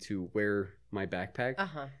Chrissy to wear my backpack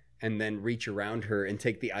and then reach around her and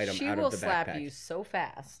take the item out of the backpack. She will slap you so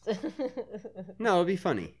fast. No, it'll be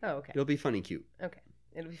funny. Oh, okay. It'll be funny cute. Okay.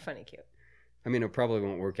 It'll be funny cute. I mean, it probably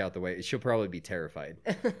won't work out the way. She'll probably be terrified.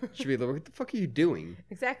 She'll be like, what the fuck are you doing?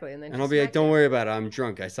 Exactly. And I'll be like, don't worry about it. I'm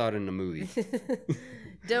drunk. I saw it in a movie.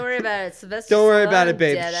 Don't worry about it. Sylvester Don't worry about it,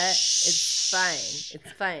 babe. Did it. It's fine.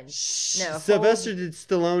 It's fine. No, Sylvester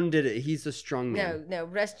Stallone did it. He's a strong man. No.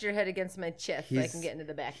 Rest your head against my chest so I can get into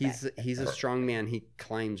the backpack. He's a strong man. He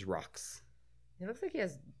climbs rocks. It looks like he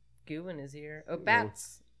has goo in his ear. Oh,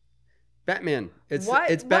 bats. Batman.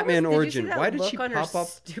 It's Batman origin. Why did she pop up?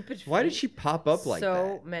 Why did she pop up like that?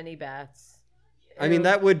 So many bats. I mean,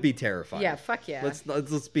 that would be terrifying. Yeah, fuck yeah.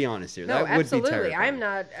 Let's be honest here. No, that would absolutely. be terrifying.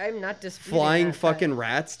 I'm not disputing flying that, fucking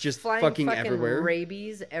rats just fucking everywhere.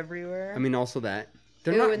 Rabies everywhere. I mean, also that.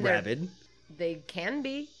 They're not rabid. They can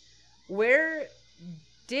be. Where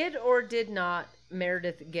did or did not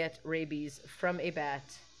Meredith get rabies from a bat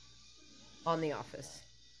on The Office?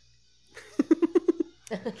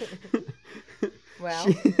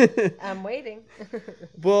 Well, I'm waiting.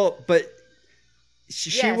 Well, but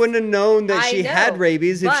she wouldn't have known that she had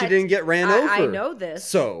rabies if she didn't get ran over. I know this.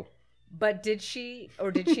 So. But did she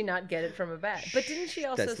or did she not get it from a bat? But didn't she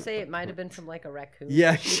also say it might have been from like a raccoon?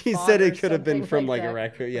 Yeah, she said it could have been from like a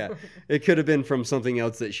raccoon. Yeah, it could have been from something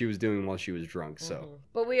else that she was doing while she was drunk. So.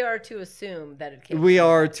 But we are to assume that it came.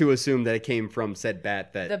 To assume that it came from said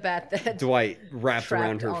bat that. The bat that Dwight wrapped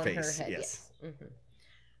around her face. Her head, yes. Mm-hmm.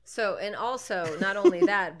 So, and also, not only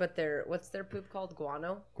that, but what's their poop called?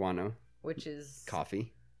 Guano. Which is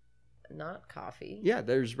coffee. Not coffee. Yeah,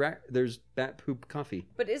 there's bat poop coffee.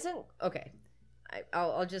 But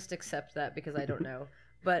I'll just accept that because I don't know.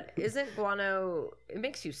 But isn't guano? It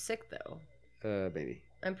makes you sick though. Maybe.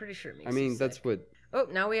 I'm pretty sure it makes. I mean, you that's sick. what. Oh,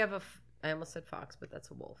 now we have I almost said fox, but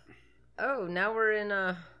that's a wolf. Oh, now we're in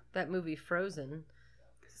that movie Frozen.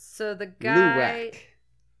 So the guy. Luwak.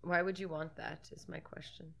 Why would you want that? Is my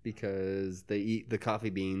question. Because they eat the coffee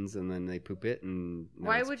beans and then they poop it, and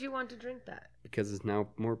why would you want to drink that? Because it's now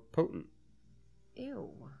more potent. Ew.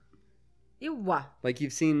 Like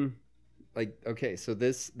you've seen, like okay, so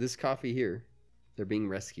this coffee here, they're being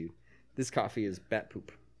rescued. This coffee is bat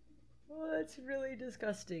poop. Oh, that's really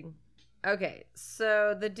disgusting. Okay,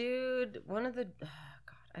 so the dude, God,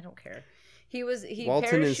 I don't care.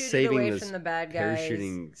 Walton parachuted away from the bad guys.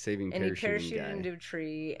 Saving and he parachuting parachuted into a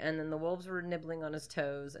tree, and then the wolves were nibbling on his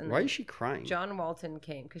toes. And why is she crying? John Walton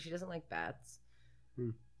came because she doesn't like bats.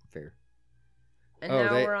 Fair. And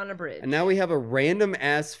now we're on a bridge. And now we have a random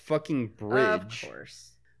ass fucking bridge. Of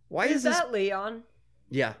course. Why is that Leon?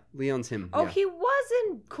 Yeah, Leon's him. Oh, yeah. he was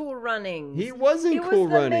in Cool Runnings. He was in Cool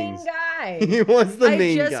Runnings. He was the main guy. He was the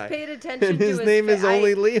main guy. I just paid attention and to his name is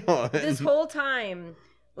only Leon. This whole time,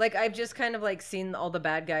 like, I've just kind of, like, seen all the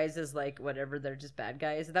bad guys as, like, whatever, they're just bad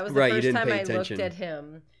guys. That was the first time I looked at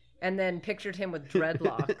him and then pictured him with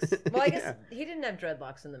dreadlocks. Well, I guess he didn't have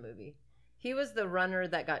dreadlocks in the movie. He was the runner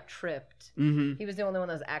that got tripped. Mm-hmm. He was the only one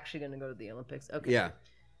that was actually going to go to the Olympics. Okay. Yeah.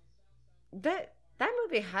 That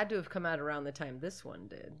movie had to have come out around the time this one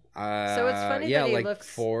did. So it's funny that he like looks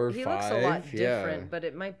 4 or 5. He looks a lot different, but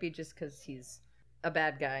it might be just because he's a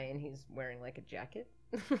bad guy and he's wearing like a jacket.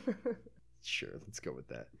 Sure, let's go with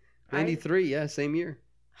that. 93, yeah, same year.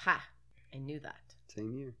 Ha! I knew that.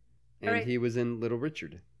 Same year. And he was in Little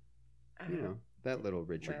Richard. You know, that Little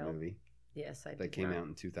Richard movie. Yes, I did. That came out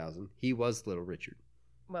in 2000. He was Little Richard.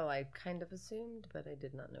 Well, I kind of assumed, but I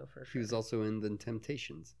did not know for sure. He was also in The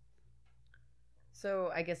Temptations.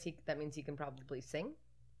 So I guess that means he can probably sing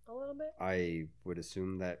a little bit. I would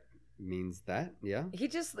assume that means that, yeah. He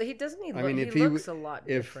doesn't. He if looks a lot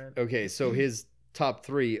different. Okay, so his top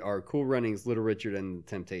 3 are Cool Runnings, Little Richard, and The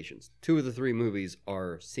Temptations. 2 of the 3 movies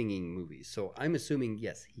are singing movies, so I'm assuming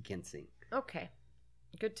yes, he can sing. Okay,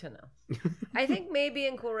 good to know. I think maybe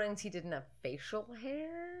in Cool Runnings he didn't have facial hair.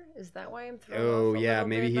 Is that why I'm thrown off? Oh yeah,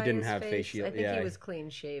 maybe he didn't have facial. I think he was clean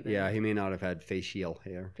shaven. Yeah, he may not have had facial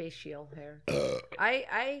hair. Facial hair.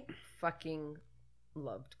 I fucking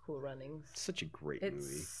loved Cool Runnings. Such a great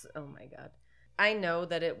movie. Oh my god. I know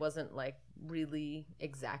that it wasn't like really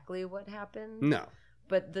exactly what happened. No.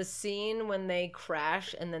 But the scene when they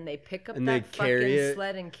crash and then they pick up and that fucking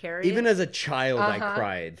sled and carry Even it. as a child, I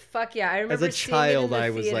cried. Fuck yeah. I remember as a child, I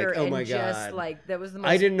was like, oh my God. Just, like, that was the most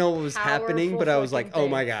I didn't know what was happening, but I was like, oh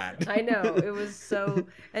my God. I know. It was so...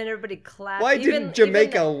 And everybody clapped. Why didn't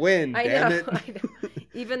Jamaica win, damn it? I know.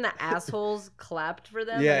 Even the assholes clapped for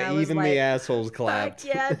them. Yeah, and I even was the like, assholes clapped.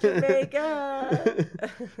 Fuck yeah, Jamaica.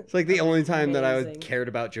 It's like the only time that I Amazing. cared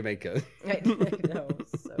about Jamaica. I know.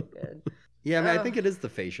 So good. Yeah, I mean, I think it is the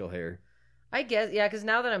facial hair. I guess, yeah, because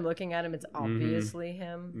now that I'm looking at him, it's obviously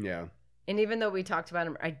him. Yeah. And even though we talked about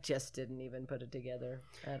him, I just didn't even put it together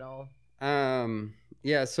at all.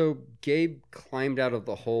 Yeah, so Gabe climbed out of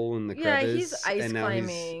the hole in the crevice. Yeah, he's ice and now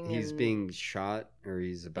climbing. He's being shot, or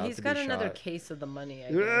he's about to be shot. He's got another case of the money,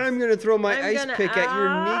 I guess. I'm going to throw my ice pick at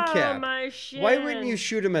your kneecap. My shin. Why wouldn't you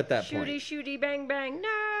shoot him at that point? Shooty, bang, bang, no!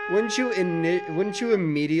 Wouldn't you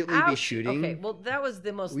immediately be shooting? Okay, well, that was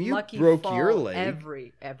the most lucky broke fall your leg.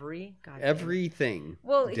 Everything.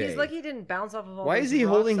 Well, he's lucky he didn't bounce off of all Why is he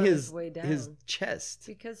holding his chest?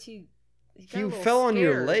 Because he fell on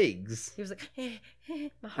your legs. He was like,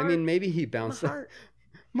 my heart. I mean, maybe he bounced.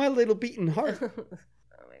 My little beating heart.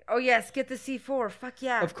 Oh yes, get the C4. Fuck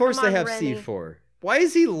yeah. Of course they have Renny. C4. Why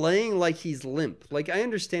is he laying like he's limp? Like, I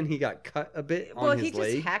understand he got cut a bit on his leg. Well,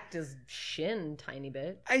 he just hacked his shin tiny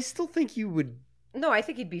bit. I still think you would... No, I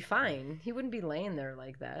think he'd be fine. He wouldn't be laying there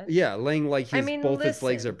like that. Yeah, laying like both his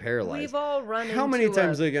legs are paralyzed. We've all run How many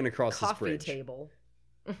times are they going to cross this bridge? Coffee table.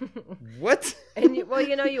 What? And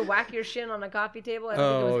you whack your shin on a coffee table. I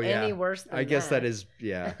don't think it was any worse than that. I guess that is,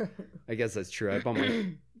 yeah. I guess that's true. I bumped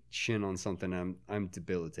my shin on something. I'm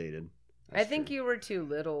debilitated. I think you were too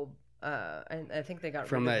little. I think they got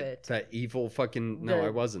from rid of it. That evil fucking. No, I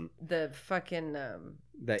wasn't. The fucking.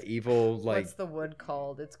 That evil like. What's the wood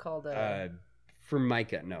called? It's called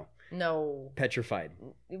Formica. No. Petrified.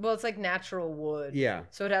 Well, it's like natural wood. Yeah.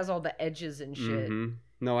 So it has all the edges and shit. Mm-hmm.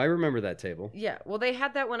 No, I remember that table. Yeah. Well, they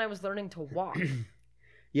had that when I was learning to walk.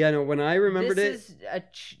 Yeah, no, when I remembered this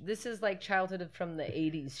is like childhood from the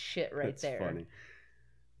 80s shit right there. That's funny.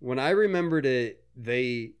 When I remembered it,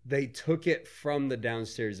 they took it from the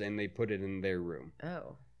downstairs and they put it in their room.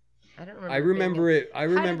 Oh. I don't remember. I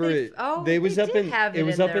remember it. Oh, it was up in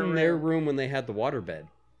their room. room when they had the waterbed.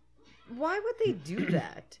 Why would they do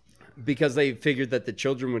that? Because they figured that the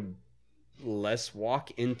children would less walk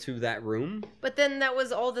into that room. But then that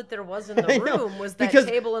was all that there was in the room was that because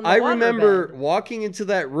table and the I waterbed. remember walking into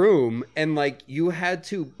that room and like you had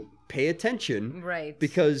to pay attention. Right.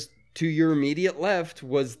 Because to your immediate left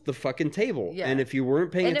was the fucking table. Yeah. And if you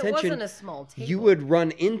weren't paying attention, it wasn't a small table. You would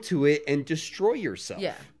run into it and destroy yourself.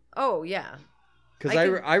 Yeah. Oh, yeah. Because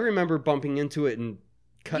I remember bumping into it and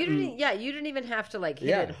cutting. You didn't even have to like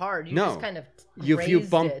hit it hard. You just kind of you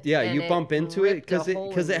bump you bump into it because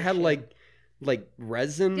it had like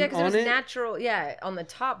resin on it. Yeah, because it was natural. Yeah, on the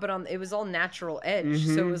top, but it was all natural edge.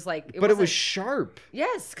 Mm-hmm. So it was like, it was sharp.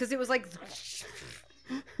 Yes, because it was like,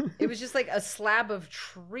 it was just like a slab of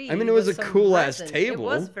tree. I mean, it was a cool ass table.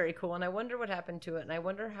 It was very cool, and I wonder what happened to it, and I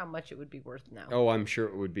wonder how much it would be worth now. Oh, I'm sure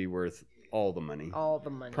it would be worth all the money. All the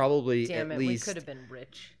money. Probably Damn at it, least. We could have been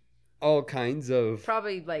rich. all kinds of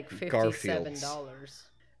probably like $57.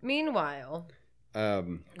 Meanwhile,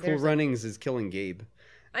 Cool Runnings is killing Gabe.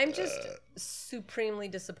 I'm just supremely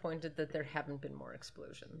disappointed that there haven't been more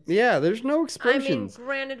explosions. Yeah, there's no explosions. I mean,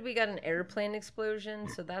 granted, we got an airplane explosion,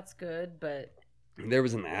 so that's good, but... There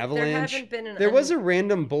was an avalanche. There haven't been There was a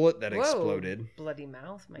random bullet that exploded. Bloody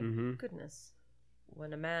mouth, my goodness.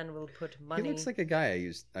 When a man will put money... He looks like a guy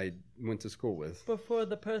I went to school with. Before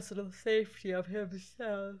the personal safety of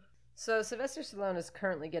himself. So Sylvester Stallone is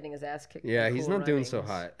currently getting his ass kicked. Yeah, he's not doing so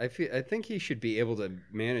hot. I think he should be able to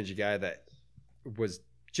manage a guy that was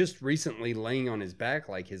just recently laying on his back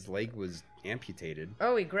like his leg was amputated.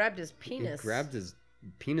 Oh, he grabbed his penis. He grabbed his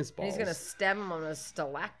penis balls. And he's going to stab him on a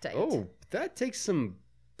stalactite. Oh, that takes some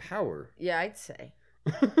power. Yeah, I'd say.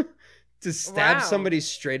 To stab somebody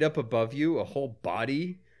straight up above you, a whole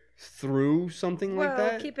body through something like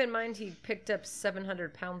that? Well, keep in mind he picked up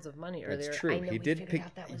 700 pounds of money earlier. That's true. He did pick...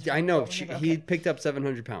 I know. He picked up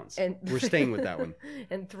 700 pounds. And we're staying with that one.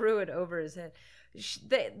 And threw it over his head.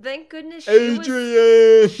 Thank goodness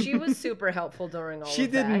she was super helpful during all of that. She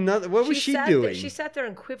did nothing. What was she doing? She sat there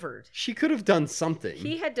and quivered. She could have done something.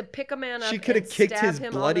 He had to pick a man up. She could have kicked his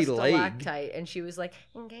bloody leg. And she was like,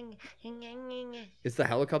 is the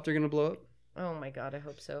helicopter going to blow up? Oh my God, I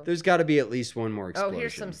hope so. There's got to be at least one more explosion. Oh,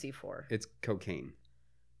 here's some C4. It's cocaine.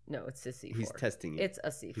 No, it's a C4. He's testing it. It's a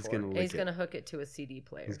C4. He's going to hook it to a CD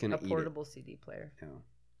player. He's going to portable CD player.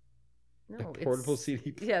 No, a portable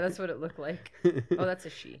CD player. Yeah, that's what it looked like. Oh, that's a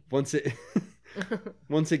she. Once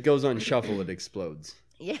it goes on shuffle, it explodes.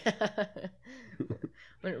 Yeah.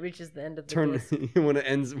 When it reaches the end of the disc. when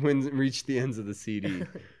it reaches the ends of the CD.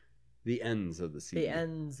 The ends of the CD. The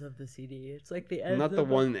ends of the CD. It's like the ends. Not the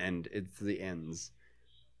one end. It's the ends.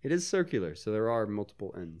 It is circular, so there are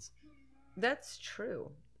multiple ends. That's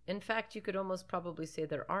true. In fact, you could almost probably say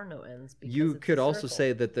there are no ends. Because you could also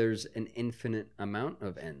say that there's an infinite amount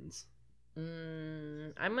of ends.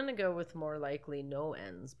 I'm going to go with more likely no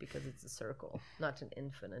ends because it's a circle, not an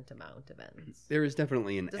infinite amount of ends. There is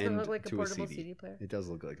definitely an end to a CD. Does it look like a portable CD player? It does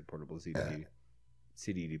look like a portable CD player.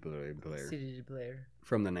 CD player.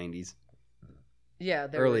 From the 90s. Yeah.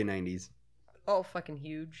 Early 90s. Oh, fucking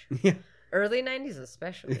huge. Yeah. Early 90s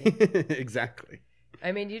especially. Exactly.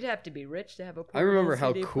 I mean, you'd have to be rich to have a portable I remember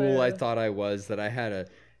how CD cool player. I thought I was that I had a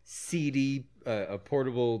CD, a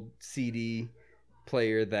portable CD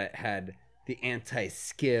player that had the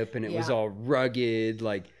anti-skip and it was all rugged,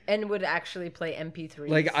 like, and would actually play MP3s.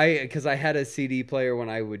 Like because I had a CD player when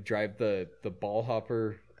I would drive the ball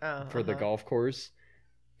hopper for the golf course,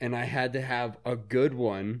 and I had to have a good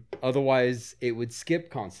one, otherwise it would skip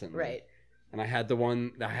constantly. Right. And I had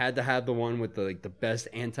to have the one with the best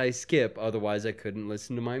anti-skip, otherwise I couldn't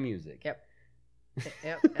listen to my music. Yep.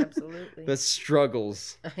 Yep, absolutely. The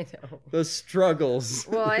struggles. I know. The struggles.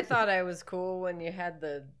 Well, I thought I was cool when you had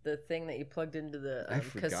the thing that you plugged into the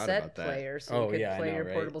cassette player, so you could play your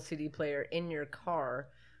portable CD player in your car,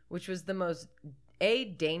 which was the most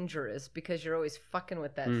dangerous because you're always fucking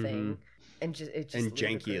with that thing, and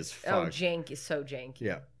janky as fuck. Oh, janky, so janky.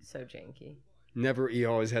 Yeah, so janky. You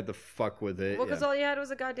always had to fuck with it. Well, because all you had was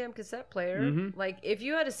a goddamn cassette player. Like, if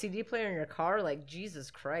you had a CD player in your car, like, Jesus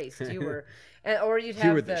Christ, you were... or you'd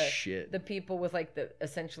have the people with, like,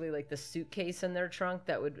 essentially, like, the suitcase in their trunk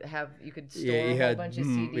that would have... You could store a whole bunch of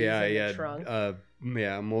CDs in the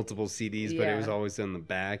trunk. Multiple CDs, but it was always in the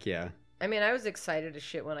back, I mean, I was excited as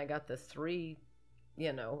shit when I got the 3,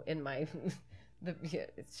 in my...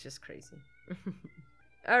 it's just crazy.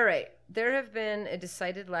 All right. There have been a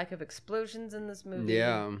decided lack of explosions in this movie.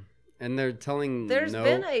 Yeah. And they're telling There's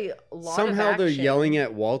been a lot somehow of action. They're yelling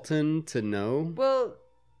at Walton to no. Well,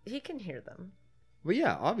 he can hear them. Well,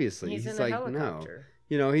 yeah, obviously. He's in like, a helicopter.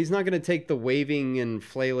 No. He's not going to take the waving and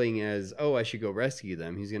flailing as, oh, I should go rescue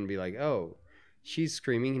them. He's going to be like, oh, she's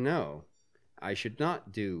screaming, no. I should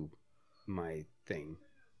not do my thing.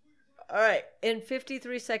 All right, in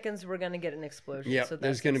 53 seconds, we're going to get an explosion. Yeah, so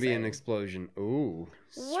there's going to be an explosion. Ooh,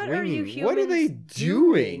 what are you humans What are they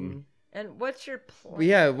doing? And what's your plan?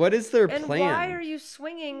 Yeah, what is their plan? And why are you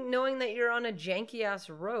swinging knowing that you're on a janky-ass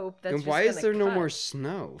rope that's and why is there no more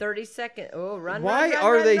snow? 30 seconds. Oh, run, Why run,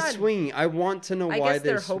 are run, they run. swinging? I want to know why I guess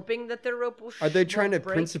they're hoping that their rope will Are they trying to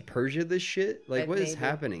break? Prince of Persia this shit? Like, what is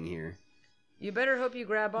happening here? You better hope you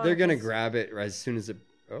grab on. They're going to grab it as soon as it...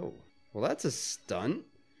 Oh, well, that's a stunt.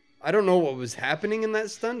 I don't know what was happening in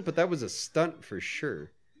that stunt, but that was a stunt for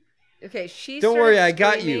sure. Okay, she. Don't worry, I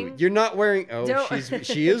got you. You're not wearing. Oh,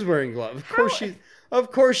 she is wearing gloves.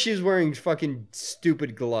 Of course she's wearing fucking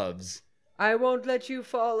stupid gloves. I won't let you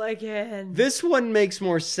fall again. This one makes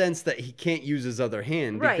more sense that he can't use his other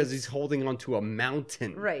hand because he's holding onto a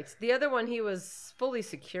mountain. Right. The other one, he was fully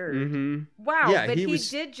secured. Mm-hmm. Wow. Yeah, but he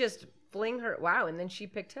did just fling her. Wow. And then she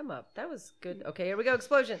picked him up. That was good. Okay, here we go.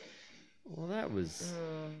 Explosion. Well, that was...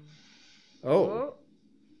 Oh.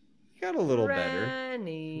 Got a little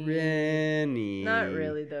Renny. better. Renny. Not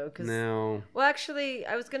really, though. No. Well, actually,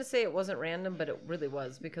 I was going to say it wasn't random, but it really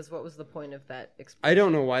was. Because what was the point of that explosion? I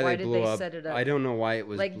don't know why they blew did they up. set it up. I don't know why it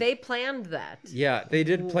was... Like, they planned that. Yeah, they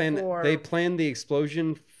did plan... They planned the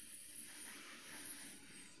explosion...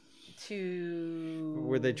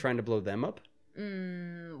 Were they trying to blow them up?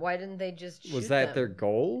 Why didn't they just shoot Was that them? their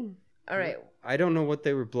goal? All right. I don't know what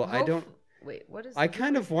they were blowing. I don't... Wait, what is? I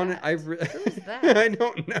kind of wanted. Who is that? I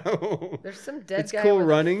don't know. There's some dead it's guy. It's Cool with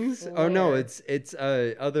Runnings. Oh no, it's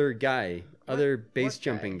other guy, other base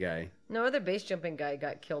jumping guy. No, other base jumping guy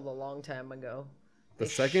got killed a long time ago. The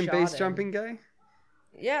second base jumping guy.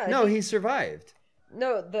 Yeah. No, he survived.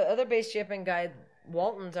 No, the other base jumping guy,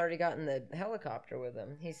 Walton's already got in the helicopter with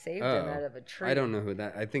him. He saved him out of a tree. I don't know who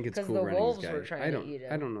that. I think it's Cool Runnings guy. Because the wolves were trying to eat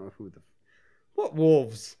him. I don't know who the. What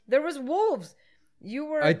wolves? There was wolves. You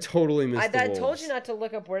were. I totally missed the wolves. I told you not to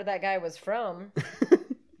look up where that guy was from.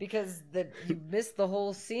 Because you missed the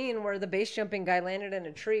whole scene where the base jumping guy landed in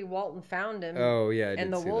a tree. Walton found him. Oh, yeah, I did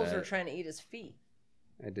and the see wolves that. were trying to eat his feet.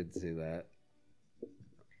 I did see that.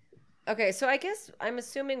 Okay, so I guess I'm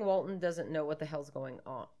assuming Walton doesn't know what the hell's going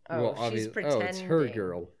on. Oh, well, she's pretending. Oh, it's her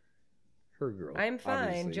girl. Her girl. I'm fine.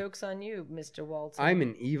 Obviously. Joke's on you, Mr. Walton. I'm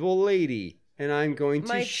an evil lady. And I'm going to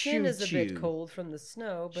shoot you. My chin is a bit cold from the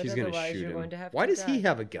snow, but otherwise you're going to have to Why does he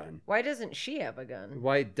have a gun? Why doesn't she have a gun?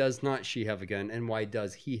 Why does not she have a gun? And why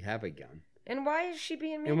does he have a gun? And why is she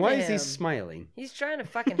being mean to him? And why is he smiling? He's trying to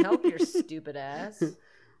fucking help your stupid ass.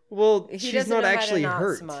 Well, she's not actually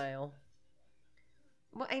hurt. Smile.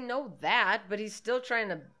 Well, I know that, but he's still trying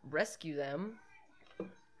to rescue them.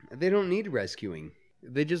 They don't need rescuing.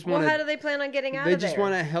 They just want. Well, how do they plan on getting out of there? They just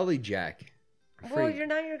want a helijack. Well, you're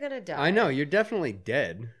gonna die. I know, you're definitely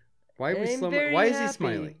dead. Why are we Why is he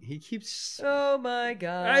smiling? He keeps. Oh my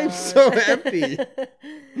god! I'm so happy.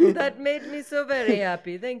 That made me so very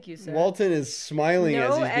happy. Thank you, sir. Walton is smiling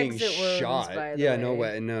as he's being shot. By the yeah, way. no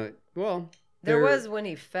way. No. Well, there was when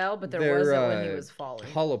he fell, but there wasn't when he was falling.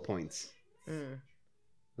 Hollow points.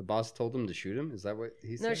 The boss told him to shoot him? Is that what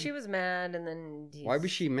he said? No, she was mad, and then... Why was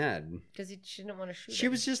she mad? Because she didn't want to shoot him. She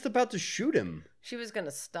was just about to shoot him. She was going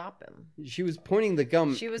to stop him. She was pointing the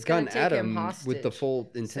gun at him with the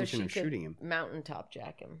full intention of shooting him. Mountaintop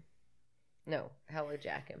jack him. No, hella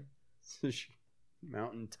jack him.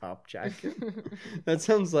 Mountaintop jack him? That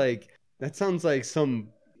sounds like some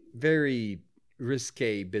very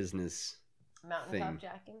risque business Mountaintop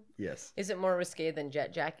jacking? Yes. Is it more risque than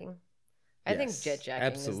jet jacking? I think jet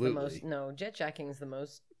jacking is the most. No, jet jacking is the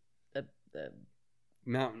most.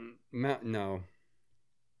 Mountain. No.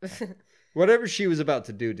 Whatever she was about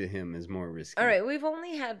to do to him is more risky. All right, we've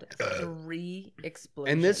only had 3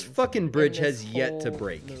 explosions. And this fucking bridge has yet to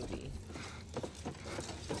break. Movie.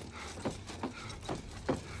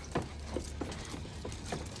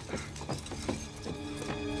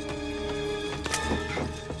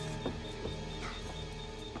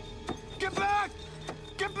 Get back!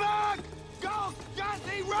 Get back! Go!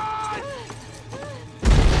 Jesse, run!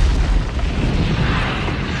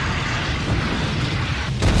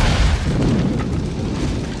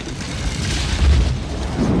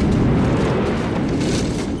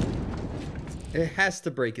 It has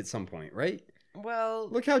to break at some point, right? Well,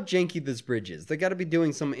 look how janky this bridge is. They got to be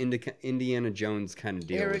doing some Indiana Jones kind of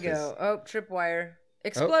deal. Here we with go. This. Oh, tripwire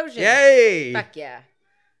explosion! Oh, yay! Fuck yeah!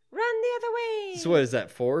 Run the other way. So what is that?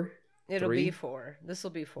 4? It'll 3? be 4. This will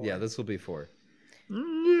be 4. Yeah, this will be 4.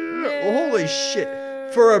 No. Holy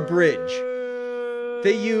shit! For a bridge,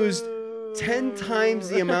 they used 10 times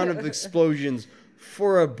the amount of explosions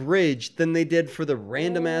for a bridge than they did for the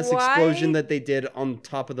random ass explosion that they did on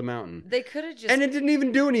top of the mountain. They could have just... And it didn't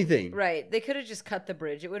even do anything. Right. They could have just cut the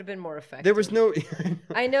bridge. It would have been more effective. There was no...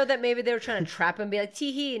 I know that maybe they were trying to trap him and be like,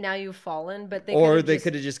 tee-hee, now you've fallen, but they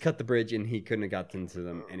could have just cut the bridge and he couldn't have gotten to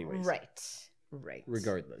them anyways. Right.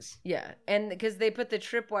 Regardless. Yeah. And because they put the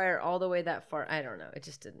tripwire all the way that far. I don't know. It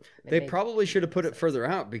just didn't... They probably should have put it further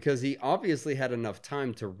out because he obviously had enough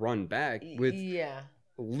time to run back with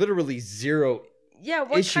literally zero... Yeah,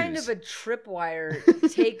 what kind of a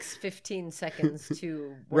tripwire takes 15 seconds to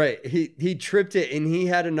work? Right. He tripped it and he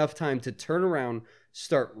had enough time to turn around,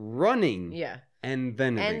 start running. Yeah. And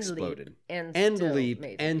then it exploded. And leap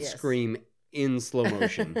and scream in slow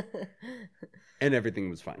motion. And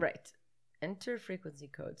everything was fine. Right. Enter frequency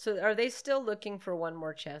code. So are they still looking for one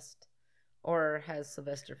more chest? Or has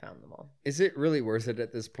Sylvester found them all? Is it really worth it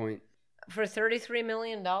at this point? For $33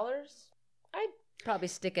 million? I'd probably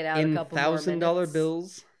stick it out a couple more minutes. $1,000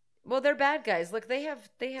 bills? Well, they're bad guys. Look, they have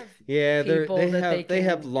yeah, people they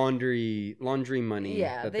have laundry money.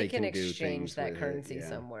 Yeah, that they can do exchange that with currency it. Yeah.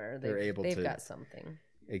 somewhere. They've got something.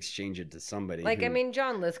 Exchange it to somebody. Like, I mean,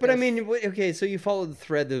 John Lithgow. But I mean, okay, so you follow the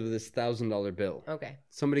thread of this $1,000 bill. Okay.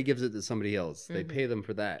 Somebody gives it to somebody else. They pay them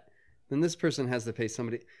for that. Then this person has to pay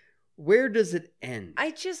somebody. Where does it end?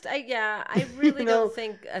 I really don't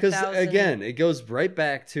think 1,000. Because again, it goes right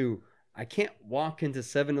back to I can't walk into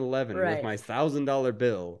 7-Eleven with my $1,000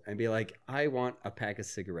 bill and be like, I want a pack of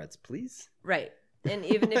cigarettes, please. Right. And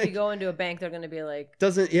even if you go into a bank, they're going to be like,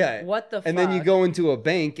 what the fuck? And then you go into a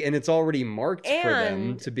bank and it's already marked for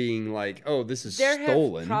them to being like, oh, this is stolen.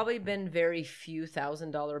 There have probably been very few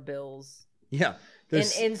 $1,000 bills. Yeah.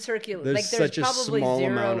 In circulation. Like, there's probably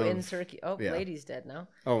zero in circulation. Oh, lady's dead now.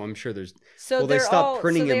 Oh, I'm sure there's. So well, they stopped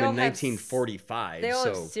printing them in 1945. They all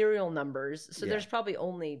have serial numbers. So there's probably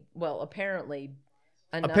only, apparently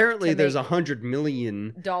enough there's $100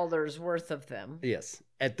 million worth of them. Yes,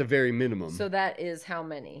 at the very minimum. So that is how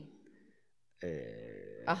many?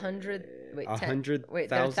 100. Wait, 100. Wait,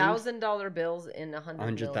 there are $1,000 bills in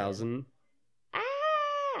 100,000.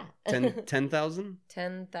 Ah. 10,000.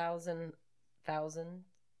 10,000.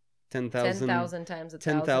 10,000 times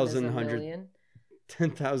 10,000 million.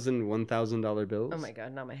 10,000 $1,000 bills. Oh my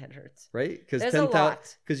god, now my head hurts. Right? Because there's a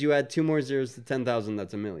lot. Because you add 2 more zeros to 10,000,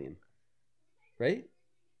 that's $1 million. Right?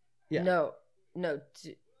 Yeah. No.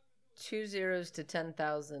 2 zeros to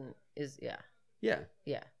 10,000 is Yeah.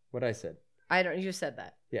 Yeah. What I said. You said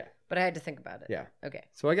that. Yeah. But I had to think about it. Yeah. Okay.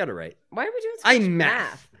 So I got it right. Why are we doing so much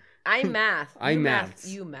math? I math. I math.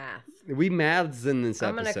 You math. We maths in this episode.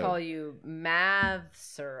 I'm going to call you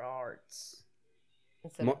Mathser Arts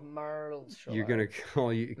instead of Marshall. You're going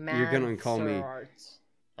to call me Arts.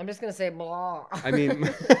 I'm just going to say blah. I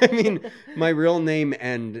mean my real name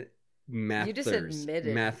and Mathers. You just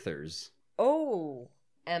admitted. Mathers. Oh,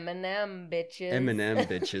 Eminem bitches. Eminem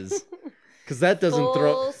bitches. Because that doesn't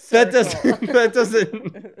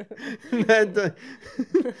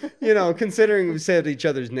considering we've said each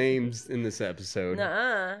other's names in this episode.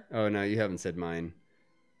 Nuh-uh. Oh, no, you haven't said mine.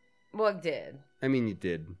 Well, I did. I mean, you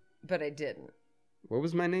did. But I didn't. What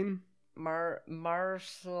was my name?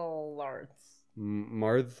 Martial Arts.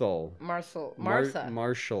 Marthal. Martha.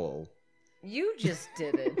 Marshall. You just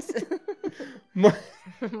did it.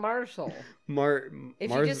 Marshall. If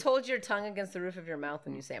you just hold your tongue against the roof of your mouth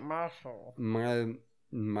and you say Marshall. I'm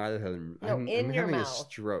in your having mouth. A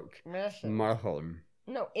stroke. Marshall.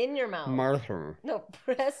 No, in your mouth. Marshall. No,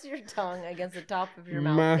 press your tongue against the top of your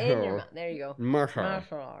mouth. In your mouth. There you go. Marshall. I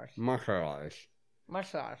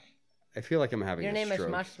feel like I'm having a stroke. Your name is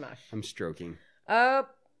Mush Mush. I'm stroking.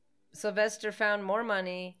 Sylvester found more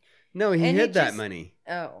money. No, he hid that money.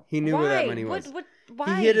 Oh. He knew where that money was.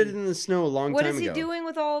 Why? He hid it in the snow a long time ago. What is he doing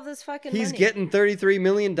with all of this fucking money? He's getting $33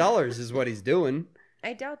 million is what he's doing.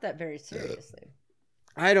 I doubt that very seriously.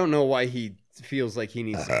 I don't know why he feels like he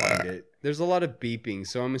needs to find it. There's a lot of beeping,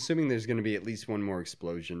 so I'm assuming there's going to be at least one more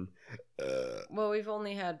explosion. Well, we've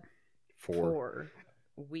only had 4.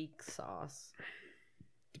 Weak sauce.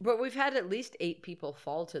 But we've had at least 8 people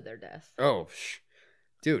fall to their death. Oh,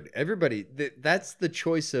 dude, everybody, that's the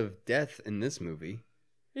choice of death in this movie.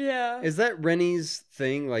 Yeah. Is that Renny's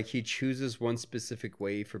thing? Like, he chooses one specific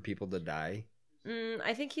way for people to die?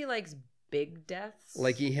 I think he likes big deaths.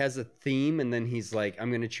 Like, he has a theme, and then he's like, I'm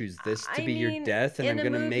going to choose this to be your death, and I'm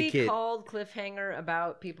going to make it... In a movie called Cliffhanger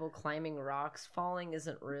about people climbing rocks, falling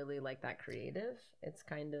isn't really, like, that creative. It's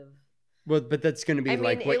kind of... Well, but that's going to be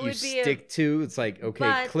what you stick to. It's like, okay,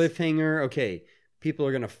 cliffhanger, okay... People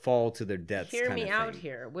are gonna fall to their deaths. Hear me out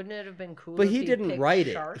here. Wouldn't it have been cool? But he didn't write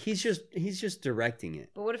it. Sharks? He's just directing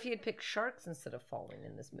it. But what if he had picked sharks instead of falling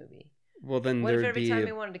in this movie? Well, then what there'd if every be time a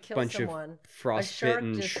he wanted to kill bunch someone, of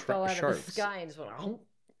frostbitten a shark just fell out sharks. of the sky and just went. Oh.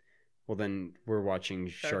 Well, then we're watching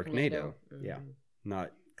Sharknado. Yeah,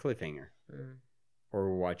 not Cliffhanger. Or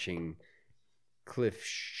we're watching Cliff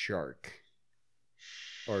Shark.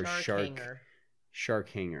 Or Shark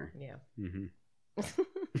Hanger. Yeah. Mm-hmm.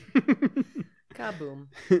 Kaboom.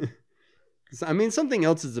 I mean, something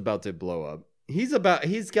else is about to blow up. He's got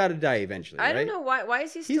to die eventually, right? I don't know why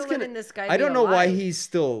is he still letting this guy be I don't know alive? why he's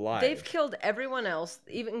still alive. They've killed everyone else,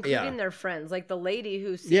 even including their friends. Like the lady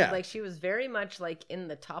who seemed like she was very much like in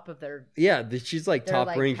the top of their she's like top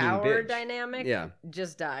ranking power bitch. Dynamic. Yeah,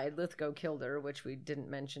 just died. Lithgow killed her, which we didn't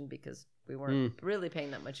mention because we weren't really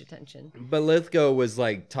paying that much attention. But Lithgow was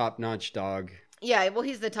like top notch dog. Yeah, well,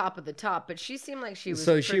 he's the top of the top, but she seemed like she was.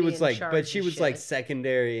 So she was like, charge but she and was shit. like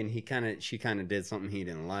secondary, and she kind of did something he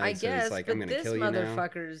didn't like. I so guess, he's like, but I'm gonna this kill you now.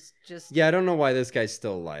 motherfucker's just. Yeah, I don't know why this guy's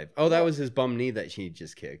still alive. Oh, that was his bum knee that she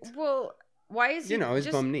just kicked. Well, why is he? His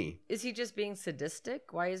bum knee. Is he just being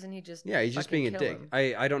sadistic? Why isn't he just? Yeah, he's just being a dick. Him?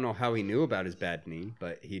 I don't know how he knew about his bad knee,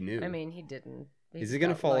 but he knew. I mean, he didn't. Is he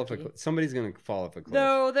gonna fall off a cliff? Somebody's gonna fall off a cliff.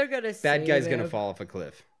 No, they're gonna. Bad guy's him. gonna fall off a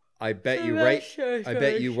cliff. I bet you right. I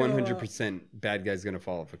bet you 100% bad guy's gonna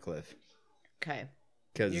fall off a cliff. Okay.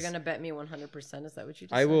 Because you're gonna bet me 100%. Is that what you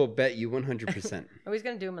just I said? will bet you 100%. Oh, he's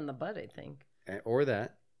gonna do him in the butt, I think. Or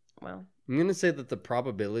that. Well, I'm gonna say that the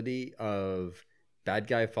probability of bad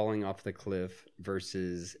guy falling off the cliff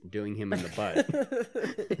versus doing him in the butt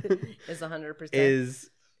is 100%.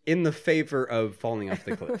 Is in the favor of falling off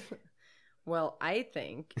the cliff. Well, I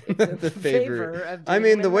think it's in the favor of doing I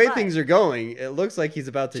mean, him the in way butt. things are going, it looks like he's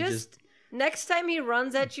about to just next time he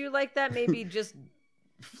runs at you like that, maybe just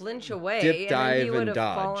flinch away, dip, and dive, then he would and have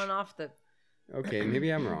dodge. fallen off the. Okay, maybe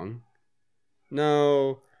I'm wrong.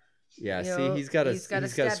 No. Yeah, see, he's got a stabby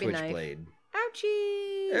knife. switchblade.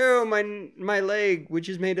 Ouchie! Ew, my leg, which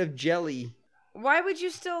is made of jelly. Why was he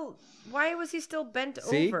still bent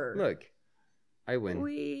See? over? Look. I win.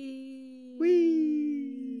 Wee.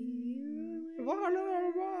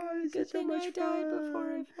 Good so thing much I died fun. before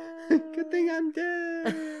I fell. Good thing I'm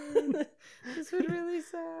dead. This would really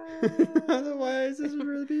suck. Otherwise, this would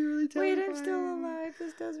really be really terrifying. Wait, I'm still alive.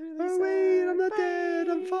 This does really suck. Oh, wait, I'm not Bye. dead.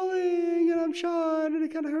 I'm falling, and I'm shot, and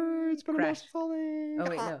it kind of hurts, but Crash. I'm also falling. Oh,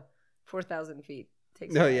 wait, no. 4,000 feet.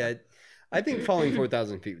 Takes No, a while. yeah. I think falling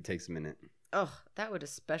 4,000 feet takes a minute. Oh, that would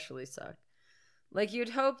especially suck. Like, you'd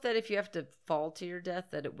hope that if you have to fall to your death,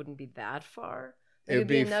 that it wouldn't be that far. It would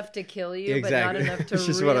be enough to kill you, exactly. but not enough to That's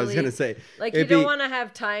just really... what I was going to say. Like, you don't want to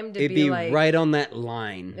have time to it'd be like... right on that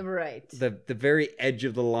line. Right. The very edge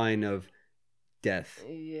of the line of death.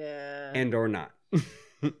 Yeah. And or not.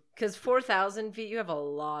 Because 4,000 feet, you have a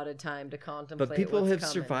lot of time to contemplate. But people have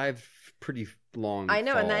coming. survived pretty long I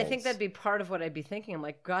know, falls. and I think that'd be part of what I'd be thinking. I'm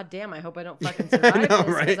like, God damn, I hope I don't fucking survive I know, this,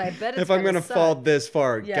 right? because I bet it's if I'm gonna gonna fall suck. this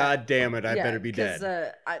far, Yeah. God damn it, I better be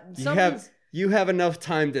dead. You have enough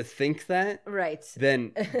time to think that, right?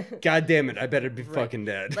 Then, God damn it, I better be fucking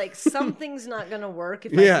dead. Like something's not gonna work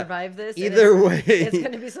if I survive this. Either way, it's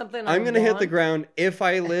gonna be something I'm gonna hit the ground. If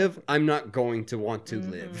I live, I'm not going to want to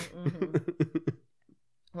live.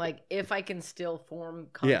 Like if I can still form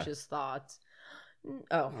conscious thoughts.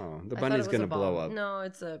 Oh, the bunny's gonna blow up. No,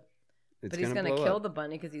 but he's gonna kill the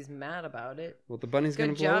bunny because he's mad about it. Well, the bunny's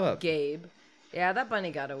gonna blow job, up. Gabe. Yeah, that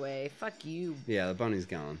bunny got away. Fuck you. Yeah, the bunny's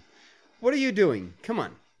gone. What are you doing? Come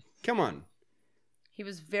on. He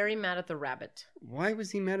was very mad at the rabbit. Why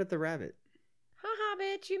was he mad at the rabbit? Haha,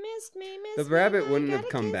 bitch, you missed me. The rabbit wouldn't have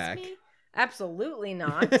come back. Absolutely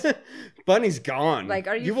not. Bunny's gone. Like,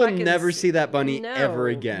 are you? You will never see that bunny ever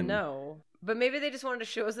again. No. But maybe they just wanted to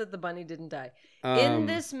show us that the bunny didn't die. In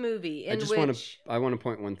this movie, I want to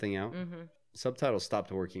point one thing out. Subtitles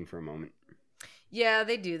stopped working for a moment. Yeah,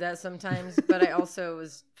 they do that sometimes, but I also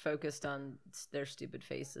was focused on their stupid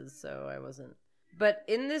faces, so I wasn't. But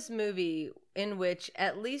in this movie, in which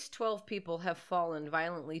at least 12 people have fallen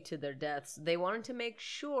violently to their deaths, they wanted to make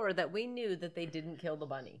sure that we knew that they didn't kill the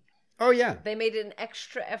bunny. Oh, yeah. They made an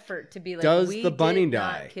extra effort to be like, Does we the bunny did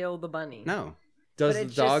die? not kill the bunny. No. Does the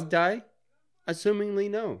dog die?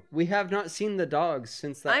 Assumingly, no. We have not seen the dog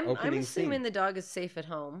since that opening scene. I'm assuming the dog is safe at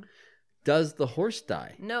home. Does the horse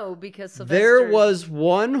die? No, because Sylvester... There was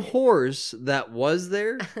one horse that was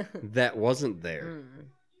there that wasn't there.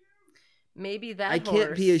 Maybe that I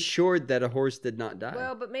can't be assured that a horse did not die.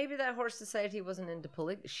 Well, but maybe that horse decided she wasn't into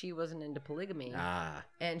polygamy.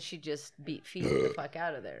 And she just beat Phoebe the fuck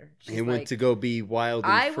out of there. She went to go be wild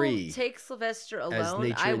and free. I will take Sylvester alone. As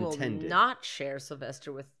nature I will intended. Not share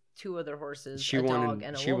Sylvester with two other horses, dog and a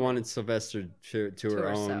woman. She wanted Sylvester to her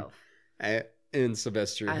herself. Own. And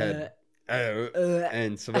Sylvester had...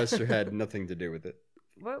 and Sylvester had nothing to do with it.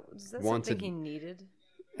 What? Is that something he needed?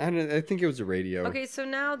 I think it was a radio. Okay, so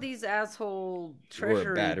now these asshole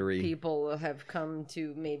treasury people have come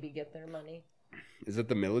to maybe get their money. Is it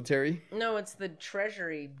the military? No, it's the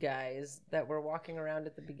treasury guys that were walking around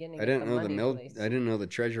at the beginning. I didn't know the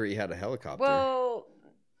treasury had a helicopter. Well,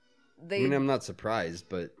 I'm not surprised,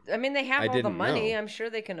 but they have all the money. I'm sure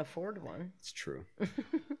they can afford one. It's true.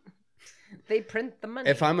 They print the money.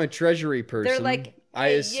 If I'm a treasury person, they're like, I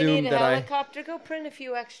assume you need a that helicopter. Go print a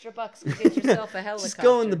few extra bucks and get yourself a helicopter. Just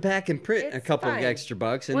go in the back and print a couple of extra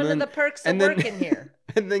bucks. And one then, of the perks of working here.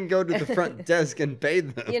 And then go to the front desk and pay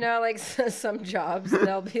them. You know, like some jobs,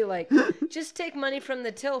 they'll be like, just take money from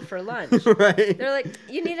the till for lunch. Right. They're like,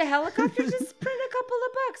 you need a helicopter? Just print a couple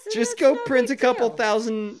of bucks. Just go print a couple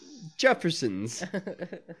thousand Jeffersons.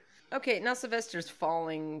 Okay, now Sylvester's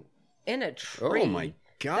falling in a tree. Oh my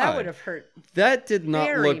God. That would have hurt That did not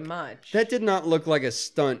very look much. That did not look like a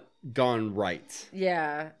stunt gone right.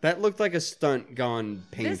 Yeah. That looked like a stunt gone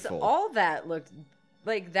painful. All that looked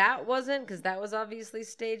like that wasn't, because that was obviously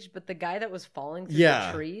staged, but the guy that was falling through the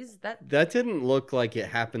trees, that didn't look like it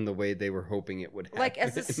happened the way they were hoping it would happen. like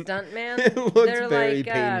as a stuntman, it looked they're very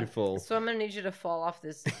like, painful. So I'm gonna need you to fall off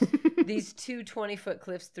these two 20-foot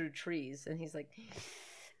cliffs through trees, and he's like,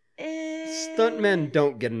 Stuntmen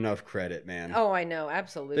don't get enough credit, man. Oh, I know,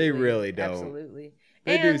 absolutely. They really don't. Absolutely.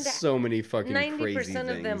 They do so many fucking 90% crazy things.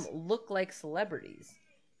 90% of them look like celebrities.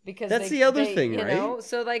 Because that's the other thing, right? You know,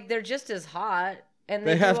 so like they're just as hot. And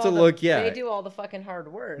they have to look, They do all the fucking hard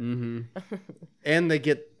work. Mm-hmm. And they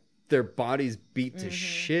get their bodies beat to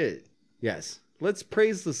shit. Yes. Let's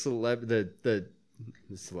praise the celebrities,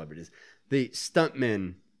 the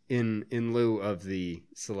stuntmen in lieu of the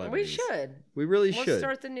celebrities. We should. We really should. Let's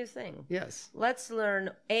start the new thing. Yes. Let's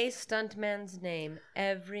learn a stuntman's name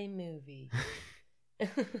every movie.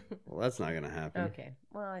 Well, that's not going to happen. Okay.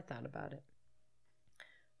 Well, I thought about it.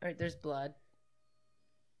 All right, there's blood.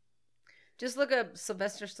 Just look up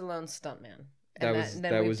Sylvester Stallone stuntman. What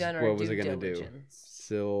was I going to do?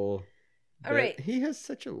 All right. He has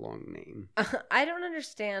such a long name. I don't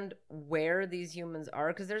understand where these humans are,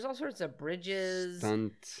 because there's all sorts of bridges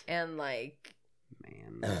and like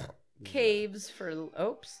caves for.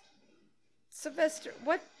 Oops, Sylvester.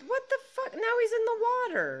 What the fuck? Now he's in the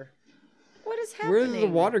water. What is happening? Where did the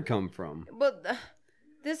water come from? Well,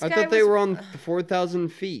 this guy. I thought they were on 4,000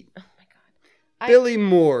 feet. Oh my God. Billy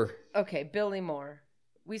Moore. Okay, Billy Moore.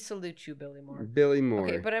 We salute you, Billy Moore. Billy Moore.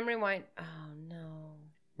 Okay, but I'm rewind. Oh no.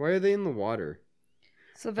 Why are they in the water?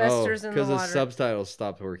 Sylvester's in the water. Because the subtitles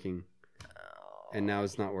stopped working. And now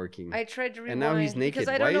it's not working. I tried to rewind. And now he's naked. Because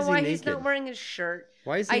I don't know why he's not wearing his shirt.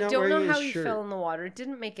 Why is he not wearing his shirt? I don't know how he fell in the water. It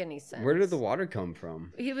didn't make any sense. Where did the water come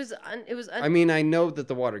from? I mean, I know that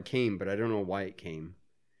the water came, but I don't know why it came.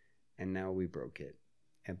 And now we broke it.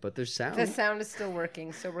 But there's sound. The sound is still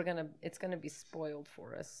working, so it's gonna be spoiled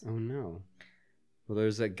for us. Oh no. Well,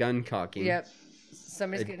 there's a gun cocking. Yep.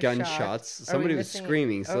 Somebody's getting gunshots. shot. Somebody was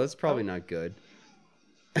screaming, so that's probably not good.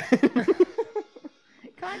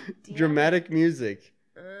 God damn. Dramatic music.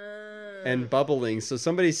 And bubbling, so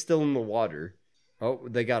somebody's still in the water. Oh,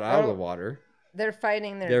 they got out of the water. They're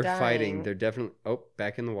fighting. They're fighting. They're definitely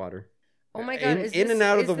back in the water. Oh my God! In and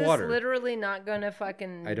out of the water. Is this literally not gonna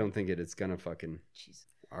fucking? I don't think it is gonna fucking. Jesus.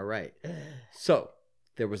 All right. So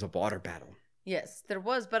there was a water battle. Yes, there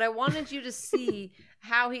was, but I wanted you to see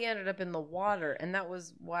how he ended up in the water, and that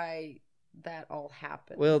was why that all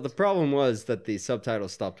happened. Well, the problem was that the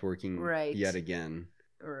subtitles stopped working yet again.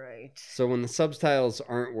 Right. So when the subtitles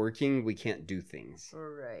aren't working, we can't do things.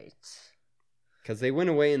 Right. Because they went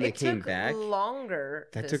away and they came back. It took longer.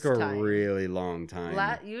 That took a really long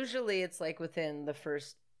time. Usually it's like within the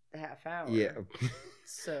first half hour. Yeah.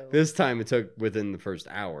 So this time it took within the first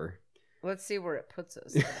hour. Let's see where it puts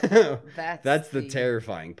us. That's the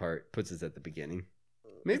terrifying part. Puts us at the beginning.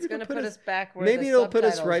 Maybe it's going to put us back where maybe it'll put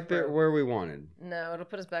us right where we wanted. No, it'll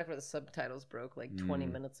put us back where the subtitles broke like 20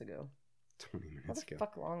 minutes ago. 20 minutes ago. How the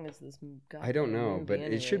fuck long is this goddamn I don't know, but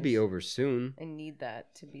it should be over soon. I need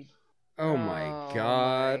that to be... Oh my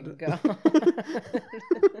God. My God.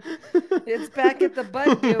 It's back at the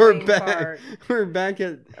butt doing part. We're back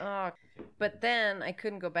at... Oh, but then I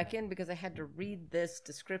couldn't go back in because I had to read this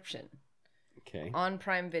description. Okay. On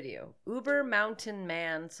Prime Video. Uber mountain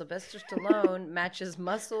man Sylvester Stallone matches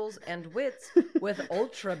muscles and wits with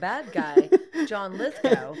ultra bad guy John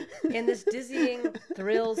Lithgow in this dizzying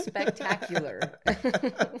thrill spectacular.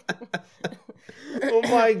 Oh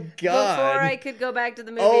my God. Before I could go back to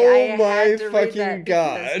the movie, I had to read that.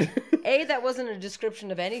 God. That wasn't a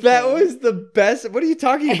description of anything. That was the best. What are you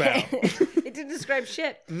talking about? It didn't describe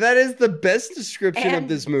shit. That is the best description of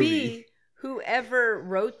this movie. B, whoever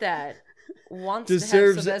wrote that wants to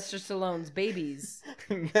have Sylvester Stallone's babies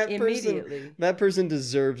immediately. That person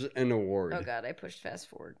deserves an award. Oh God, I pushed fast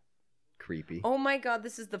forward. Creepy. Oh my God,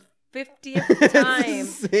 this is the 50th time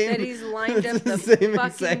that he's lined up the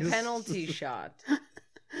fucking penalty shot.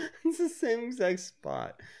 It's the same exact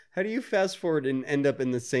spot. How do you fast forward and end up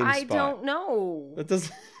in the same spot? I don't know. That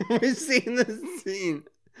doesn't. We've seen this scene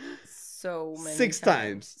so many 6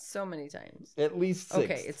 times. So many times. At least 6.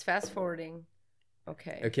 Okay, it's fast forwarding.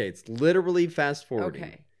 Okay. Okay, it's literally fast forwarding.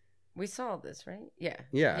 Okay. We saw this, right? Yeah.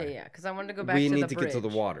 Yeah. Yeah. Because I wanted to go back to the bridge. We need to get to the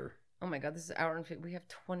water. Oh my God, this is an hour and 50. We have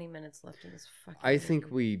 20 minutes left in this fucking I think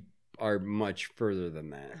we are much further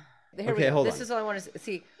than that. Here we go. This is all I want to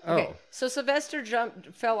see. Okay, so Sylvester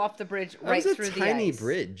fell off the bridge right through the ice. That was a tiny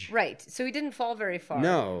bridge. Right, so he didn't fall very far.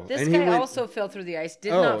 No. This guy also fell through the ice.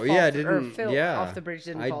 Did not fall off the bridge,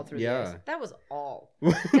 didn't fall through the ice. That was all.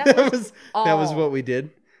 That was what we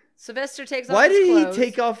did. Sylvester takes off his clothes. Why did he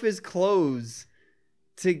take off his clothes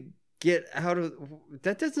to get out of...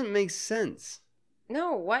 That doesn't make sense.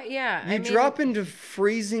 No, what? Yeah. You drop into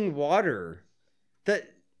freezing water.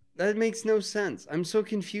 That makes no sense. I'm so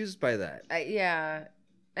confused by that. Yeah.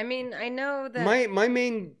 I mean, I know that... My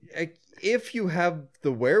main... If you have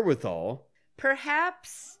the wherewithal...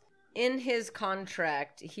 Perhaps in his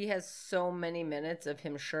contract, he has so many minutes of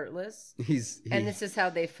him shirtless. And this is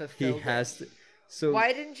how they fulfill it. He has to... So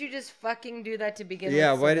why didn't you just fucking do that to begin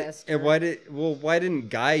with, Sylvester? Why didn't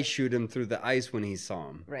Guy shoot him through the ice when he saw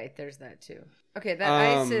him? Right, there's that too. Okay, that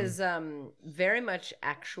ice is very much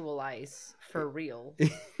actual ice for real.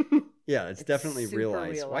 Yeah, it's definitely real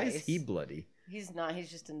ice. Why is he bloody? He's not.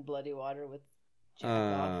 He's just in bloody water with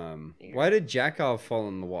Jackoff. Why did Jackoff fall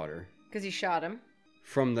in the water? Because he shot him.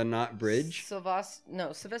 From the Not Bridge?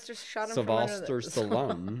 Sylvester shot him Sylvester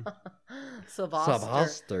Stallone.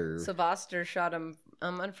 Sylvester shot him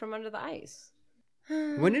from under the ice.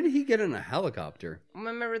 When did he get in a helicopter?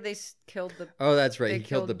 Remember they killed the... Oh, that's right. He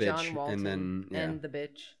killed the bitch. John Walton and the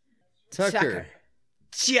bitch. Tucker.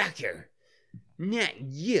 Not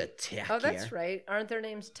you, Tucker. Oh, that's right. Aren't their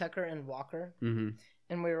names Tucker and Walker? Mm-hmm.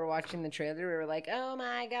 And we were watching the trailer. We were like, oh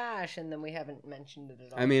my gosh. And then we haven't mentioned it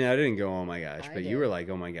at all. I mean, I didn't go, oh my gosh. But you were like,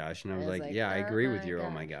 oh my gosh. And I was like, yeah, I agree with your oh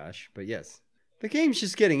my gosh. But yes. The game's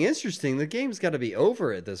just getting interesting. The game's got to be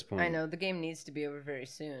over at this point. I know. The game needs to be over very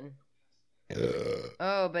soon.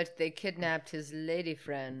 Oh, but they kidnapped his lady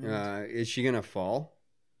friend. Is she going to fall?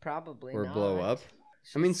 Probably or not. Blow up?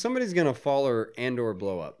 I mean, somebody's going to fall or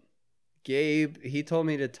blow up. Gabe, he told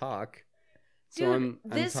me to talk. So Dude,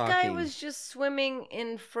 this guy was just swimming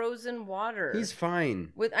in frozen water. He's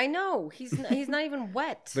fine. I know. He's not even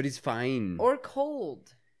wet. But he's fine. Or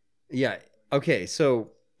cold. Yeah. Okay,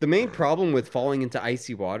 so the main problem with falling into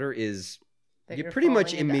icy water is you pretty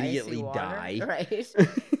much immediately die. Right.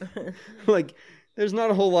 Like, there's not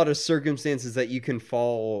a whole lot of circumstances that you can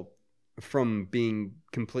fall from being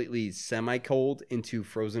completely semi-cold into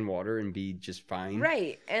frozen water and be just fine.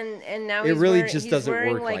 Right. And now it really just doesn't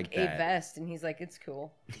work like that. A vest, and he's like, it's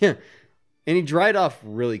cool. Yeah. And he dried off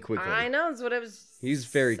really quickly. I know. That's what I was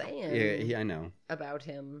saying. Yeah, I know. About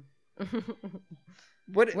him.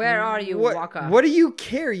 Where are you, Waka? What do you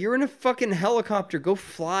care? You're in a fucking helicopter. Go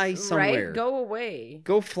fly somewhere. Right? Go away.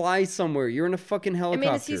 Go fly somewhere. You're in a fucking helicopter.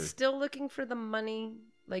 I mean, is he still looking for the money?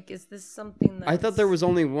 Like, is this something that... I thought there was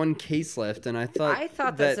only one case left, and I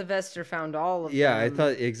thought that Sylvester found all of them. Yeah, I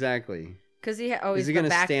thought, exactly. Because he's the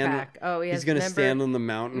backpack. He's going to stand on the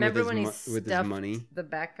mountain with his money. The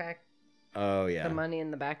backpack. Oh, yeah. The money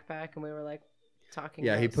in the backpack, and we were, like, talking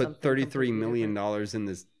about he put $33 million in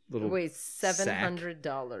this little It weighs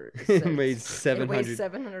 $700. It weighs $700.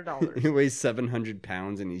 $700. It weighs 700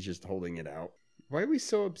 pounds, and he's just holding it out. Why are we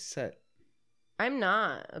so upset? I'm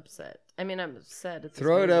not upset. I mean, I'm upset. At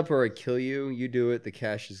Throw it up or I kill you. You do it. The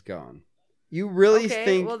cash is gone. You really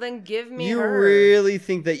think... well, then give me You her. really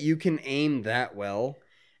think that you can aim that well?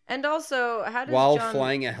 And also, how does While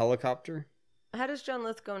flying a helicopter? How does John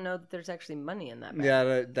Lithgow know that there's actually money in that bag?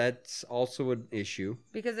 Yeah, that's also an issue.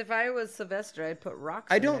 Because if I was Sylvester, I'd put rocks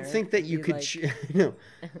I don't think that you could... Like... No.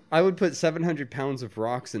 I would put 700 pounds of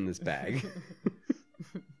rocks in this bag.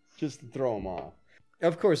 Just to throw them all.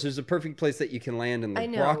 Of course, there's a perfect place that you can land in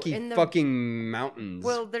the rocky fucking mountains.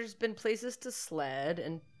 Well, there's been places to sled,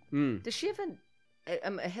 and does she have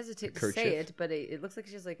I hesitate to say it, but it looks like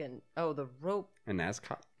she has like the rope. An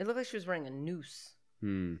ascot? It looked like she was wearing a noose.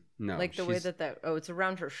 No. Like the way that it's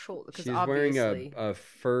around her shoulder. She's wearing a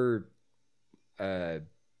fur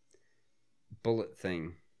bullet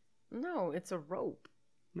thing. No, it's a rope.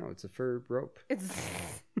 No, it's a fur rope. It's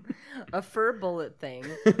a fur bullet thing,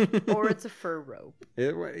 or it's a fur rope.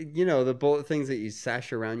 The bullet things that you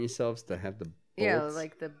sash around yourselves to have the bullets. Yeah,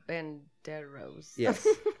 like the banderos. Yes,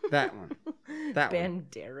 that one. That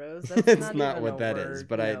banderos. That's not what that is,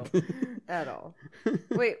 but at all.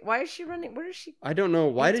 Wait, why is she running? Where is she? I don't know.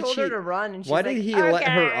 Why did told her to run? And she's why did he let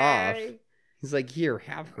her off? He's like, here,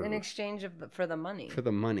 have her. In exchange for the money. For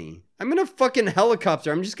the money. I'm in a fucking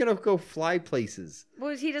helicopter. I'm just going to go fly places.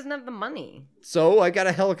 Well, he doesn't have the money. So I got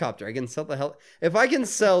a helicopter. I can sell the If I can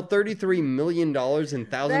sell $33 million in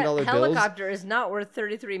 $1,000 bills. That helicopter is not worth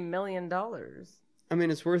 $33 million. I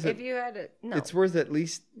mean, it's worth it. If you had it, no. It's worth at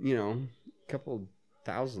least, a couple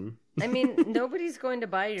thousand. I mean, nobody's going to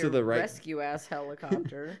buy your rescue ass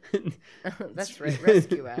helicopter. That's right,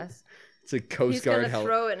 rescue ass. It's a Coast Guard He's gonna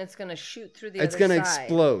throw it and it's gonna shoot through the other side. It's gonna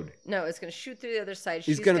explode. No, it's gonna shoot through the other side.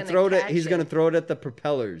 He's gonna throw it. He's gonna throw it at the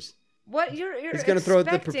propellers. What you're He's gonna throw it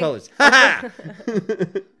at the propellers. Ha ha!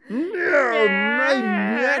 No,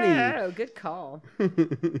 my Renny. Oh, good call.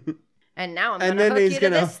 And now I'm gonna hook you to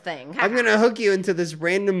this thing. I'm gonna hook you into this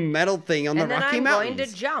random metal thing on the Rocky Mountains. And then I'm going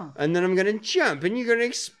to jump. And then I'm gonna jump, and you're gonna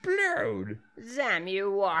explode.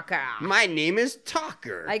 Zammu Walker. My name is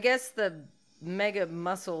Talker. I guess the mega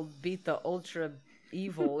muscle beat the ultra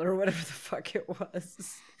evil or whatever the fuck it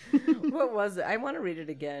was. What was it? I want to read it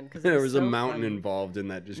again because there was so a mountain funny. involved in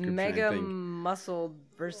that description. Mega muscle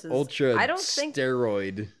versus ultra I don't think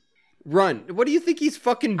steroid. Run. What do you think he's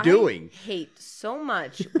fucking doing? I hate so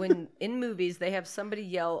much when in movies they have somebody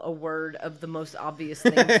yell a word of the most obvious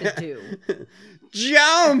thing to do.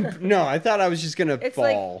 Jump! No, I thought I was just gonna it's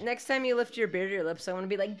fall. Like next time you lift your beer to your lips, I want to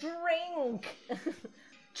be like, drink,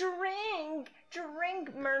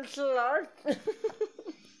 drink, martial art.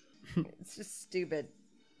 It's just stupid.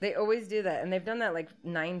 They always do that, and they've done that like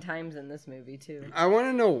 9 times in this movie too. I want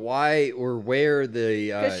to know why or where the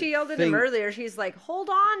because she yelled at him earlier. She's like, "Hold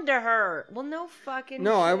on to her." Well, no fucking.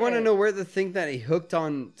 No, shit. I want to know where the thing that he hooked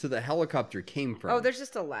on to the helicopter came from. Oh, there's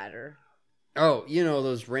just a ladder. Oh, you know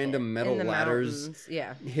those random metal ladders,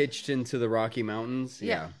 yeah, hitched into the Rocky Mountains.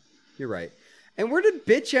 Yeah, you're right. And where did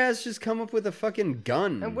bitch ass just come up with a fucking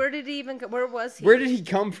gun? And where did he even? Where was he? Where did he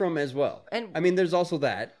come from as well? And I mean, there's also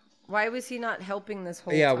that. Why was he not helping this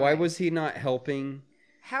whole time? Yeah, why was he not helping?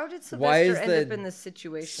 How did Sylvester end up in this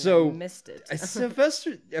situation? So I missed it.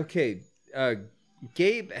 Sylvester, okay,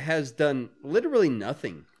 Gabe has done literally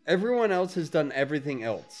nothing. Everyone else has done everything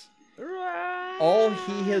else. All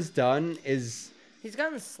he has done is... He's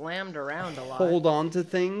gotten slammed around a lot. Hold on to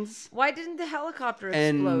things. Why didn't the helicopter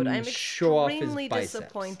explode? I'm extremely biceps.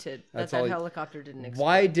 disappointed that helicopter didn't explode.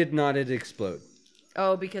 Why did not it explode?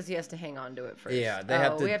 Oh, because he has to hang on to it first. Yeah, they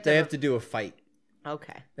have to do a fight.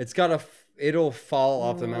 Okay. It'll fall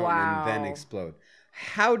off the mountain and then explode.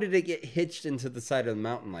 How did it get hitched into the side of the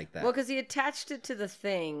mountain like that? Well, because he attached it to the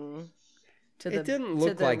thing. It didn't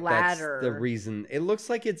look like ladder. That's the reason. It looks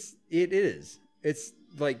like it is. It's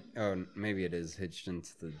like, oh, maybe it is hitched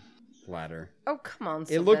into the ladder. Oh, come on,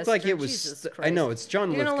 Sylvester. It looked like it was... I know, it's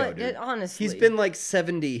John Lithgow, dude. Honestly. He's been like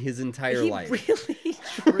 70 his entire life. Really,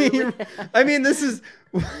 truly. I mean, this is...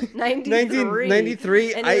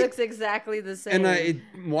 1993. And he looks exactly the same. And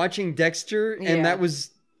watching Dexter, and that was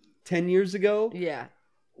 10 years ago. Yeah.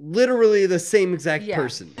 Literally the same exact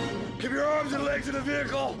person. Keep your arms and legs in the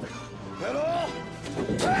vehicle. And all.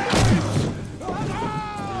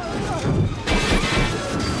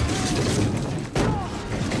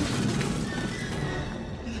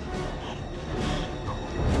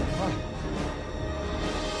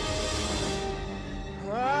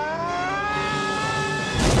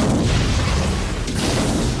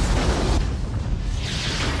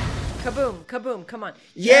 Kaboom, kaboom, come on.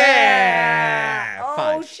 Yeah! Oh,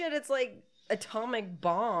 5. shit, it's like atomic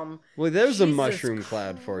bomb. Well, there's Jesus a mushroom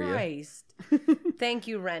cloud for you. Thank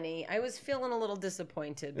you, Renny. I was feeling a little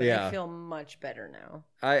disappointed, but I feel much better now.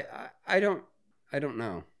 I don't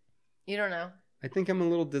know. You don't know? I think I'm a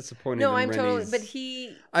little disappointed. No, in I'm Renny's...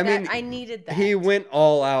 totally. But I needed that. He went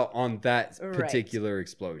all out on that particular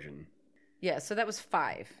explosion. Yeah, so that was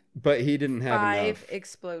 5. But he didn't have 5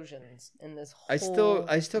 explosions in this whole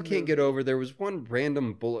I still can't get over. There was one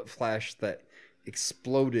random bullet flash that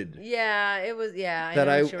exploded. Yeah, it was. Yeah, that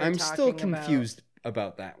I'm still confused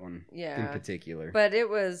about that one. Yeah, in particular. But it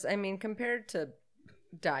was. I mean, compared to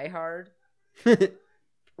Die Hard,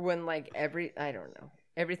 when like I don't know,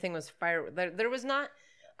 everything was fire. There was not.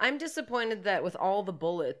 I'm disappointed that with all the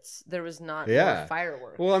bullets, there was not more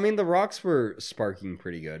fireworks. Well, I mean, the rocks were sparking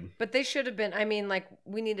pretty good. But they should have been. I mean, like,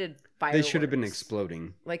 we needed fireworks. They should have been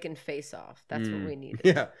exploding. Like in Face Off. That's what we needed.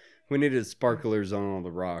 Yeah. We needed sparklers on all the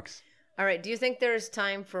rocks. All right. Do you think there's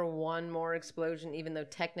time for one more explosion, even though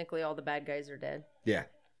technically all the bad guys are dead? Yeah.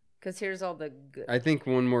 Because here's all the good. I think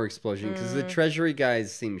one more explosion, because the Treasury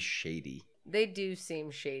guys seem shady. They do seem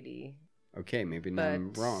shady. Okay, maybe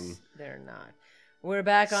I'm wrong. They're not. We're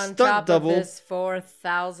back on top of this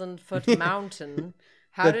 4,000-foot mountain.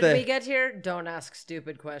 How did we get here? Don't ask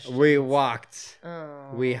stupid questions. We walked.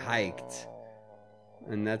 Oh. We hiked.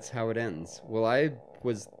 And that's how it ends. Well, I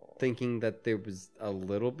was thinking that there was a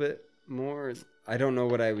little bit more. I don't know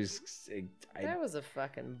what I was... that was a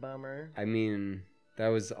fucking bummer. I mean, that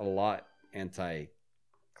was a lot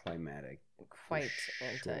anti-climatic. Quite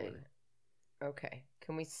anti... Okay.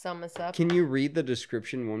 Can we sum us up? Can you read the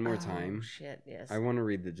description one more time? Oh, shit, yes. I want to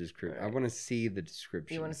read the description. Right. I want to see the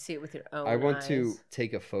description. You want to see it with your own I want eyes. to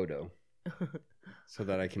take a photo so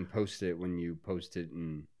that I can post it when you post it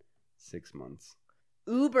in 6 months.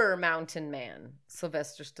 Uber mountain man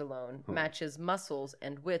Sylvester Stallone matches muscles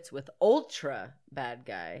and wits with ultra bad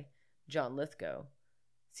guy John Lithgow.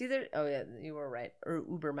 See there? Oh yeah, you were right. Or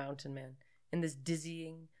Uber mountain man in this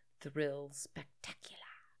dizzying thrill spectacular.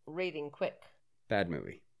 Rating quick. Bad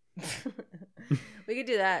movie. We could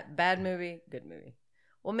do that. Bad movie, good movie.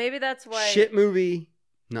 Well, maybe that's why. Shit movie,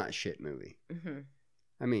 not shit movie. Mm-hmm.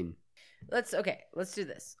 I mean, let's do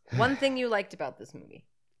this. One thing you liked about this movie.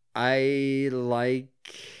 I like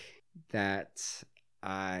that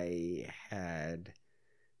I had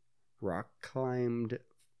rock climbed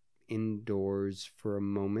indoors for a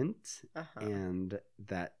moment, and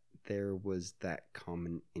that there was that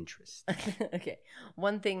common interest. Okay.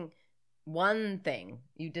 One thing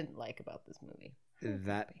you didn't like about this movie.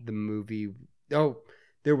 That the movie,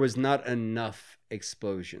 there was not enough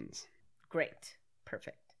explosions. Great.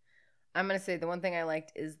 Perfect. I'm going to say the one thing I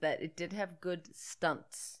liked is that it did have good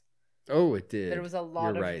stunts. Oh, it did. There was a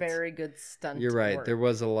lot of very good stunts. You're right. Work. There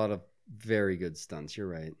was a lot of very good stunts. You're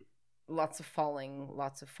right. Lots of falling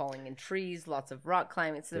in trees, lots of rock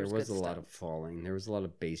climbing. So there was a lot stunts. of falling. There was a lot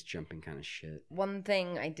of base jumping kind of shit. One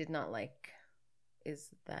thing I did not like is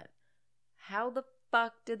that how the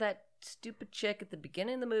fuck did that stupid chick at the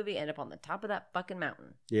beginning of the movie end up on the top of that fucking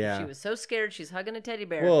mountain? Yeah. She was so scared. She's hugging a teddy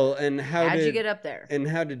bear. Well, and how'd you get up there? And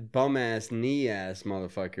how did bum-ass, knee-ass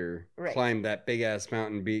motherfucker climb that big-ass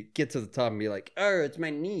mountain, get to the top and be like, oh, it's my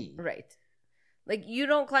knee? Right. Like, you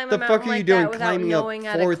don't climb the a mountain fuck are you like doing that without climbing knowing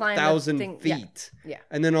up how to climb 4,000 feet? Yeah.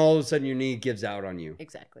 And then all of a sudden your knee gives out on you.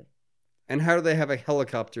 Exactly. And how do they have a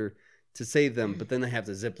helicopter to save them, but then they have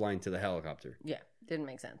to zip line to the helicopter? Yeah. Didn't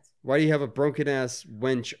make sense. Why do you have a broken-ass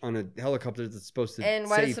wench on a helicopter that's supposed to save people? And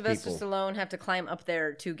why does Sylvester Stallone have to climb up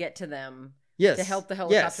there to get to them? Yes. To help the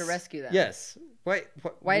helicopter rescue them? Yes. Why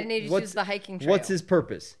didn't he just use the hiking trail? What's his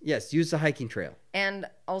purpose? Yes, use the hiking trail. And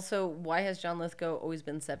also, why has John Lithgow always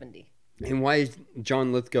been 70? And why is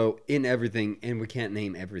John Lithgow in everything and we can't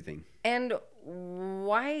name everything? And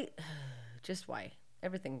why? Just why?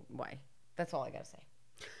 Everything, why? That's all I gotta say.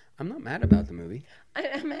 I'm not mad about the movie.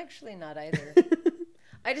 I'm actually not either.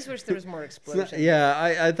 I just wish there was more explosion.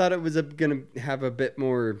 I thought it was going to have a bit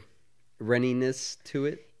more Renniness to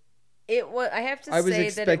it. It was. I have to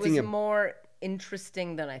say that it was more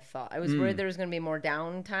interesting than I thought. I was worried there was going to be more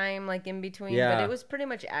downtime, like in between. Yeah. But it was pretty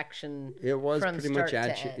much action. It was from pretty start much to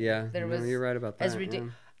action. end. Yeah, you're right about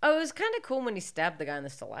that. Oh, it was kind of cool when he stabbed the guy in the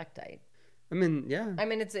stalactite. I mean, yeah. I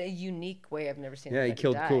mean, it's a unique way. I've never seen. Yeah, he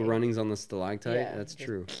killed Cool Runnings on the stalactite. Yeah, that's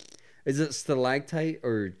true. Is it stalactite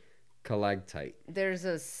or calactite? There's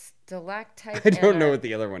a stalactite. I don't know what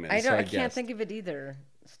the other one is. I can't think of it either.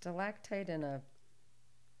 Stalactite and a.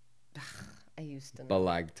 I used to know.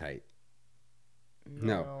 Balactite.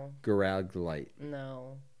 No. Garaglite.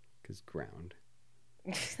 No. Because ground.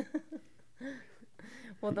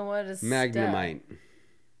 Well, then what is Magnemite.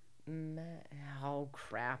 Oh,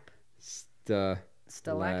 crap.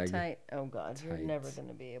 Stalactite. Oh, God. You're never going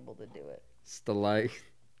to be able to do it.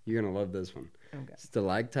 You're going to love this one. Okay.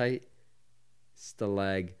 Stalactite.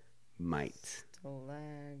 Stalagmite.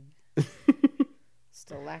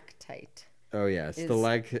 Stalactite. Oh, yeah.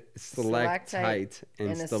 Stalactite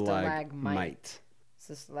and stalagmite.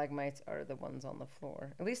 So stalagmites are the ones on the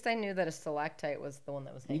floor. At least I knew that a stalactite was the one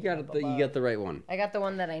that was hanging You got the right one. I got the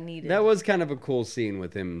one that I needed. That was kind of a cool scene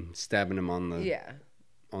with him stabbing him on the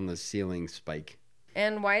on the ceiling spike.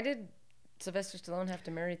 And why did Sylvester Stallone have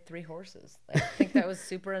to marry 3 horses? I think that was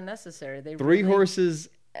super unnecessary. They 3 horses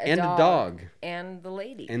and a dog. And the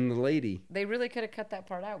lady. They really could have cut that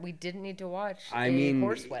part out. We didn't need to watch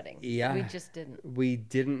horse wedding. Yeah. We just didn't. We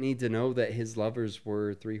didn't need to know that his lovers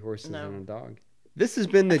were 3 horses and a dog. This has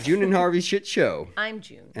been the June and Harvey Shit Show. I'm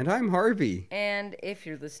June. And I'm Harvey. And if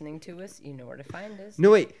you're listening to us, you know where to find us.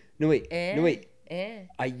 No, wait. You're right.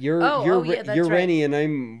 Renny and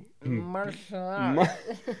I'm... Martial arts.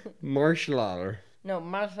 Martial arts. No,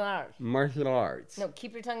 martial arts. Martial arts. No,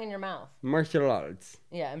 keep your tongue in your mouth. Martial arts.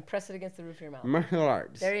 Yeah, and press it against the roof of your mouth. Martial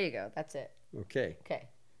arts. There you go. That's it. Okay.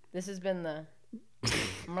 This has been the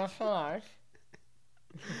martial arts.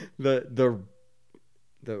 The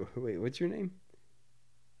wait, what's your name?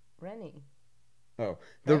 Renny. Oh,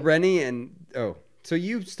 the right. Renny and so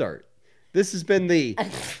you start. This has been the.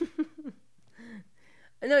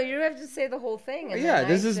 No, you have to say the whole thing. And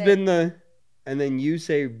this has been the. And then you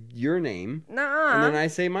say your name. Nuh-uh. And then I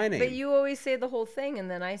say my name. But you always say the whole thing,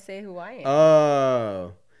 and then I say who I am.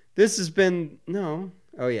 Oh, this has been no.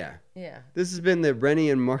 Oh yeah. Yeah. This has been the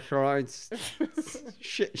Renny and Martial Arts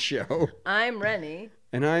Shit Show. I'm Renny.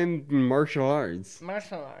 And I'm Martial Arts.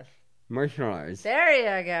 Martial Arts. Martial Arts.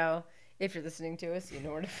 There you go. If you're listening to us, you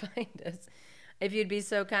know where to find us. If you'd be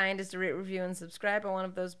so kind as to rate, review, and subscribe on one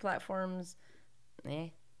of those platforms, do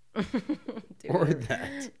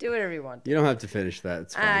whatever you want. You don't have to finish that.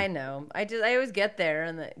 It's fine. I know. I always get there,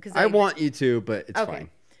 and because I want you to, but it's fine.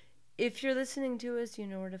 If you're listening to us, you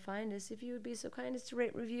know where to find us. If you would be so kind as to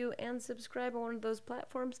rate, review, and subscribe on one of those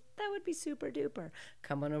platforms, that would be super duper.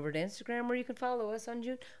 Come on over to Instagram where you can follow us on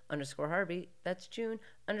June_Harvy. That's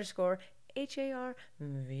June_HARVY.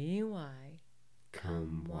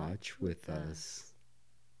 Come watch with us.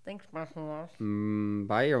 Thanks, Bye,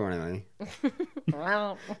 everyone.